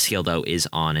 Carlos Gil, though, is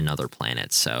on another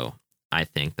planet, so I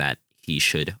think that he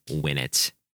should win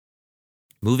it.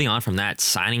 Moving on from that,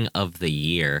 signing of the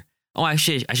year. Oh, I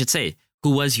should say,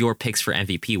 who was your picks for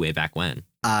MVP way back when?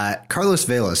 Carlos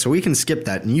Vela. So we can skip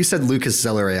that. And you said Lucas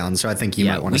Zelarayan, so I think you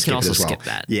might want to skip it as well. We can also skip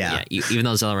that. Yeah. Even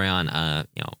though Zelarayan,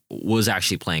 was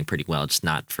actually playing pretty well, just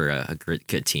not for a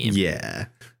good team. Yeah.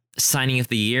 Signing of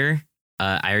the year.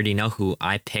 I already know who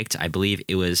I picked. I believe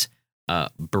it was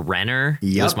Brenner.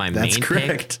 Yep, was my main that's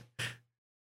correct. Pick.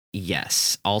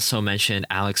 Yes. Also mentioned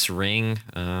Alex Ring,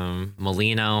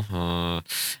 Molino,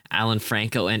 Alan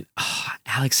Franco, and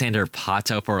Alexander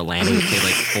Pato for Orlando. He played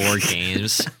like 4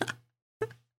 games.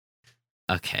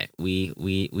 Okay,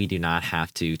 we do not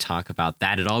have to talk about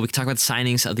that at all. We can talk about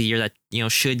signings of the year that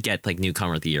should get like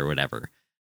newcomer of the year or whatever.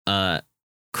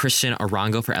 Christian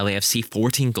Arango for LAFC,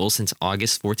 14 goals since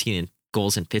August, 14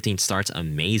 goals and 15 starts,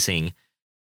 amazing.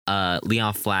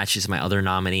 Leon Flatch is my other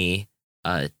nominee,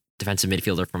 defensive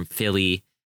midfielder from Philly,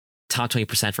 top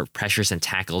 20% for pressures and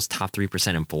tackles, top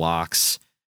 3% in blocks.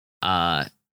 Jordi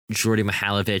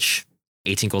Mihailovic,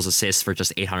 18 goals assists for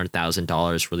just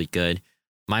 $800,000, really good.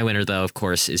 My winner, though, of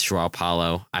course, is Joao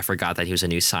Paulo. I forgot that he was a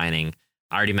new signing.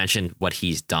 I already mentioned what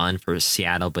he's done for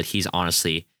Seattle, but he's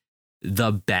honestly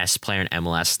the best player in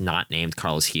MLS, not named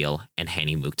Carlos Gil and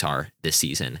Hani Mukhtar this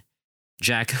season.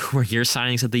 Jack, who were your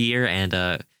signings of the year, and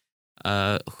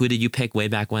who did you pick way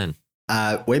back when?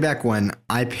 Way back when,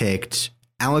 I picked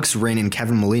Alex Ring and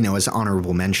Kevin Molino as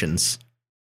honorable mentions.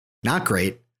 Not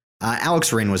great.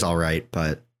 Alex Ring was all right,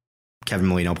 but Kevin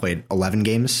Molino played 11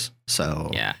 games, so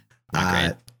yeah. Not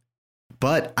great.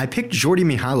 But I picked Jordi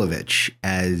Mihailovic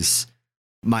as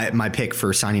my pick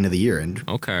for signing of the year. And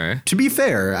okay, to be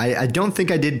fair, I don't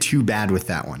think I did too bad with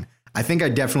that one. I think I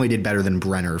definitely did better than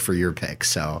Brenner for your pick.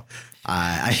 So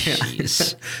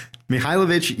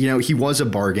Mihailovic, he was a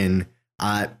bargain.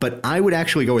 But I would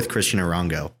actually go with Christian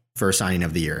Arango for signing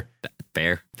of the year.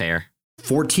 Fair.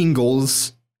 14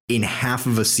 goals in half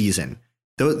of a season.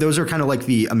 Those are kind of like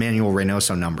the Emmanuel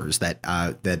Reynoso numbers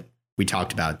that we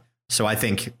talked about. So I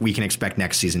think we can expect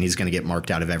next season he's going to get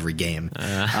marked out of every game.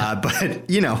 But,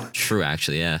 True,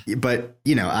 actually, yeah. But,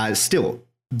 still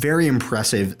very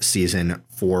impressive season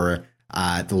for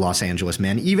the Los Angeles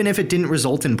Man. Even if it didn't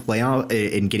result in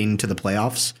getting to the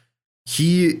playoffs,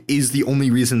 he is the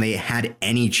only reason they had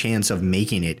any chance of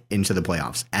making it into the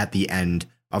playoffs at the end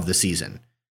of the season.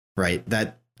 Right.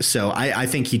 So I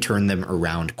think he turned them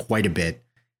around quite a bit.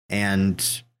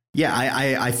 And yeah,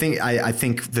 I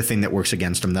think the thing that works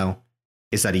against him, though,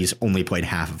 is that he's only played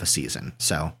half of a season.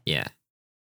 So, yeah.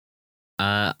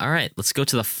 All right, let's go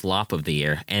to the flop of the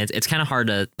year. And it's kind of hard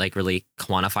to like really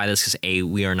quantify this because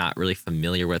we are not really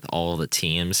familiar with all the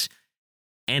teams.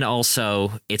 And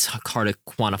also it's hard to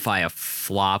quantify a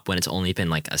flop when it's only been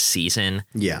like a season.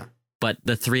 Yeah. But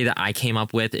the 3 that I came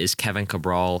up with is Kevin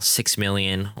Cabral, $6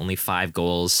 million, only 5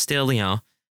 goals. Still,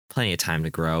 plenty of time to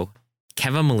grow.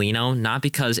 Kevin Molino, not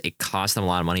because it cost them a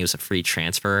lot of money, it was a free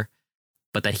transfer,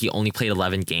 but that he only played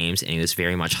 11 games and he was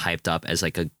very much hyped up as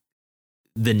like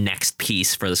the next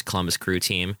piece for this Columbus Crew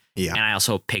team. Yeah. And I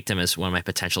also picked him as one of my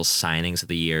potential signings of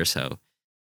the year. And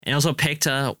I also picked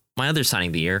my other signing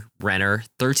of the year, Brenner,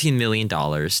 $13 million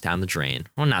down the drain.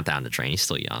 Well, not down the drain. He's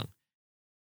still young.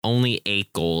 Only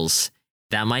 8 goals.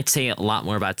 That might say a lot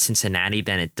more about Cincinnati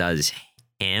than it does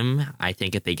him. I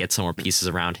think if they get some more pieces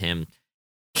around him,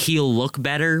 he'll look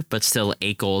better, but still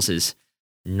 8 goals is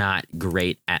not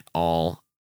great at all.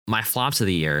 My flops of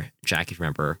the year, Jack, if you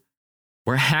remember,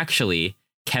 were actually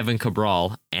Kevin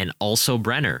Cabral and also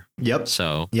Brenner. Yep.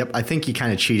 I think you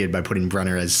kind of cheated by putting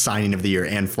Brenner as signing of the year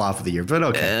and flop of the year, but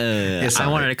okay. I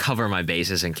wanted to cover my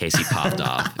bases in case he popped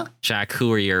off. Jack,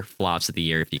 who are your flops of the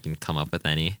year if you can come up with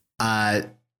any? I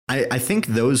I think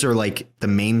those are like the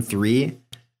main three.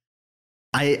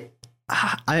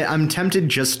 I'm tempted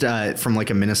just from like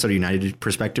a Minnesota United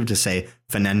perspective to say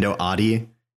Fernando Adi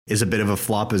is a bit of a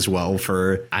flop as well.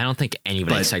 I don't think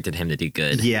anybody expected him to do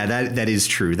good. Yeah, that is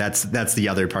true. That's the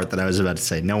other part that I was about to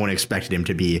say. No one expected him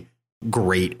to be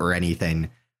great or anything.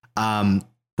 Ryan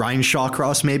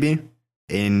Shawcross maybe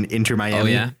in Inter Miami. Oh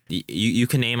yeah, you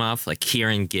can name off like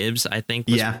Kieran Gibbs. I think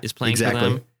is playing for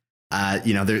them.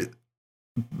 They're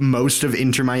most of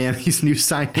Inter Miami's new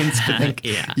signings. I think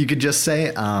you could just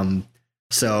say.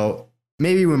 So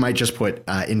maybe we might just put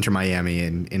Inter Miami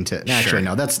into. Actually,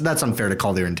 no, that's unfair to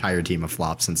call their entire team a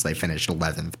flop since they finished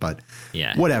 11th. But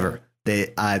whatever.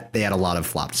 They had a lot of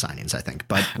flopped signings, I think.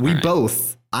 But we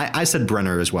both. I said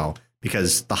Brenner as well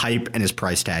because the hype and his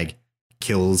price tag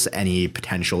kills any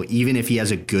potential, even if he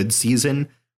has a good season.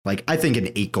 Like I think an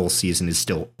 8-goal season is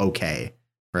still okay,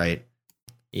 right?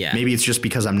 Yeah. Maybe it's just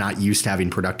because I'm not used to having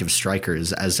productive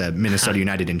strikers as a Minnesota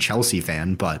United and Chelsea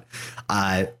fan, but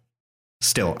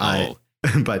still,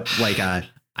 but like I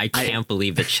can't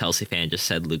believe the Chelsea fan just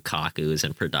said Lukaku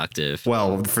isn't productive.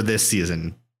 Well, for this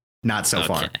season, not so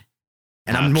far.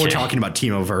 And I'm more talking about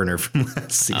Timo Werner from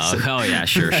last season. Oh yeah,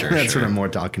 sure. That's what I'm more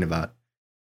talking about.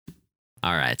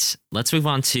 All right, let's move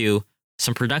on to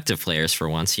some productive players for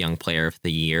once. Young Player of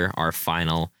the Year, our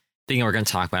final thing we're going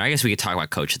to talk about. I guess we could talk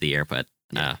about Coach of the Year, but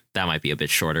that might be a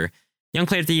bit shorter. Young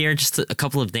Player of the Year, just a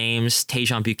couple of names.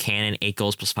 Tejan Buchanan, 8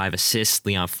 goals plus 5 assists.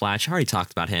 Leon Flatch, already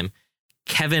talked about him.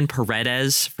 Kevin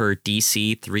Paredes for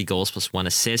DC, 3 goals plus 1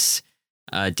 assist.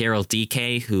 Daryl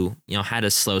DK, who had a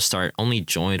slow start, only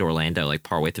joined Orlando like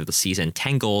partway through the season,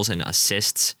 10 goals and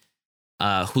assists.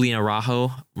 Julian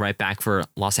Araujo, right back for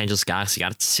Los Angeles Galaxy,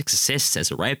 got 6 assists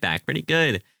as a right back, pretty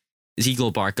good.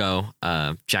 Ziegler Barco,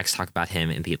 Jack's talked about him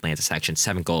in the Atlanta section,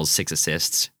 7 goals, 6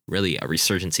 assists, really a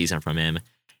resurgent season from him.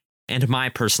 And my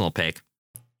personal pick,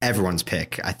 everyone's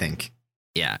pick, I think.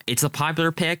 Yeah, it's a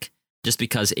popular pick just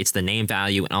because it's the name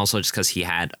value and also just because he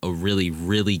had a really,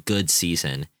 really good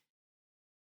season.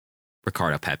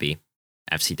 Ricardo Pepi,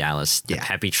 FC Dallas. The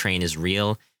Pepi train is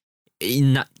real.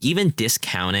 Even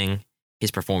discounting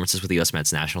his performances with the U.S.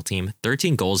 men's national team,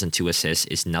 13 goals and 2 assists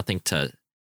is nothing to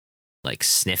like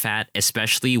sniff at,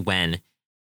 especially when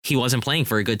he wasn't playing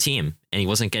for a good team and he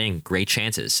wasn't getting great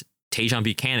chances. Tejan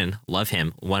Buchanan, love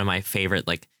him, one of my favorite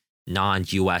like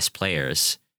non-U.S.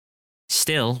 players,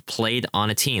 still played on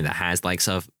a team that has likes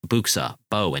of Buxa,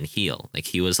 Bo, and Heel. Like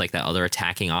he was like that other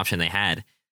attacking option they had.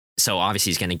 So obviously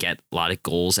he's going to get a lot of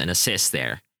goals and assists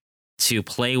there. To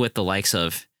play with the likes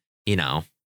of,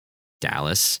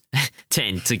 Dallas,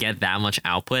 to get that much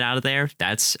output out of there,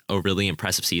 that's a really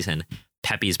impressive season.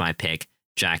 Pepe's my pick.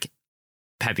 Jack,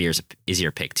 Pepe is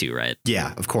your pick too, right?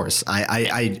 Yeah, of course.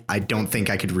 I don't think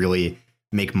I could really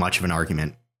make much of an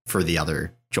argument for the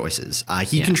other choices.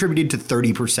 He contributed to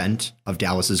 30% of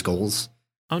Dallas's goals.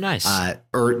 Oh, nice.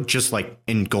 Or just like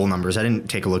in goal numbers. I didn't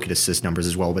take a look at assist numbers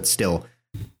as well, but still,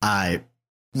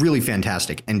 really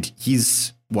fantastic. And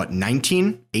he's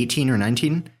 19, 18 or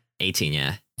 19? 18,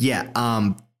 yeah.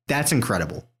 Yeah. That's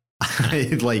incredible.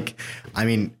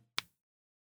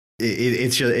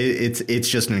 It's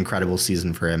just an incredible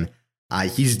season for him.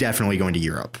 He's definitely going to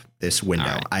Europe this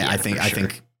window. Right. I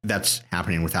think that's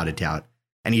happening without a doubt.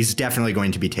 And he's definitely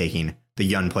going to be taking the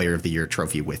Young Player of the Year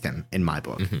trophy with him in my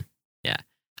book. Mm-hmm. Yeah.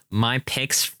 My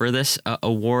picks for this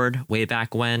award way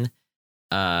back when,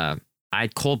 I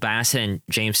had Cole Bassett and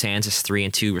James Sands as 3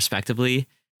 and 2 respectively.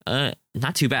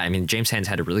 Not too bad. I mean, James Sands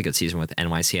had a really good season with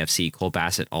NYCFC. Cole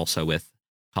Bassett also with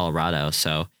Colorado.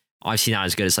 So obviously not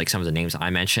as good as like some of the names I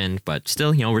mentioned, but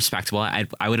still, respectable. I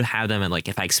would have them at like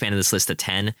if I expanded this list to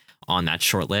 10 on that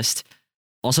short list.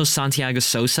 Also Santiago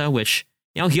Sosa, which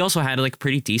he also had like a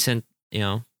pretty decent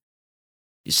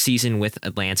season with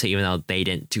Atlanta, even though they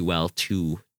didn't do well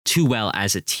too well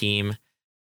as a team.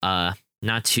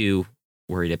 Not too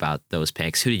worried about those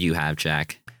picks. Who did you have,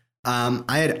 Jack?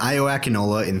 I had Ayo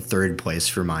Akinola in 3rd place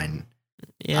for mine.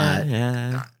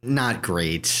 Yeah. Not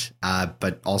great,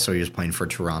 but also he was playing for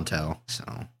Toronto. So,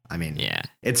 I mean,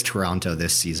 it's Toronto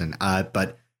this season.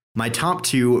 But my top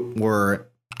 2 were,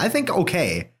 I think,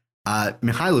 okay.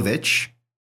 Mihailovic,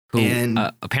 who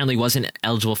apparently wasn't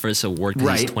eligible for this award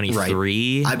because he's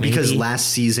 23. Right. Because last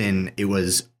season it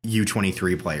was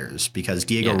U23 players because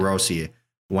Diego Rossi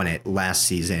won it last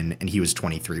season and he was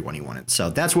 23 when he won it. So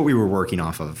that's what we were working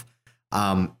off of.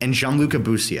 And Gianluca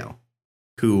Busio,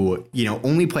 who,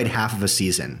 only played half of a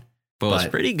season. But was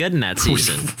pretty good in that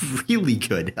season. Really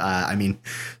good.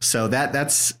 So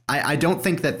that's I don't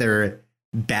think that they're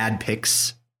bad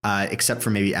picks, except for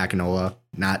maybe Akinola.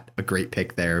 Not a great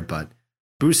pick there, but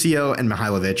Busio and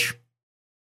Mihailovic,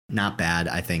 not bad.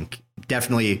 I think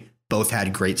definitely both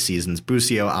had great seasons.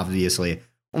 Busio obviously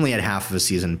only had half of a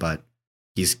season, but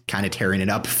he's kind of tearing it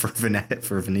up for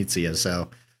Venezia. So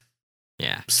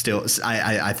yeah, still,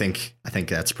 I think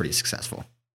that's pretty successful.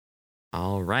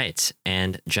 All right.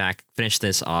 And Jack, finish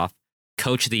this off.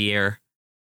 Coach of the year.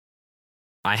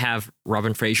 I have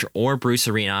Robin Fraser or Bruce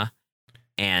Arena,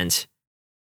 and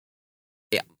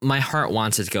my heart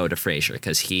wants it to go to Fraser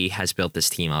because he has built this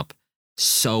team up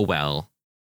so well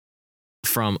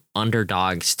from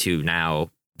underdogs to now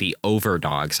the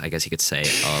overdogs, I guess you could say,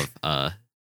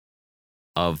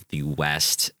 of the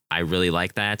West. I really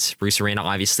like that. Bruce Arena,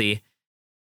 obviously,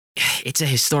 it's a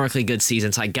historically good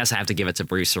season, so I guess I have to give it to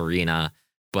Bruce Arena,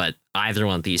 but either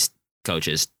one of these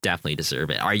coaches definitely deserve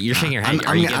it. You're shaking your head.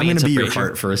 I'm going to be your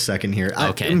heart for a second here.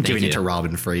 Okay, I'm giving it to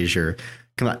Robin Fraser.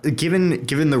 Come on, given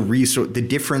the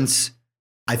difference,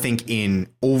 I think, in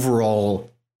overall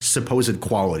supposed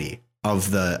quality of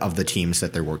the teams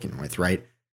that they're working with, right?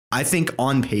 I think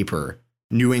on paper,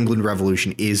 New England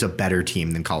Revolution is a better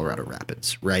team than Colorado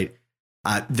Rapids, right?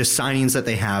 The signings that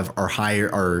they have are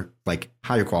higher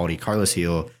quality. Carlos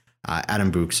Hill,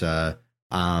 Adam Buxa.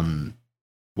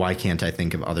 Why can't I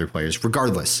think of other players?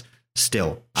 Regardless,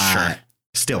 still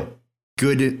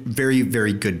good, very,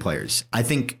 very good players. I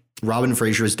think Robin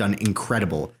Fraser has done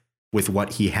incredible with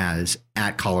what he has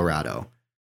at Colorado.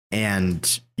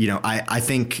 And, I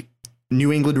think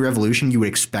New England Revolution, you would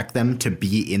expect them to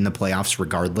be in the playoffs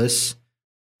regardless,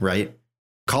 right?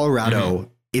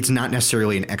 Colorado, It's not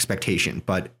necessarily an expectation,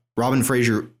 but Robin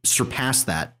Fraser surpassed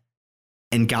that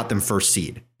and got them first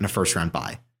seed in a first round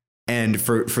bye. And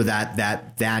for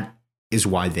that is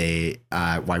why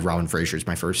why Robin Fraser is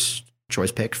my first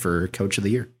choice pick for Coach of the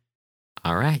Year.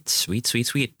 All right. Sweet.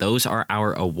 Those are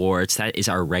our awards. That is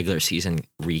our regular season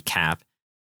recap.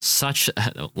 Such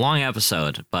a long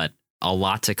episode, but a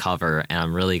lot to cover. And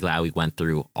I'm really glad we went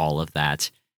through all of that.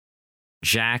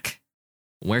 Jack,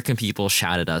 where can people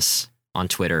shout at us on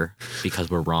Twitter because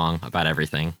we're wrong about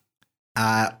everything?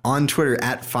 On Twitter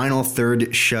at Final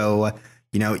Third Show.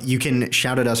 You can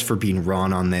shout at us for being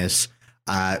wrong on this.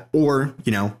 Or,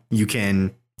 you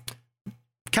can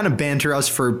kind of banter us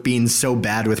for being so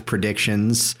bad with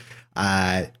predictions.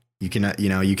 You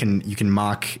can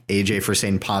mock AJ for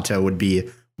saying Pato would be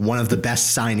one of the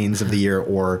best signings of the year,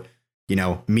 or,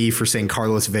 me for saying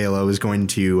Carlos Velo is going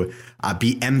to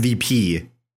be MVP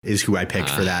is who I picked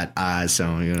for that.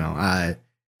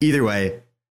 Either way,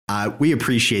 we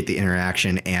appreciate the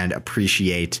interaction and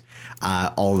appreciate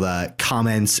all the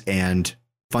comments and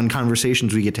fun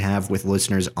conversations we get to have with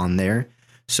listeners on there.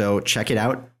 So check it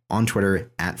out on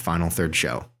Twitter at Final Third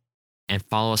Show. And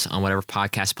follow us on whatever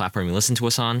podcast platform you listen to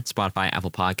us on, Spotify,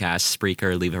 Apple Podcasts,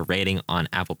 Spreaker. Leave a rating on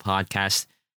Apple Podcasts.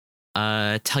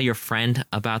 Tell your friend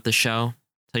about the show.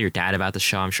 Tell your dad about the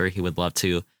show. I'm sure he would love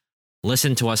to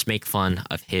listen to us make fun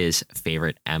of his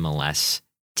favorite MLS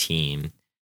team.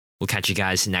 We'll catch you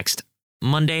guys next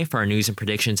Monday for our news and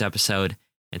predictions episode.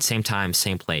 And same time,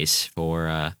 same place for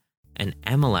an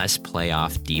MLS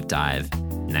playoff deep dive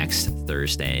next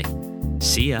Thursday.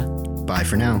 See ya. Bye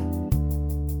for now.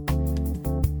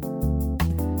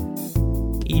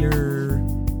 Ear.